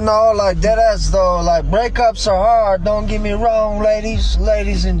 You know, like deadass though, like breakups are hard, don't get me wrong, ladies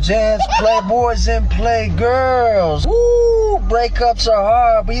and gents, playboys and playgirls. Woo, breakups are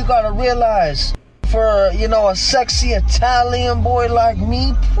hard, but you gotta realize, for, you know, a sexy Italian boy like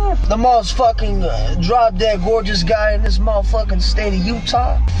me, the most fucking drop dead gorgeous guy in this motherfucking state of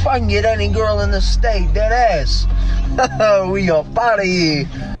Utah, if I can get any girl in the state, deadass, we a party.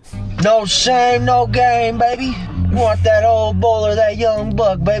 No shame, no game, baby. You want that old bull or that young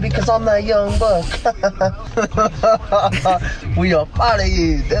buck, baby, because I'm that young buck. We are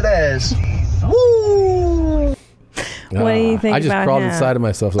party, that ass. Woo! What do you think I just about crawled him? inside of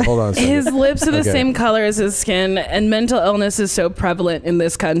myself. So hold on a second. His lips are the Okay. same color as his skin, and mental illness is so prevalent in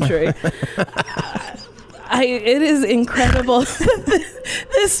this country. It is incredible that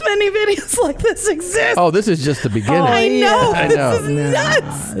this many videos like this exist. Oh, this is just the beginning. I know. I know. This is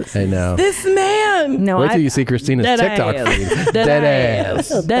nuts. I know. This man. No, Wait till you see Christina's Dead TikTok ass. feed. Dead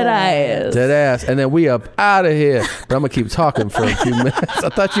ass. Dead ass. Dead ass. And then we up out of here. But I'm going to keep talking for a few minutes. I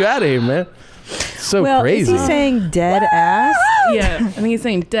thought you out of here, man. So well, crazy. is he saying dead ass? Yeah, I think he's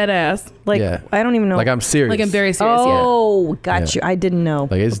saying dead ass. Like, Yeah. I don't even know. Like I'm serious. Like I'm very serious. Oh, got you. I didn't know.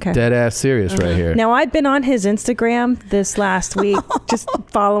 Like it's dead ass serious right here. Now, I've been on his Instagram this last week, just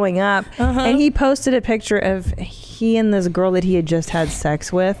following up, and he posted a picture of he and this girl that he had just had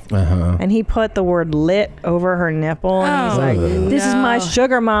sex with, and he put the word lit over her nipple, and he's like, "This is my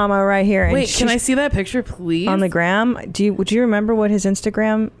sugar mama right here." And Wait, can I she's see that picture, please? on the gram? Would you remember what his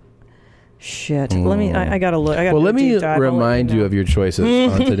Instagram? Shit. Let me. I gotta look. I gotta Well, do let a me deep dive. I'll let remind you of your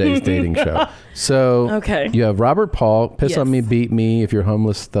choices on today's dating show. So, Okay. you have Robert Paul, Piss Yes. on Me, Beat Me, If You're a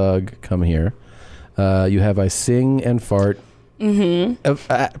Homeless Thug, Come Here. You have I Sing and Fart.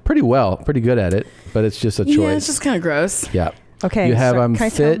 Mm-hmm. Pretty good at it, but it's just a choice. Yeah, it's just kind of gross. Yeah. Okay. You have so I'm can I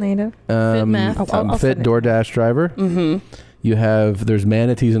Fit. tell native? Fit math. I'm I'll Fit send it. DoorDash driver. Mm-hmm. You have There's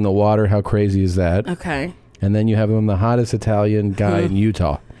Manatees in the Water. How crazy is that? Okay. And then you have I'm the hottest Italian guy in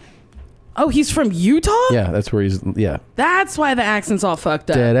Utah. Oh, he's from Utah? Yeah, that's where he's. Yeah. That's why the accent's all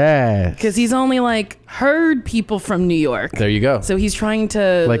fucked up. Dead ass. Because he's only like heard people from New York. There you go. So he's trying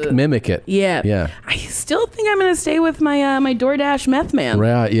to like mimic it. Yeah. Yeah. I still think I'm gonna stay with my my DoorDash meth man.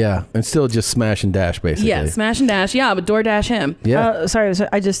 Right. Yeah. And still just smash and dash basically. Yeah, smash and dash. Yeah, but DoorDash him. Yeah. Sorry,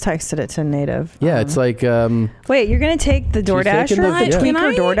 I just texted it to Native. Yeah. It's like. Wait, you're gonna take the DoorDasher? Can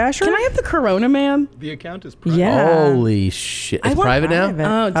I DoorDasher? Can I have the Corona man? The account is private. Yeah. Holy shit! I It's want private now.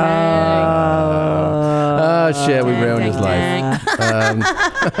 Oh dang. Oh shit! We ruined his life.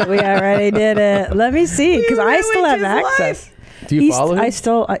 We already did it. Let me see, because I still have access. Do you follow him? I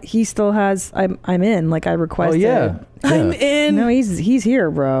still. He still has. I'm in. Like I requested. yeah. I'm in. No, he's here,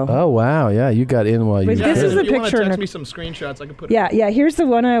 bro. Oh wow! Yeah, you got in while you. Wait, this is the If you want picture. to text me some screenshots, I can put it. Yeah. Here's the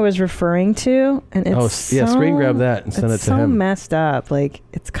one I was referring to, and it's screen grab that and send it it's to so him. messed up. Like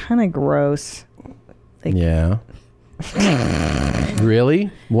it's kind of gross. Yeah. Really?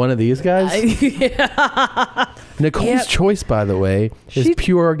 One of these guys? Nicole's choice, by the way, is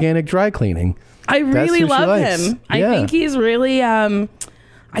pure organic dry cleaning. I really who she love likes. him. I Yeah. think he's really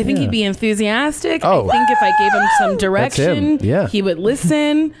I think he'd be enthusiastic. Oh. I think if I gave him some direction, Yeah. he would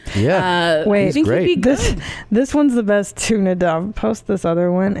listen. Yeah. Wait, I think he'd be good. This one's the best tuna dump. Post this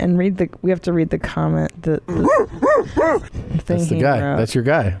other one and read the. We have to read the comment. The thing That's the he guy. wrote. That's your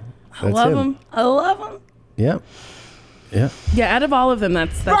guy. I love him. I love him. Yeah. Yeah. Yeah, out of all of them,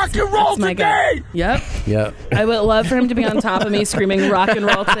 that's Rock and roll that's my guy. today! Yep. Yeah. I would love for him to be on top of me screaming rock and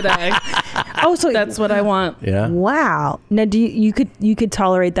roll today. Oh, so that's what I want. Yeah. Wow. Now, do you could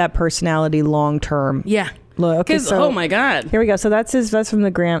tolerate that personality long term? Yeah. Look, okay, 'Cause, oh my God. Here we go. So that's from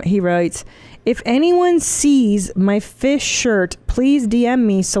the gram. He writes, "If anyone sees my fish shirt, please DM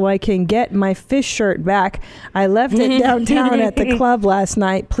me so I can get my fish shirt back. I left it downtown at the club last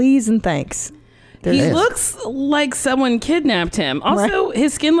night. Please and thanks." He looks like someone kidnapped him. Also,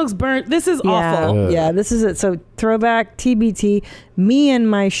 his skin looks burnt. This is awful. Yeah, this is it. So throwback TBT, me and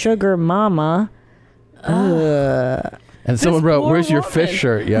my sugar mama. And someone wrote, "Where's your fish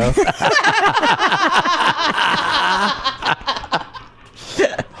shirt, yo?"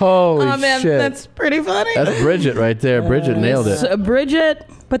 Holy Oh man, shit. that's pretty funny. That's Bridget right there. Bridget nailed it. Bridget.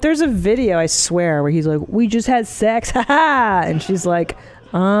 But there's a video, I swear, where he's like, "We just had sex, haha," and she's like,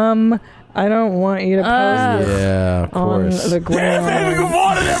 I don't want you to post this Yeah, of on course. the ground." Good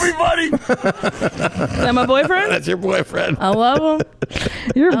morning, everybody. Is that my boyfriend? That's your boyfriend. I love him.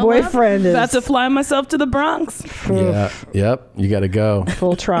 Your boyfriend is about to fly myself to the Bronx. Yeah. Yep. You got to go.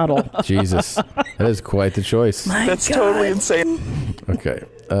 Full throttle. Jesus, that is quite the choice. That's totally insane. Okay.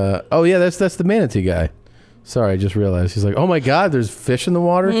 Oh yeah, that's the manatee guy. Sorry, I just realized. He's like, "Oh my God, there's fish in the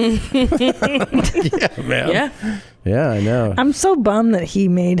water." Yeah, man. Yeah. Yeah, I know. I'm so bummed that he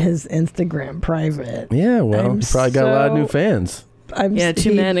made his Instagram private. Yeah, well, he probably got a lot of new so- fans.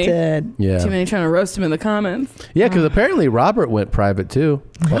 Too many. Did. Yeah. Too many trying to roast him in the comments. Yeah, because apparently Robert went private too.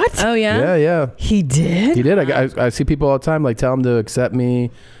 What? Oh yeah. Yeah, yeah. He did? He did. I see people all the time like tell him to accept me.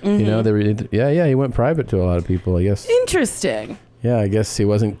 You know, yeah. He went private to a lot of people. I guess. Interesting. Yeah, I guess he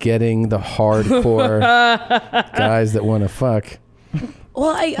wasn't getting the hardcore guys that want to fuck.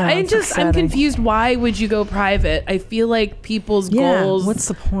 Well, I'm confused. Why would you go private? I feel like people's goals. What's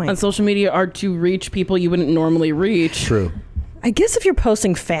the point? On social media are to reach people you wouldn't normally reach. True. I guess if you're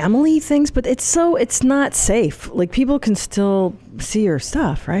posting family things, but it's not safe. Like people can still see your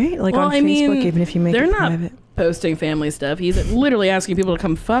stuff, right? Like on Facebook, even if you make they're it not private. Posting family stuff. He's literally asking people to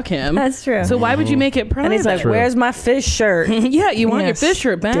come fuck him. That's true. So why would you make it private? And he's like, "Where's my fish shirt?" Yeah, you want your Yes, fish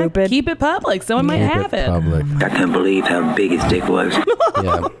shirt back? stupid. Keep it public. Someone might have it. Public. I couldn't believe how big his dick was.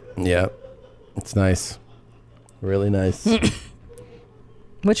 Yeah. Yeah. It's nice. Really nice.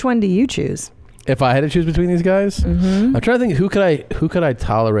 Which one do you choose? If I had to choose between these guys, I'm trying to think who could I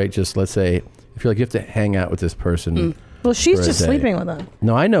tolerate. Just let's say if you're like you have to hang out with this person. Well, she's for a just day. sleeping with him.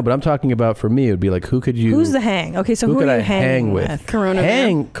 No, I know, but I'm talking about for me. It would be like who could you? Who's the hang? Okay, so who could are I you hanging hang with? Corona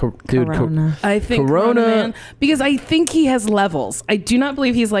Hang, man. dude. Corona. I think Corona man, because I think he has levels. I do not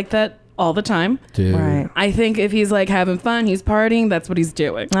believe he's like that all the time. Dude. Right. I think if he's like having fun, he's partying, that's what he's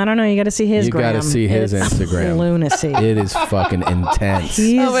doing. I don't know. You got to see his. You got to gram. see his It's Instagram. Lunacy. It is fucking intense.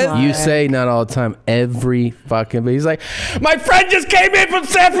 He's You like- say not all the time, every fucking. But he's like, my friend just came in from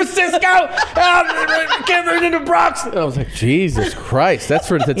San Francisco. Came in the Bronx. And I was like, Jesus Christ, that's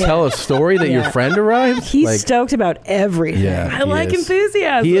to tell a story that your friend arrived. He's like, stoked about everything. yeah, I he like is.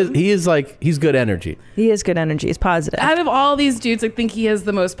 enthusiasm. He is like he's good energy. He is good energy. It's positive. Out of all these dudes, I think he has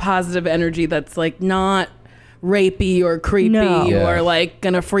the most positive energy that's like not rapey or creepy No. Yeah. or like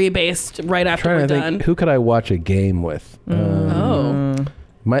gonna freebase right after Trying we're to done. think, who could I watch a game with?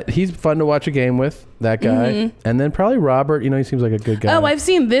 He's fun to watch a game with, that guy. And then probably Robert. You know, he seems like a good guy. Oh, I've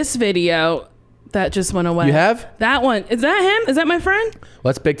seen this video. that just went away. You have? That one. Is that him? Is that my friend?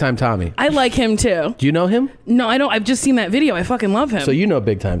 Well, that's Big Time Tommy. I like him too. Do you know him? No, I don't. I've just seen that video. I fucking love him. So you know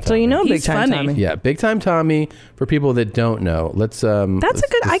Big Time Tommy. So you know Big He's Time funny. Tommy. Yeah, Big Time Tommy. For people that don't know, let's. That's a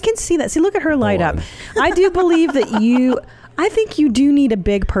good. I can see that. See, look at her light up. I do believe that you. I think you do need a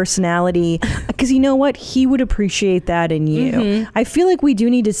big personality because you know what? He would appreciate that in you. Mm-hmm. I feel like we do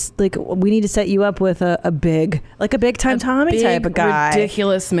need to we need to set you up with a big time Tommy big, type of guy.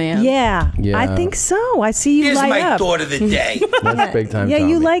 Ridiculous man. Yeah, Yeah. I think so. I see you Here's light my up. thought of the day. That's Big Time Yeah,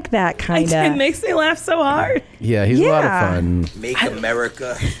 Tommy. you like that kind It of. makes me laugh so hard. Yeah, he's a lot of fun. Make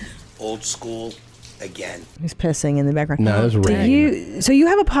America old school again. He's pissing in the background. No, that's rain. So you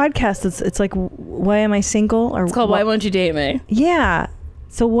have a podcast that's it's like Why Am I Single? Or It's called Why Won't You Date Me? Yeah.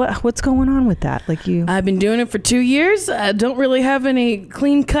 So what's going on with that? Like you? I've been doing it for 2 years. I don't really have any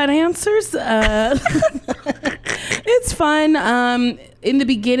clean cut answers. It's fun. In the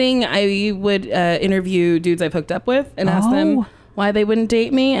beginning, I would interview dudes I've hooked up with and ask them why they wouldn't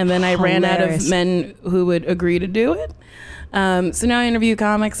date me, and then I ran out of Hilarious. men who would agree to do it. So now I interview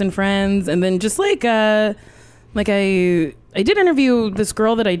comics and friends, and then just I did interview this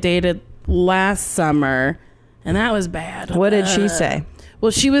girl that I dated last summer, and that was bad. What did she say?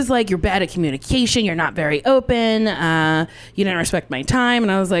 Well, she was like, "You're bad at communication. You're not very open. You didn't respect my time."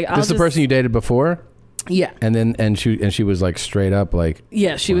 And I was like, This is the person you dated before? Yeah. And then she was like straight up like.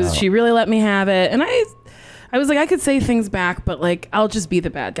 Yeah, she was. She really let me have it, and I was like, I could say things back, but like, I'll just be the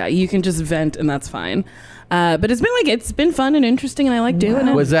bad guy. You can just vent, and that's fine. But it's been fun and interesting, and I like doing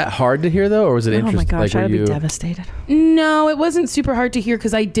it. Was that hard to hear though, or was it interesting? Oh my gosh, like, I'd were be you devastated. No, it wasn't super hard to hear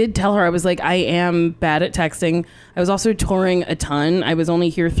because I did tell her I was like, I am bad at texting. I was also touring a ton. I was only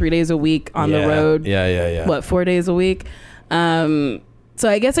here 3 days a week on the road. Yeah. What, 4 days a week? So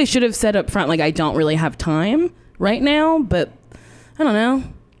I guess I should have said up front, like, I don't really have time right now, but I don't know.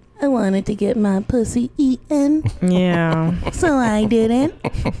 I wanted to get my pussy eaten. Yeah. So I didn't.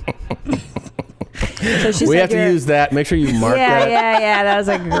 So she we said have to you're- use that. Make sure you mark that. Yeah. That was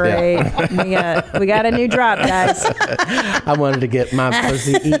a great. We got a new drop, guys. I wanted to get my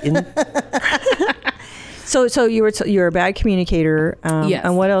pussy eaten. So you're a bad communicator. Yes.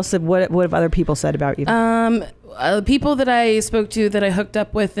 And what else? What have other people said about you? People that I spoke to that I hooked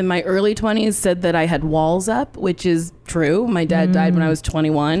up with in my early 20s said that I had walls up, which is true. My dad died when I was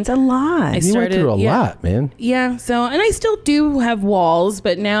 21. It's a lot. You went through a lot, man. Yeah. So, and I still do have walls,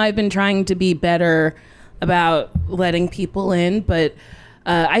 but now I've been trying to be better about letting people in. But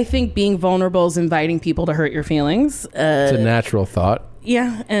I think being vulnerable is inviting people to hurt your feelings. It's a natural thought.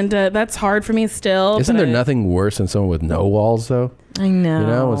 Yeah, and that's hard for me still. Isn't there nothing worse than someone with no walls, though? I know. You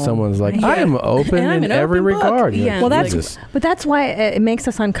know, when someone's like, Yeah. I am open And I'm in an every open book. regard. You're Yeah. like, Well, Jesus. that's why it makes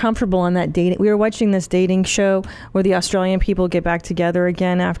us uncomfortable on that dating. We were watching this dating show where the Australian people get back together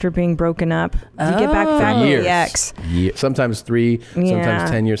again after being broken up. You get back with years. the ex. Sometimes 3, Yeah.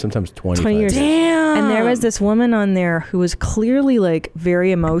 sometimes 10 years, sometimes 25 20 years. Damn. And there was this woman on there who was clearly like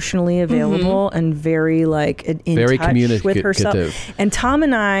very emotionally available and very like in Very touch with herself. communicative. And Tom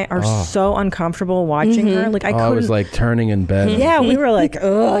and I are so uncomfortable watching her. Like I I couldn't. was like turning in bed. Yeah, we were like,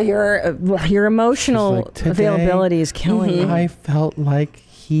 oh, your emotional She's like, "Today, availability is killing you. I felt like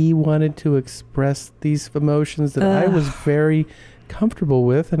he wanted to express these emotions that I was very comfortable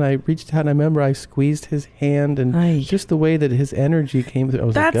with, and I reached out and I remember I squeezed his hand, and just the way that his energy came through, I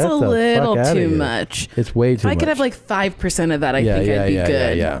was That's like, a "Get the little fuck outta too here." much. It's way too If I much. could have like 5% of that, I think I'd be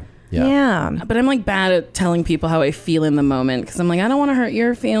good. Yeah. But I'm like bad at telling people how I feel in the moment because I'm like, I don't want to hurt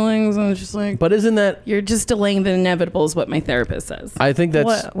your feelings. And it's just like, But isn't that you're just delaying the inevitable is what my therapist says. I think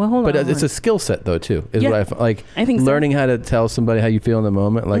that's Well, hold but on. it's a skill set though too, is Yeah. what like I think so. learning how to tell somebody how you feel in the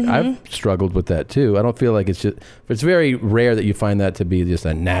moment. Like I've struggled with that too. I don't feel like it's very rare that you find that to be just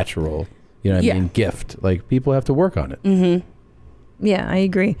a natural, you know what I mean, gift. Like people have to work on it. Yeah, I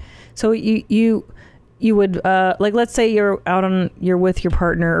agree. So you would like, let's say you're with your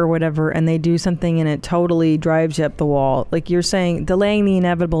partner or whatever, and they do something and it totally drives you up the wall. Like you're saying, delaying the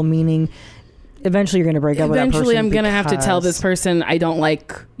inevitable, meaning eventually you're going to break up with that person. Eventually, I'm going to have to tell this person I don't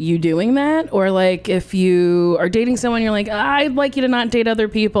like you doing that. Or like if you are dating someone, you're like, I'd like you to not date other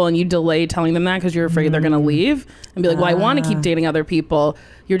people, and you delay telling them that because you're afraid they're going to leave and be like, well, I want to keep dating other people.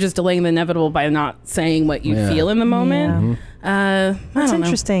 You're just delaying the inevitable by not saying what you feel in the moment. That's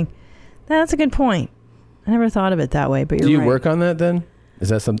interesting. That's a good point. I never thought of it that way, but you're Do you right. work on that then? Is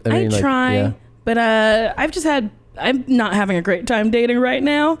that something? I try, yeah. but I'm not having a great time dating right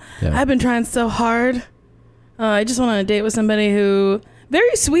now. Yeah. I've been trying so hard. I just want to date with somebody who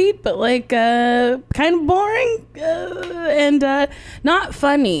very sweet, but like kind of boring and not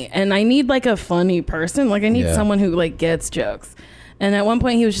funny. And I need like a funny person. Like I need someone who like gets jokes. And at one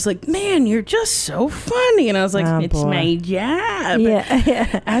point he was just like, man, you're just so funny. And I was like, it's my job.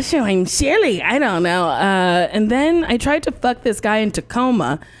 Yeah. Also, I'm silly. I don't know. And then I tried to fuck this guy in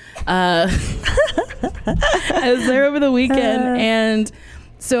Tacoma. I was there over the weekend. And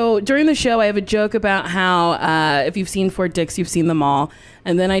so during the show, I have a joke about how if you've seen Fort Dix, you've seen them all.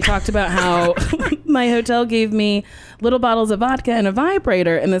 And then I talked about how my hotel gave me little bottles of vodka and a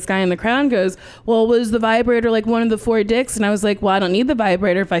vibrator. And this guy in the crowd goes, well, was the vibrator like one of the 4 dicks? And I was like, well, I don't need the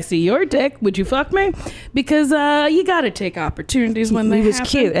vibrator. If I see your dick, would you fuck me? Because you got to take opportunities when they happen. He was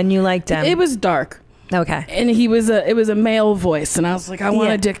cute and you liked him. It was dark. Okay. And it was a male voice, and I was like, I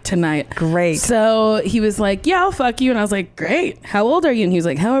want a dick tonight. Great. So he was like, yeah, I'll fuck you. And I was like, great. How old are you? And he was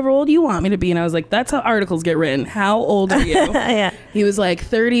like, however old you want me to be. And I was like, that's how articles get written. How old are you? Yeah. He was like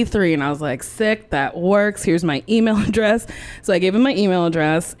 33. And I was like, sick, that works. Here's my email address. So I gave him my email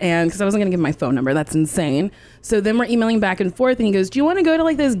address, and because I wasn't going to give him my phone number. That's insane. So then we're emailing back and forth, and he goes, do you want to go to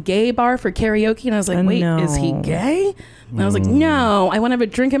like this gay bar for karaoke? And I was like, wait, is he gay? And I was like, no, I want to have a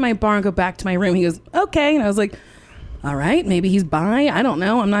drink in my bar and go back to my room. He goes, okay. And I was like, all right, maybe he's bi. I don't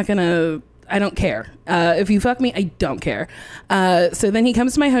know. I don't care. If you fuck me, I don't care. So then he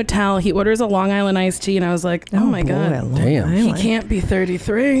comes to my hotel. He orders a Long Island iced tea. And I was like, oh my God. Damn. He can't be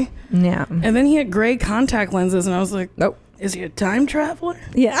 33. Yeah. And then he had gray contact lenses. And I was like, nope. Is he a time traveler?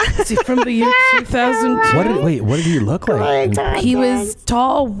 Yeah. Is he from the year 2002? What did he look like? He was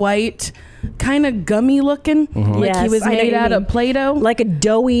tall, white, kind of gummy looking, like he was made out of Play-Doh, like a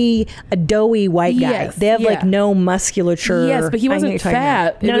doughy white guy. Yes, they have like no musculature. Yes, but he wasn't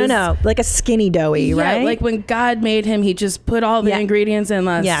fat. No, like a skinny doughy, right? Like when God made him, he just put all the ingredients in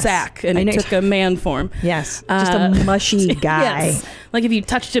a sack and it took a man form. Yes, just a mushy guy. Yes. Like if you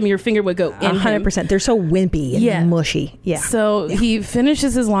touched him, your finger would go in 100%. They're so wimpy and mushy. Yeah. So he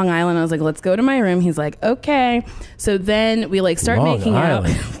finishes his Long Island. I was like, let's go to my room. He's like, okay. So then we like start making out.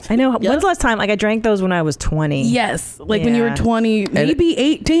 I know. When's the last time? Like I drank those when I was 20. Yes. Like when you were 20, maybe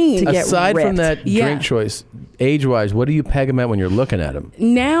 18. Aside from that drink choice, age-wise, what do you peg him at when you're looking at him?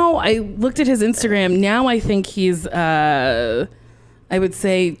 Now I looked at his Instagram. Now I think he's I would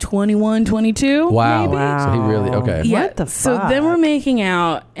say 21, 22. Wow. Maybe. So he really, okay. Yeah. What the So fuck? then we're making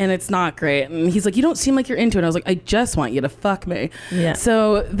out and it's not great. And he's like, you don't seem like you're into it. I was like, I just want you to fuck me. Yeah.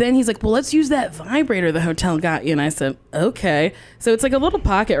 So then he's like, well, let's use that vibrator the hotel got you. And I said, okay. So it's like a little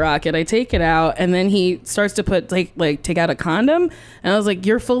pocket rocket. I take it out and then he starts to take out a condom. And I was like,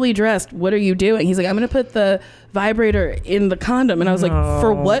 you're fully dressed. What are you doing? He's like, I'm going to put the vibrator in the condom. And I was like,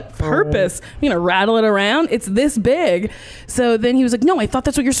 for what purpose? I'm gonna rattle it around? It's this big. So then he was like, no, I thought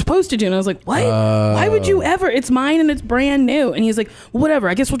that's what you're supposed to do. And I was like, what? Why would you ever? It's mine and it's brand new. And he's like, whatever,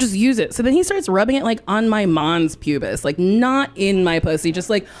 I guess we'll just use it. So then he starts rubbing it like on my mons pubis, like not in my pussy, just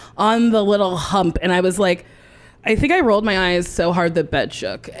like on the little hump. And I was like, I think I rolled my eyes so hard the bed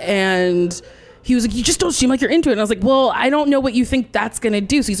shook. And he was like, you just don't seem like you're into it. And I was like, well, I don't know what you think that's going to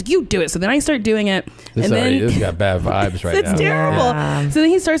do. So he's like, you do it. So then I start doing it. This got bad vibes right now. It's terrible. Yeah. So then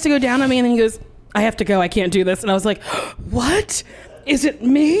he starts to go down on me and then he goes, I have to go. I can't do this. And I was like, what? Is it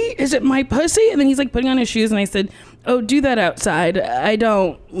me? Is it my pussy? And then he's like putting on his shoes and I said, oh, do that outside. I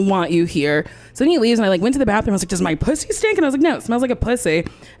don't want you here. So then he leaves and I like went to the bathroom. I was like, does my pussy stink? And I was like, no, it smells like a pussy.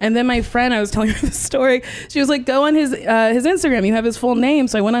 And then my friend, I was telling her the story. She was like, go on his Instagram. You have his full name.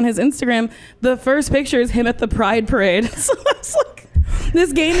 So I went on his Instagram. The first picture is him at the Pride Parade. So I was like,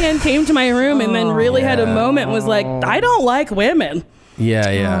 this gay man came to my room and then really had a moment and was like, I don't like women. Yeah.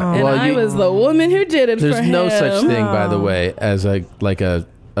 And I was the woman who did it for him. There's no such thing, by the way, as a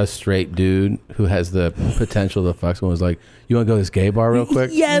straight dude who has the potential to fuck someone. Was like, you want to go to this gay bar real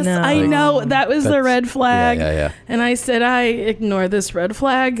quick? Yes, I know. That was the red flag. Yeah. And I said, I ignore this red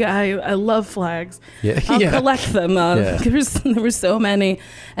flag. I love flags. Yeah. I'll collect them. There were so many.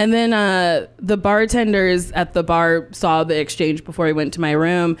 And then the bartenders at the bar saw the exchange before he went to my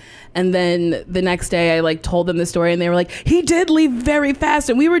room. And then the next day I like told them the story and they were like, he did leave very fast.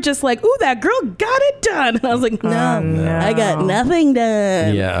 And we were just like, ooh, that girl got it done. And I was like, no. I got nothing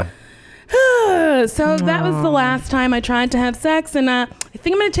done. Yeah. So that was the last time I tried to have sex, and I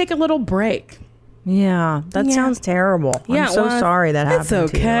think I'm going to take a little break. Yeah, that sounds terrible. Yeah, I'm so sorry that happened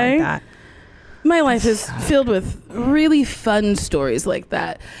to you like that. My life is filled with really fun stories like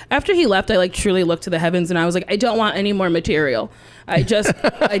that. After he left, I like truly looked to the heavens and I was like, I don't want any more material. I just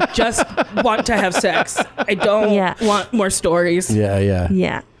want to have sex. I don't want more stories.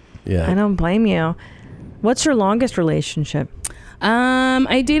 Yeah. I don't blame you. What's your longest relationship?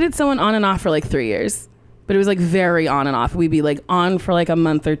 I dated someone on and off for like 3 years, but it was like very on and off. We'd be like on for like a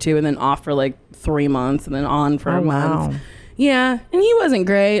month or two and then off for like 3 months and then on for a month. Yeah. And he wasn't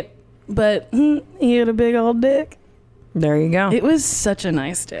great, but he had a big old dick. There you go. It was such a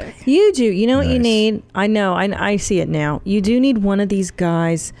nice day. You do. You know what you need? I know. I see it now. You do need one of these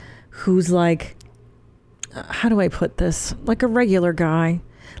guys who's like, how do I put this? Like a regular guy,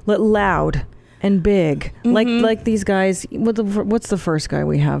 loud and big, like these guys. What's the first guy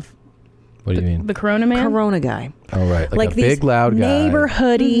we have? What do you mean? The Corona man? Corona guy. Oh, right. Like a these big, loud guy.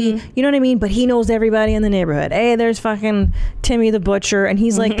 Neighborhoody. You know what I mean? But he knows everybody in the neighborhood. Hey, there's fucking Timmy the Butcher. And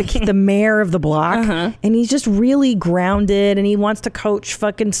he's like the mayor of the block. And he's just really grounded. And he wants to coach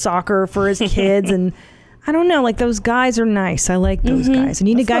fucking soccer for his kids. And I don't know. Like, those guys are nice. I like those guys. And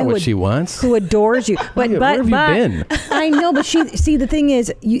you need a guy what she wants. who adores you. But, where have you been? I know. But see, the thing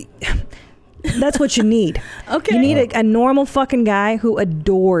is, that's what you need. Okay. You need a normal fucking guy who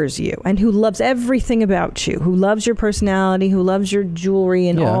adores you and who loves everything about you, who loves your personality, who loves your jewelry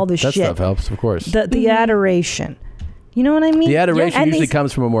and all the that shit. stuff helps, of course. The adoration. You know what I mean? The adoration and usually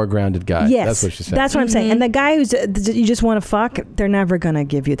comes from a more grounded guy. Yes. That's what she's saying. That's what I'm saying. And the guy who's you just want to fuck, they're never going to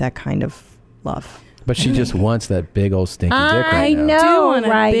give you that kind of love. But she just wants that big old stinky dick right now. know. Do want a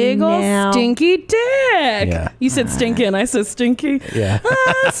right big now. old stinky dick. Yeah. You said stinking. I said stinky. Yeah.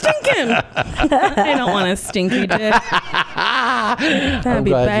 Stinking. I don't want a stinky dick. That'd I'm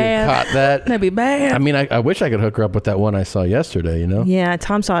be glad bad. you caught that. That'd be bad. I mean, I wish I could hook her up with that one I saw yesterday, you know? Yeah,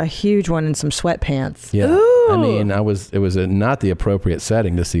 Tom saw a huge one in some sweatpants. Yeah. I mean, it was not the appropriate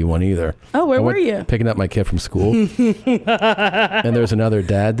setting to see one either. Oh, where I were went you? Picking up my kid from school. And there was another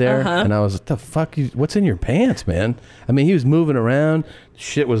dad there. And I was, what the fuck? What's in your pants, man? I mean, he was moving around.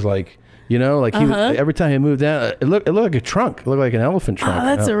 Shit was like, you know, like he was, every time he moved down, it looked like a trunk. It looked like an elephant trunk. Oh,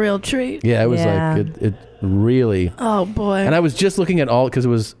 that's a real treat. Yeah, it was like, it really. Oh, boy. And I was just looking at because it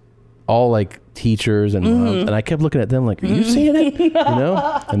was all like teachers and moms, and I kept looking at them like, are you seeing it? You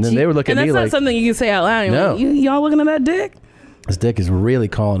know? And then they were looking and at me that's not like, something you can say out loud. You're No. like, y'all looking at that dick? this dick is really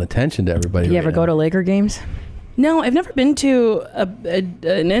calling attention to everybody. Do you right ever now. go to Laker games? No, I've never been to an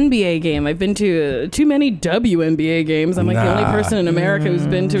NBA game. I've been to too many WNBA games. I'm like the only person in America who's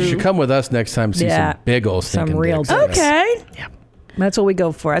been to. You should come with us next time. See some big old stinking real dicks. Okay. That's what we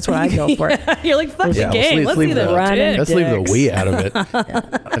go for. That's what I go for. You're like, fuck the Yeah, game. Let's see the dick. Let's leave the we out of it.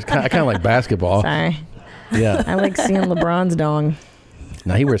 I kind of like basketball. Sorry. Yeah. I like seeing LeBron's dong.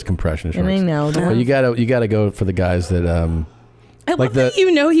 Now he wears compression shorts. And I know. But you gotta go for the guys that I love that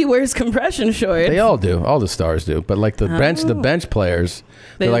you know he wears compression shorts. They all do. All the stars do. But like the bench players,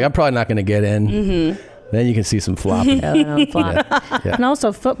 they're like, I'm probably not going to get in. Then you can see some flopping. Yeah, they don't flop. Yeah. And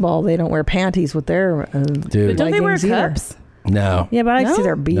also football, they don't wear panties with their Dude. But don't they wear leggings either. cups? No. Yeah, but I see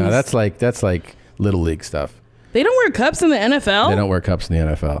their bees. No, that's like little league stuff. They don't wear cups in the NFL? They don't wear cups in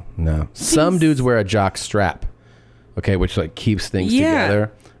the NFL. No. Some dudes wear a jock strap. Okay, which like keeps things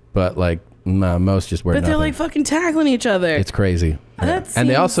together. But like most just wear But nothing. they're like fucking tackling each other. It's crazy. That And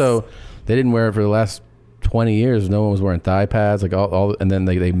they seems- also they didn't wear it for the last 20 years. No one was wearing thigh pads, like all and then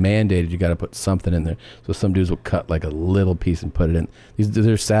they mandated you got to put something in there. So some dudes will cut like a little piece and put it in.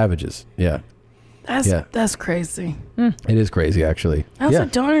 They're savages. Yeah. That's crazy. It is crazy actually. I also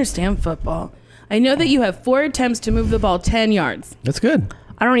don't understand football. I know that you have 4 attempts to move the ball 10 yards. That's good.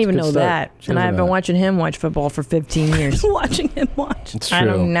 I don't even Good know start. that. She And doesn't I've know been that. watching him watch football for 15 years. Watching him watch. It's I do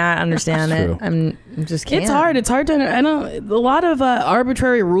true. not understand It's it. true. I'm just can't. It's hard. It's hard to. I don't. A lot of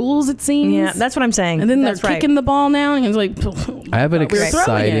arbitrary rules. It seems. Yeah, that's what I'm saying. And then That's they're right. kicking the ball now, and it's like. I have an we were throwing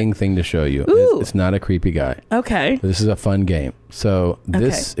exciting it. thing to show you. Ooh. It's not a creepy guy. Okay. This is a fun game. So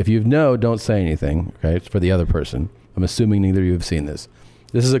this, if you know, don't say anything. Okay, it's for the other person. I'm assuming neither of you have seen this.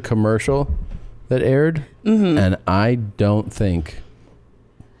 This is a commercial that aired, and I don't think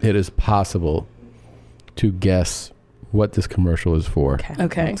it is possible to guess what this commercial is for.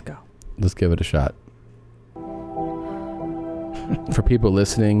 Okay. Let's go. Let's give it a shot. For people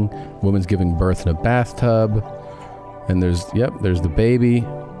listening, woman's giving birth in a bathtub, and there's the baby.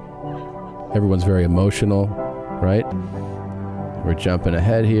 Everyone's very emotional, right? We're jumping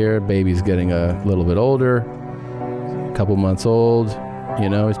ahead here. Baby's getting a little bit older, a couple months old. You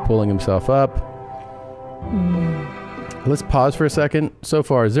know, he's pulling himself up. Let's pause for a second. So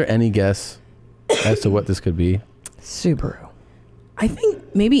far, is there any guess as to what this could be? Subaru. I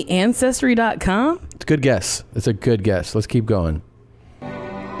think maybe Ancestry.com. It's a good guess. It's a good guess. Let's keep going.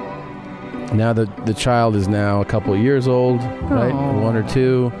 Now the child is now a couple of years old, right? 1 or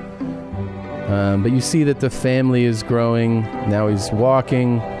 2. But you see that the family is growing. Now he's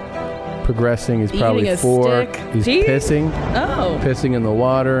walking, progressing. He's probably Eating a 4. stick. He's Gee. pissing. Oh. Pissing in the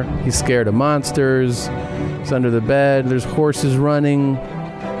water. He's scared of monsters. He's under the bed. There's horses running.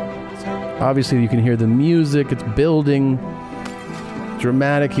 Obviously, you can hear the music. It's building.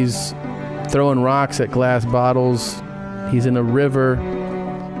 Dramatic. He's throwing rocks at glass bottles. He's in a river.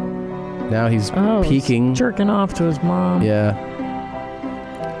 Now he's Oh, peaking. jerking off to his mom. Yeah.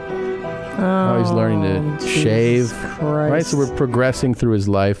 Now he's learning to shave. Right, so we're progressing through his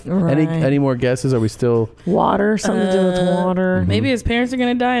life. Right. Any more guesses? Are we still? Water, something to do with water. Maybe his parents are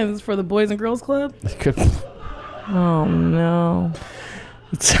gonna die, and it's for the Boys and Girls Club. Oh no!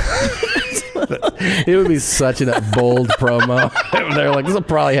 It would be such a bold promo. They're like, this will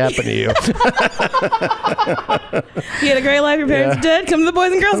probably happen to you. You had a great life. Your parents are dead. Come to the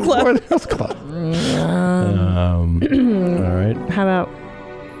Boys and Girls Club. All right. How about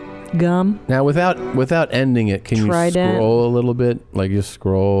gum? Now, without ending it, can Trident. you scroll a little bit? Like just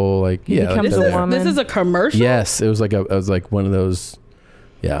scroll, like This is a commercial. Yes, it was like one of those,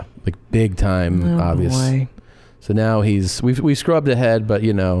 like big time, obvious. boy. So now we scrubbed ahead, but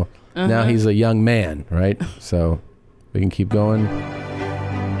now he's a young man, right? So we can keep going.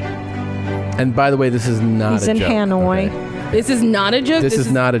 And by the way, this is not He's a in joke. Hanoi. Okay? This is not a joke. This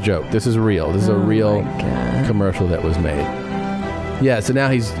is not a joke. This is real. This is a real commercial that was made. Yeah, so now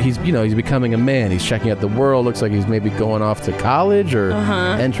he's becoming a man. He's checking out the world. Looks like he's maybe going off to college or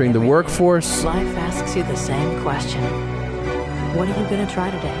entering the workforce. Life asks you the same question. What are you going to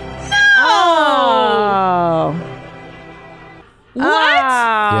try today? Oh. What?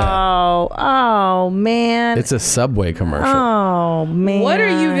 Oh man. It's a Subway commercial. Oh man. What are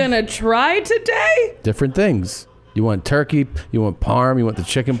you gonna try today? Different things. You want turkey, you want parm, you want the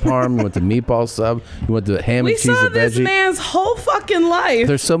chicken parm, you want the meatball sub, you want the ham We and cheese saw and this veggie. man's whole fucking life.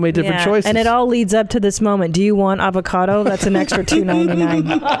 There's so many different Yeah, choices. and it all leads up to this moment. Do you want avocado? That's an extra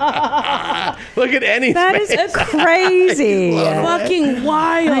 $2.99. Look at any. That is crazy. Fucking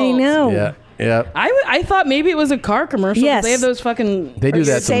wild. I know. Yeah. Yeah. I thought maybe it was a car commercial. Yes. They have those fucking. They do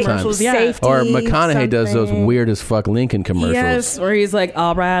that sometimes. commercials, Yeah. Or McConaughey does those something. weird as fuck Lincoln commercials. Yes, where he's like,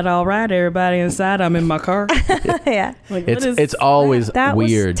 all right, everybody inside. I'm in my car. Yeah. Like, what is It's always That was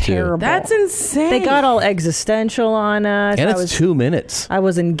weird too. terrible. That's insane. They got all existential on us. And I it's was 2 minutes. I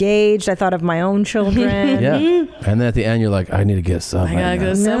was engaged. I thought of my own children. Yeah. And then at the end you're like, I need to get a sub. I gotta right go now.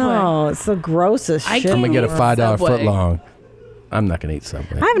 to Subway. No, it's the grossest shit. I'm gonna get a $5 Subway. foot long. I'm not gonna eat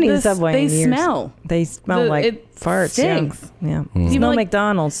Subway. I haven't eaten This- Subway they in years. smell. They smell like it farts. stinks. Yeah. Mm. It's Even no like-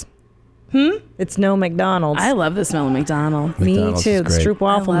 McDonald's. It's no McDonald's. I love the smell of McDonald's. Me McDonald's too. is The great. Stroop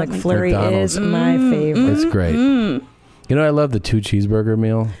Waffle I love McFlurry McDonald's. is my favorite. It's great. You know, I love the 2 cheeseburger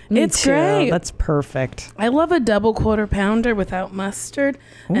meal. Me It's too. great. That's perfect. I love a double quarter pounder without mustard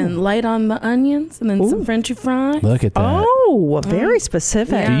and light on the onions and then some Frenchy fries. Look at that. Oh, very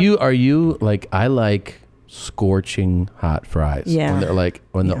specific. Are you like, I like scorching hot fries. Yeah. When they're like,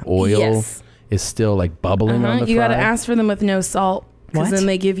 when the oil Yes. is still like bubbling on the You fry. got to ask for them with no salt because What? then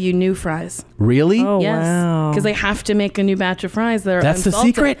they give you new fries. Really? Oh, Yes, wow. because they have to make a new batch of fries that are That's the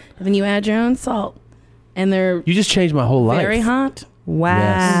unsalted. secret? And then you add your own salt, and they're You just changed my whole life. very hot.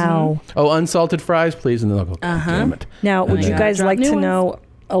 Wow. Oh, unsalted fries, please. And then they'll go, God damn it. Now, would I you gotta guys drop like new to ones. know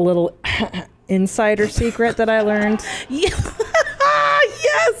a little insider secret that I learned Yes.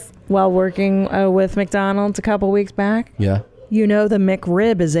 while working with McDonald's a couple weeks back? Yeah. You know the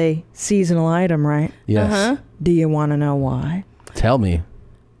McRib is a seasonal item, right? Yes. Do you want to know why? Tell me.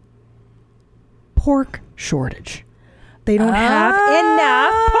 Pork shortage. They don't have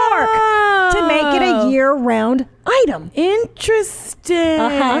enough pork to make it a year-round item. Interesting.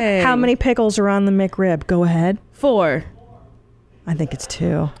 How many pickles are on the McRib? Go ahead. 4. I think it's 2.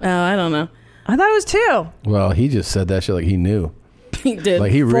 Oh, I don't know. I thought it was 2. Well, he just said that shit like he knew. He did.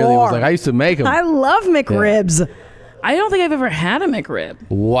 Like he really was 4. like, I used to make them. I love McRibs. I don't think I've ever had a McRib.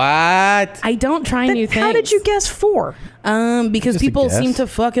 What? I don't try new things. How did you guess 4? Because Just a people guess. seem to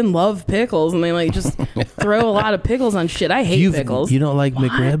fucking love pickles and they like just throw a lot of pickles on shit. I hate pickles. You don't like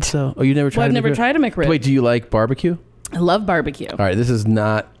McRib, so? Oh, you never tried Well, I've a never McRib? tried a McRib. Wait, do you like barbecue? I love barbecue. All right, this is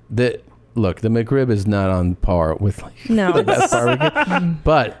not look, the McRib is not on par with like No. the best barbecue.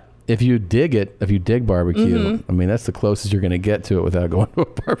 But if you dig barbecue, I mean, that's the closest you're going to get to it without going to a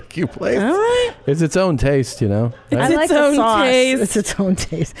barbecue place. All right. It's its own taste, you know? I Right? like its the own sauce. taste. It's its own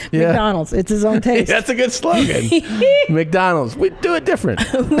taste. Yeah. McDonald's. It's its own taste. That's a good slogan. McDonald's, we do it different.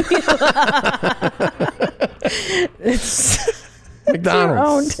 It's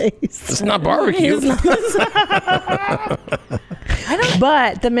McDonald's. your own taste. It's not barbecue.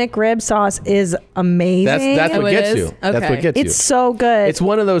 But the McRib sauce is amazing. That's what Oh, it gets is? you. That's Okay. what gets you. It's so good. It's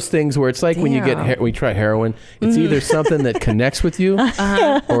one of those things where it's like when you Damn. we try heroin. It's either something that connects with you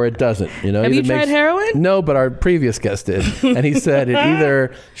or it doesn't. You know, Have either you tried heroin? No, but our previous guest did, and he said it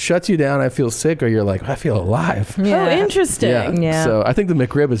either shuts you down, I feel sick, or you're like, I feel alive. Oh, interesting. Yeah. So I think the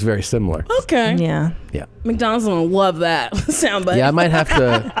McRib is very similar. Okay. yeah. Yeah. McDonald's gonna love that soundbite. Yeah, I might have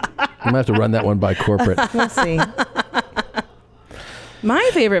to run that one by corporate. We'll see. My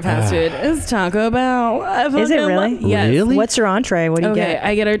favorite fast food is Taco Bell. Is it really? Yes. Really? What's your entree? What do you Okay, get?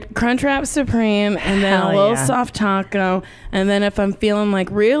 I get a Crunchwrap Supreme and then Hell a little yeah. soft taco. And then if I'm feeling like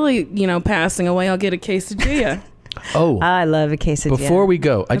really, passing away, I'll get a quesadilla. Oh, I love a quesadilla. before we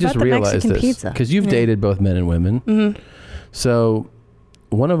go, I What just about the realized Mexican this pizza? because you've Yeah. dated both men and women. Mm-hmm. So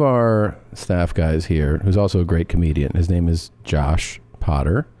one of our staff guys here, who's also a great comedian, his name is Josh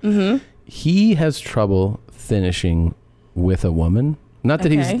Potter. Mm-hmm. He has trouble finishing with a woman. Not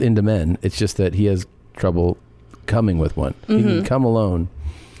that he's Okay. into men. It's just that he has trouble coming with one. He can Mhm. come alone.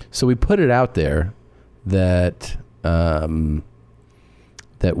 So we put it out there that that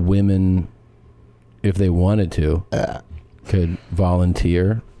women, if they wanted to, could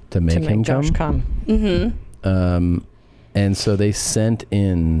volunteer to make him Josh come. Mm-hmm. And so they sent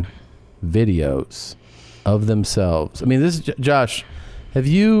in videos of themselves. I mean, this is Josh. Have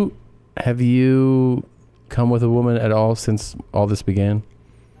you come with a woman at all since all this began?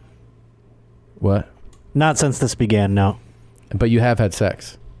 What? Not since this began, no. But you have had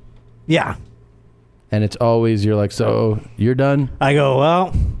sex. Yeah. And it's always you're like, so you're done? I go,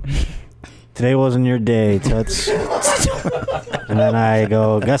 well, today wasn't your day, Toots. And then I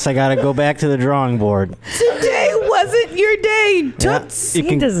go, guess I got to go back to the drawing board. Today wasn't your day, Toots. You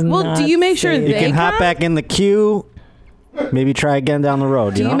can, Well, do you make sure you they can hop come? back in the queue. Maybe try again down the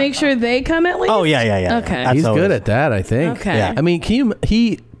road. Do you know? make sure they come at least? Oh, yeah. Okay. That's He's always- good at that, I think. Okay. Yeah. I mean,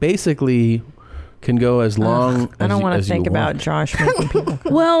 he basically can go as long I as don't you- want to as you think about want. Josh making people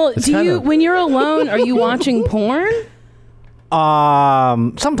come. Well, It's do you kinda- when you're alone, are you watching porn?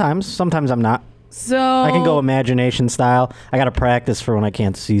 Sometimes I'm not. So I can go imagination style. I got to practice for when I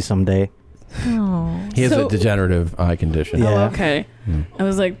can't see someday. He has So- a degenerative eye condition. Oh, okay. I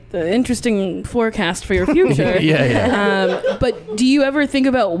was like, the interesting forecast for your future. Yeah. But do you ever think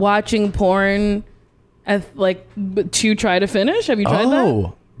about watching porn to try to finish? Have you tried that?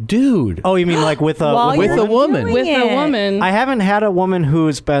 Oh, dude. Oh, you mean like with a While with a woman? With a woman. I haven't had a woman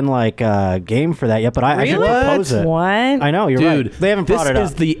who's been like game for that yet, but I should Really? propose it. What? I know, you're Dude, right. They haven't brought it This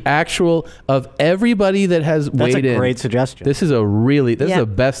up. is the actual of everybody that has That's weighed a in. great suggestion. This is a really this is Yeah. the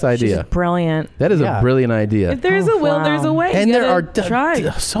best She's idea. brilliant. That is Yeah. a brilliant idea. If there's a will, wow. there's a way. And You there gotta are try.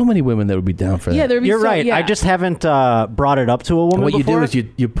 so many women that would be down for that. Yeah, there'd be You're so, right. Yeah. I just haven't brought it up to a woman And what you do before. is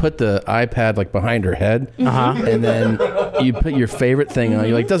you put the iPad like behind her head, and then you put your favorite thing on.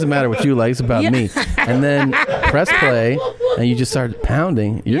 You're like, doesn't matter what you like, it's about me. And then press play, and you just start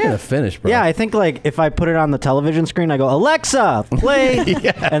pounding. You're gonna finish, bro. Yeah, I think like if I put it on the television screen, I go, Alexa, play,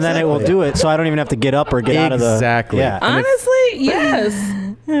 and then it will do it. So I don't even have to get up or get out of the. Exactly. Yeah. Honestly, yes.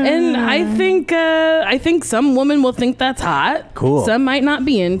 And I think some women will think that's hot. Cool. Some might not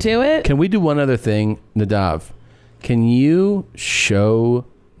be into it. Can we do one other thing, Nadav? Can you show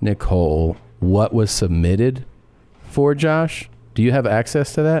Nicole what was submitted for Josh? Do you have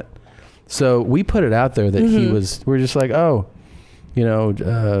access to that? So we put it out there that we're just like, oh, he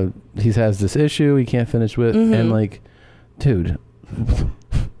has this issue he can't finish with. And like, dude,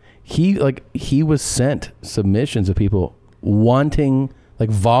 he was sent submissions of people wanting, like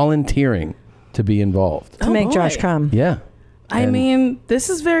volunteering to be involved. To make Josh come. Yeah. I mean, this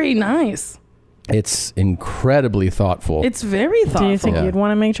is very nice. It's incredibly thoughtful. It's very thoughtful. Do you think you'd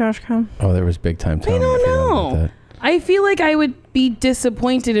want to make Josh come? Oh, there was big time I telling. don't know. I feel like I would be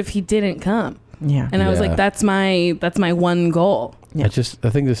disappointed if he didn't come. Yeah. And I was Yeah. like, that's my one goal. I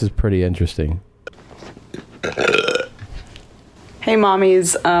think this is pretty interesting. Hey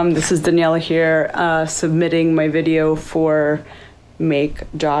mommies, this is Daniela here, submitting my video for Make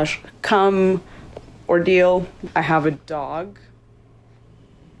Josh Come ordeal. I have a dog.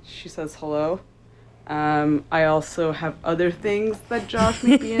 She says hello. I also have other things that Josh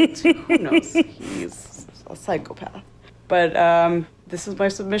may be into. Who knows? He's a psychopath. But this is my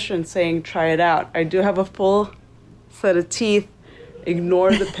submission saying try it out. I do have a full set of teeth.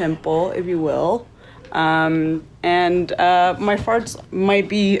 Ignore the pimple, if you will. And my farts might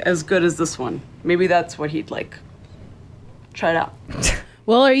be as good as this one. Maybe that's what he'd like. Try it out.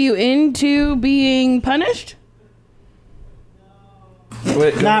 Well, are you into being punished?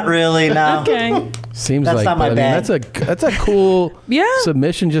 Not really, no. Okay. Seems That's like not my I mean, bag. that's a cool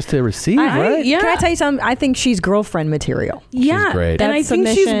submission just to receive, right? Can I tell you something? I think she's girlfriend material. Yeah, great. and I That think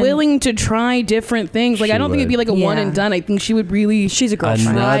she's submission- willing to try different things. Like She I don't think it'd be would. like a one and done. I think she would really. She's a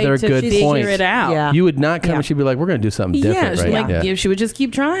girlfriend. Another try to good figure point. it out. Yeah. You would not come and she'd be like, "We're going to do something different, she, right?" like, she would just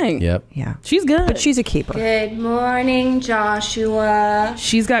keep trying. Yep. Yeah. She's good. But she's a keeper. Good morning, Joshua.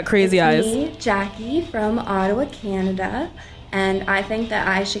 She's got crazy It's eyes. Me, Jackie from Ottawa, Canada. And I think that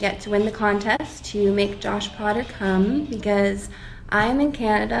I should get to win the contest to make Josh Potter come because I'm in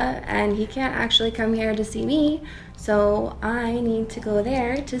Canada and he can't actually come here to see me, so I need to go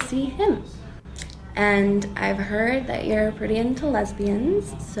there to see him. And I've heard that you're pretty into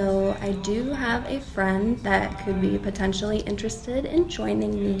lesbians, so I do have a friend that could be potentially interested in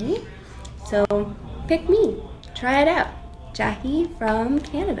joining me. So pick me. Try it out. Jackie from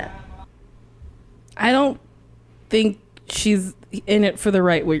Canada. I don't think she's in it for the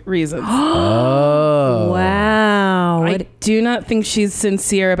right reasons. Oh. Wow. I do not think she's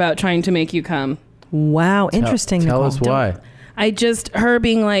sincere about trying to make you come. Wow. Interesting. Tell Nicole. us why. Her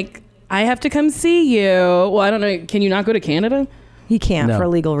being like, I have to come see you. Well, I don't know. Can you not go to Canada? He can't No. for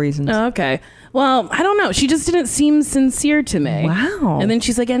legal reasons. Oh, okay. Well, I don't know. She just didn't seem sincere to me. Wow. And then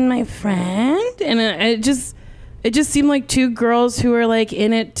she's like, and my friend? And it just seemed like two girls who are like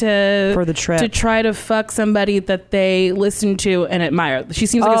in it for the trip to try to fuck somebody that they listen to and admire. She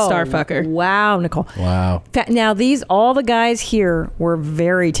seems like a star fucker. Wow, Nicole. Wow. Now all the guys here were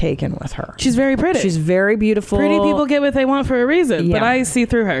very taken with her. She's very pretty. She's very beautiful. Pretty people get what they want for a reason, but Yeah. I see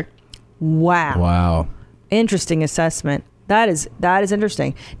through her. Wow. Wow. Interesting assessment. That is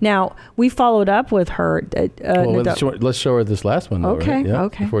interesting. Now we followed up with her. Well, let's show her this last one. Though, Okay, right? Yeah,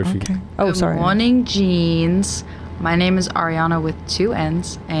 okay, Before she. Oh, sorry. Good morning, jeans. My name is Ariana with 2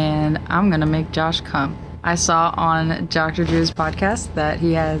 N's, and I'm gonna make Josh come. I saw on Dr. Drew's podcast that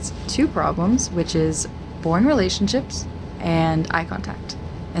he has 2 problems, which is boring relationships and eye contact.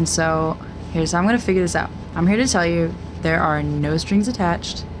 And so here's how I'm gonna figure this out. I'm here to tell you there are no strings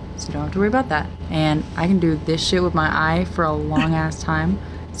attached, so you don't have to worry about that. And I can do this shit with my eye for a long ass time,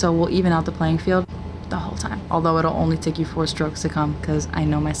 so we'll even out the playing field the whole time. Although it'll only take you 4 strokes to come, because I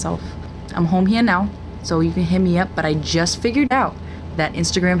know myself. I'm home here now, so you can hit me up, but I just figured out that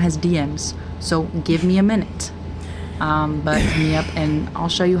Instagram has DMs, so give me a minute. But hit me up and I'll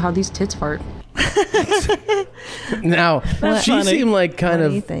show you how these tits fart. Now, That's she funny. seemed like kind What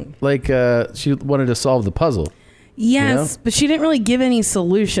do you of think? like she wanted to solve the puzzle. Yes, but she didn't really give any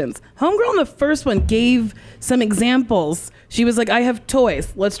solutions. Homegirl in the first one gave some examples. She was like, I have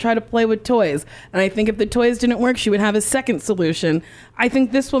toys. Let's try to play with toys. And I think if the toys didn't work, she would have a second solution. I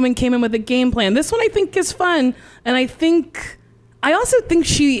think this woman came in with a game plan. This one I think is fun. And I also think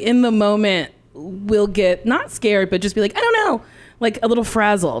she, in the moment, will get not scared, but just be like, I don't know, like a little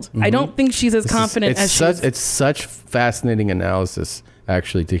frazzled. I don't think she's as confident as she is. It's such fascinating analysis,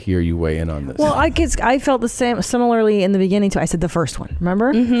 actually, to hear you weigh in on this. Well, I felt the same similarly in the beginning too. I said the first one.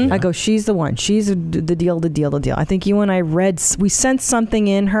 Remember? I go, she's the one. She's the deal. I think you and I we sensed something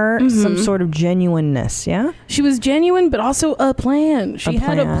in her, some sort of genuineness. Yeah. She was genuine, but also a plan. She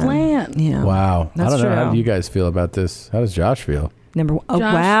had a plan. Yeah. Wow. That's I don't know. How true. do you guys feel about this? How does Josh feel? Number one. Oh,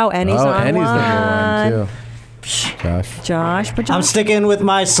 Josh. wow. And he's on Annie's one. number one too. Josh. But I'm sticking with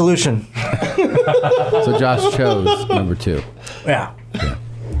my solution. So Josh chose number 2. Yeah.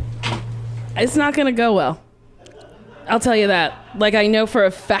 It's not going to go well. I'll tell you that. Like, I know for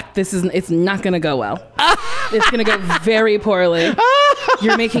a fact it's not going to go well. It's going to go very poorly.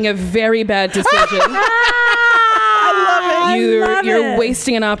 You're making a very bad decision. I love it. You're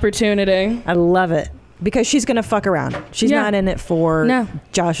wasting an opportunity. I love it. Because she's going to fuck around. She's not in it for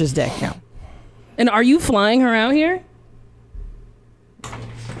Josh's dick. No. And are you flying her out here?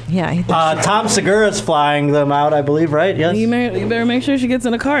 Yeah. Tom Segura's flying them out, I believe, right? Yes. You better make sure she gets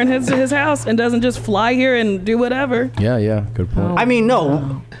in a car and heads to his house and doesn't just fly here and do whatever. Yeah. Good point. I mean,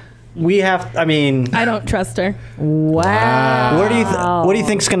 no. I don't trust her. Wow. What do you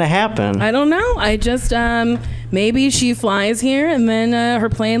think's gonna happen? I don't know. I just maybe she flies here and then her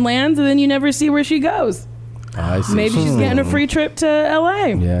plane lands and then you never see where she goes. I see. Maybe she's getting a free trip to LA.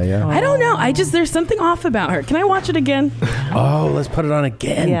 Yeah. I don't know. There's something off about her. Can I watch it again? Oh, let's put it on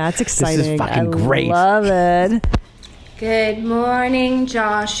again. Yeah, it's exciting. This is fucking great. Love it. Good morning,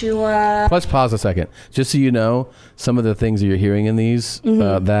 Joshua. Let's pause a second, just so you know some of the things that you're hearing in these.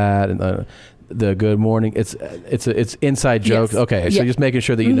 That and the good morning. It's inside jokes. Yes. Okay, so just making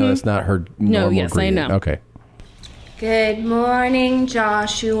sure that you know it's not her. No, normal yes, I greeting. know. Okay. Good morning,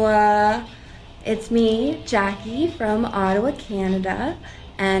 Joshua. It's me, Jackie from Ottawa, Canada,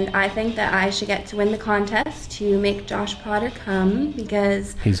 and I think that I should get to win the contest to make Josh Potter come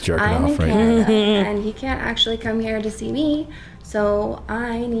because He's jerking I'm off in right now. Canada and he can't actually come here to see me, so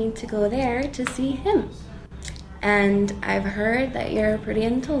I need to go there to see him. And I've heard that you're pretty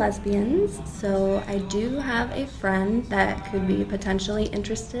into lesbians, so I do have a friend that could be potentially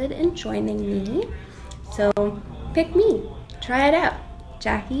interested in joining me. So pick me. Try it out.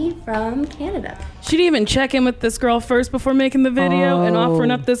 Jackie from Canada. She didn't even check in with this girl first before making the video and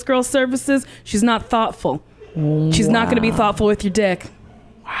offering up this girl's services. She's not thoughtful. She's not going to be thoughtful with your dick.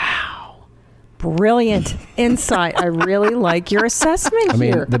 brilliant insight. I really like your assessment I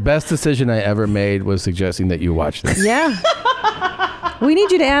mean, here. the best decision I ever made was suggesting that you watch this. Yeah. We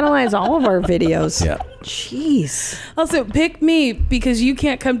need you to analyze all of our videos. Yeah. Jeez. Also, pick me because you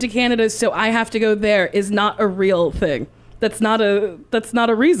can't come to Canada, so I have to go there is not a real thing. That's not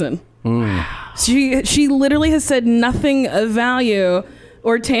a reason. She literally has said nothing of value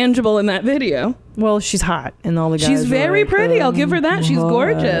or tangible in that video. Well, she's hot, and all the guys. She's were very like, pretty. I'll give her that. She's what?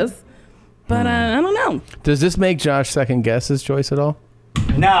 gorgeous. But I don't know. Does this make Josh second guess his choice at all?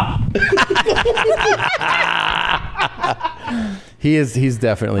 No. He's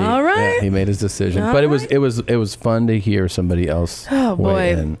definitely All right. yeah, he made his decision. All But it was fun to hear somebody else. Oh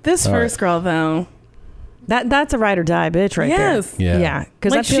weigh boy, in. this All first right. girl though. That's a ride or die bitch right Yes. there. Yeah.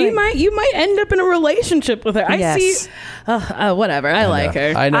 Because Like you might end up in a relationship with her. I Yes. see. Whatever. I like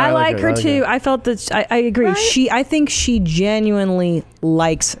her. I know. I like her I too. I felt that I agree. I think she genuinely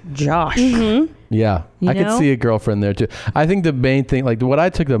likes Josh. Yeah, You I could know? see a girlfriend there too. I think the main thing, like what I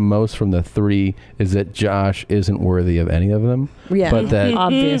took the most from the three, is that Josh isn't worthy of any of them. Yeah, but that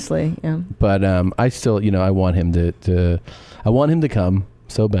obviously. Yeah. But I still, I want him I want him to come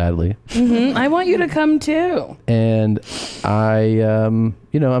so badly, I want you to come too. and I,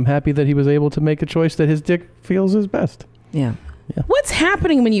 I'm happy that he was able to make a choice that his dick feels is best. Yeah. What's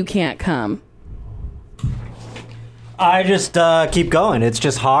happening when you can't come? I just keep going. It's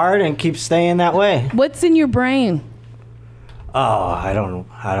just hard and keep staying that way. What's in your brain? Oh, I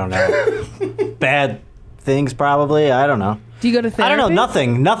don't know. Bad things probably. I don't know. Do you go to therapy? I don't know.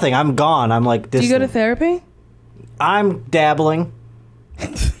 Nothing. I'm gone. I'm like this. Do you go to therapy? I'm dabbling.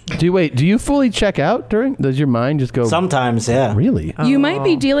 Do you fully check out during? Does your mind just go? Sometimes, yeah. Really? You might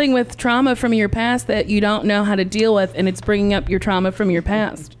be dealing with trauma from your past that you don't know how to deal with, and it's bringing up your trauma from your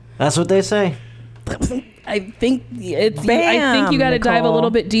past. That's what they say. I think I think Bam, you got to dive a Nicole. little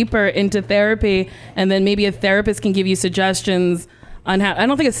bit deeper into therapy, and then maybe a therapist can give you suggestions on how. I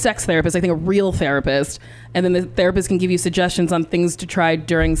don't think a sex therapist. I think a real therapist, and then the therapist can give you suggestions on things to try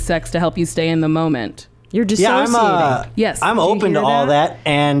during sex to help you stay in the moment. You're Yeah, dissociating. Yes. I'm Did you open to hear all that,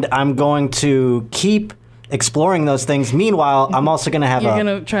 and I'm going to keep exploring those things. Meanwhile, I'm also going to have You're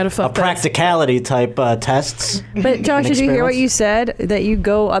gonna try to fuck this. practicality type tests. But Josh, and did you hear what experiments. you said? That you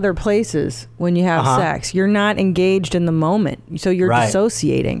go other places when you have sex. You're not engaged in the moment, so you're Right.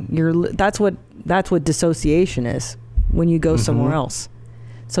 dissociating. That's what dissociation is when you go somewhere else.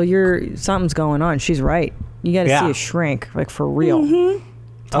 So something's going on. She's right. You got to Yeah. see a shrink, like for real.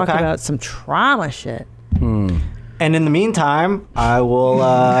 Talk Okay. about some trauma shit. And in the meantime, I will.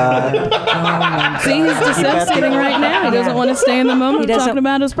 See, he's dissociating right now. He doesn't want to stay in the moment He doesn't- talking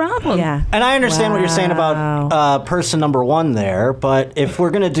about his problem. Yeah. And I understand what you're saying about person number one there, but if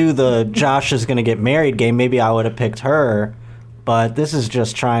we're gonna do the Josh is gonna get married game, maybe I would have picked her. But this is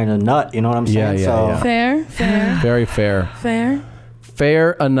just trying to nut. You know what I'm saying? Yeah. Fair. Very fair.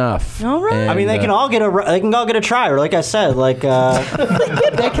 Fair enough. All right. I mean, they can all get a try, or like I said, like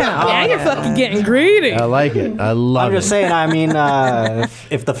Yeah, you're fucking getting greedy. I like it. I love I'm just it. saying. I mean,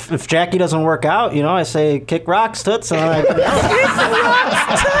 if Jackie doesn't work out, I say kick rocks, toots. And I,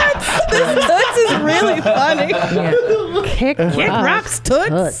 This toots is really funny. Kick rocks,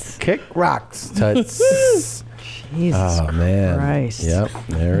 toots. Kick rocks, tuts. Jesus Oh man. Christ. Yep.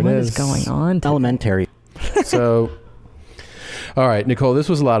 There it What is. is going on? Elementary. So, all right, Nicole, this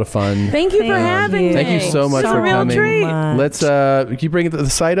was a lot of fun. Thank you for having me. Thank you so much It's a for real coming. treat. Let's can you bring the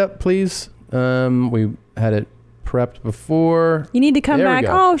site up, please? We had it prepped before. You need to come There we back.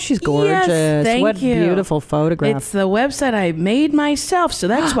 go. Oh, she's gorgeous. Yes, thank what you. beautiful photograph. It's the website I made myself, so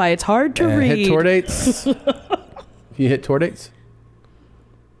that's why it's hard to read. Hit tour dates. You hit tour dates?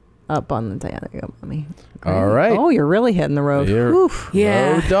 Up on the there you go, mommy. All right. Oh, you're really hitting the road. You're Oof.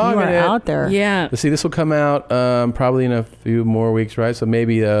 road dogging you are it. out there. Yeah. Let's see, this will come out probably in a few more weeks, right? So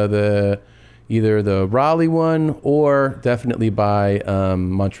maybe either the Raleigh one or definitely by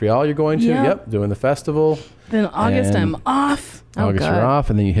Montreal you're going to. Yep. Doing the festival. Then August And I'm off. August you're off,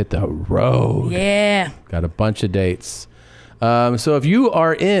 and then you hit the road. Yeah. Got a bunch of dates. So if you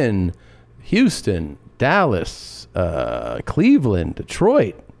are in Houston, Dallas, Cleveland,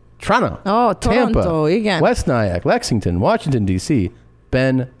 Detroit, Toronto, Tampa, Toronto, again. West Nyack, Lexington, Washington, D.C.,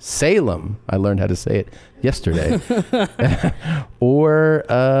 Ben Salem, I learned how to say it yesterday, or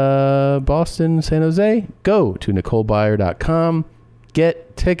Boston, San Jose, go to NicoleByer.com.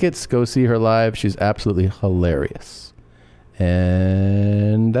 Get tickets. Go see her live. She's absolutely hilarious.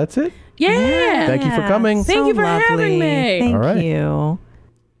 And that's it. Yeah. Thank you for coming. Thank you for having me. Thank All right. you.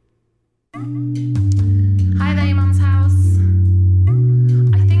 Hi there, your mum's house.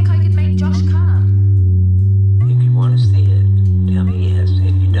 I think I could make Josh come. If you want to see it, tell me yes.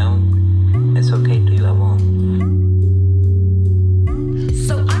 If you don't, it's okay.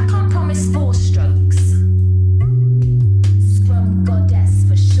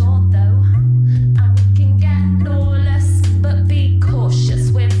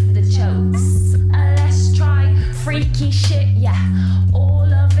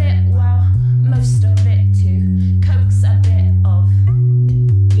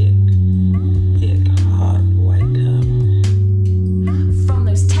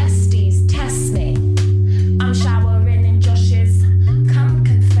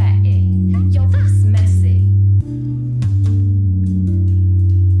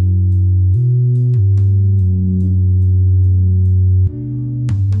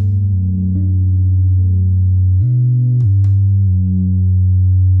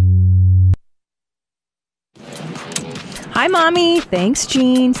 Mommy. Thanks,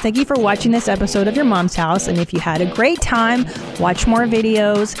 Jeans. Thank you for watching this episode of Your Mom's House. And if you had a great time, watch more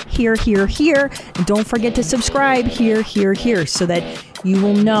videos here, here, here. And don't forget to subscribe here, here, here, so that you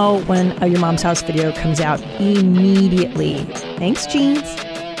will know when a Your Mom's House video comes out immediately. Thanks, Jeans.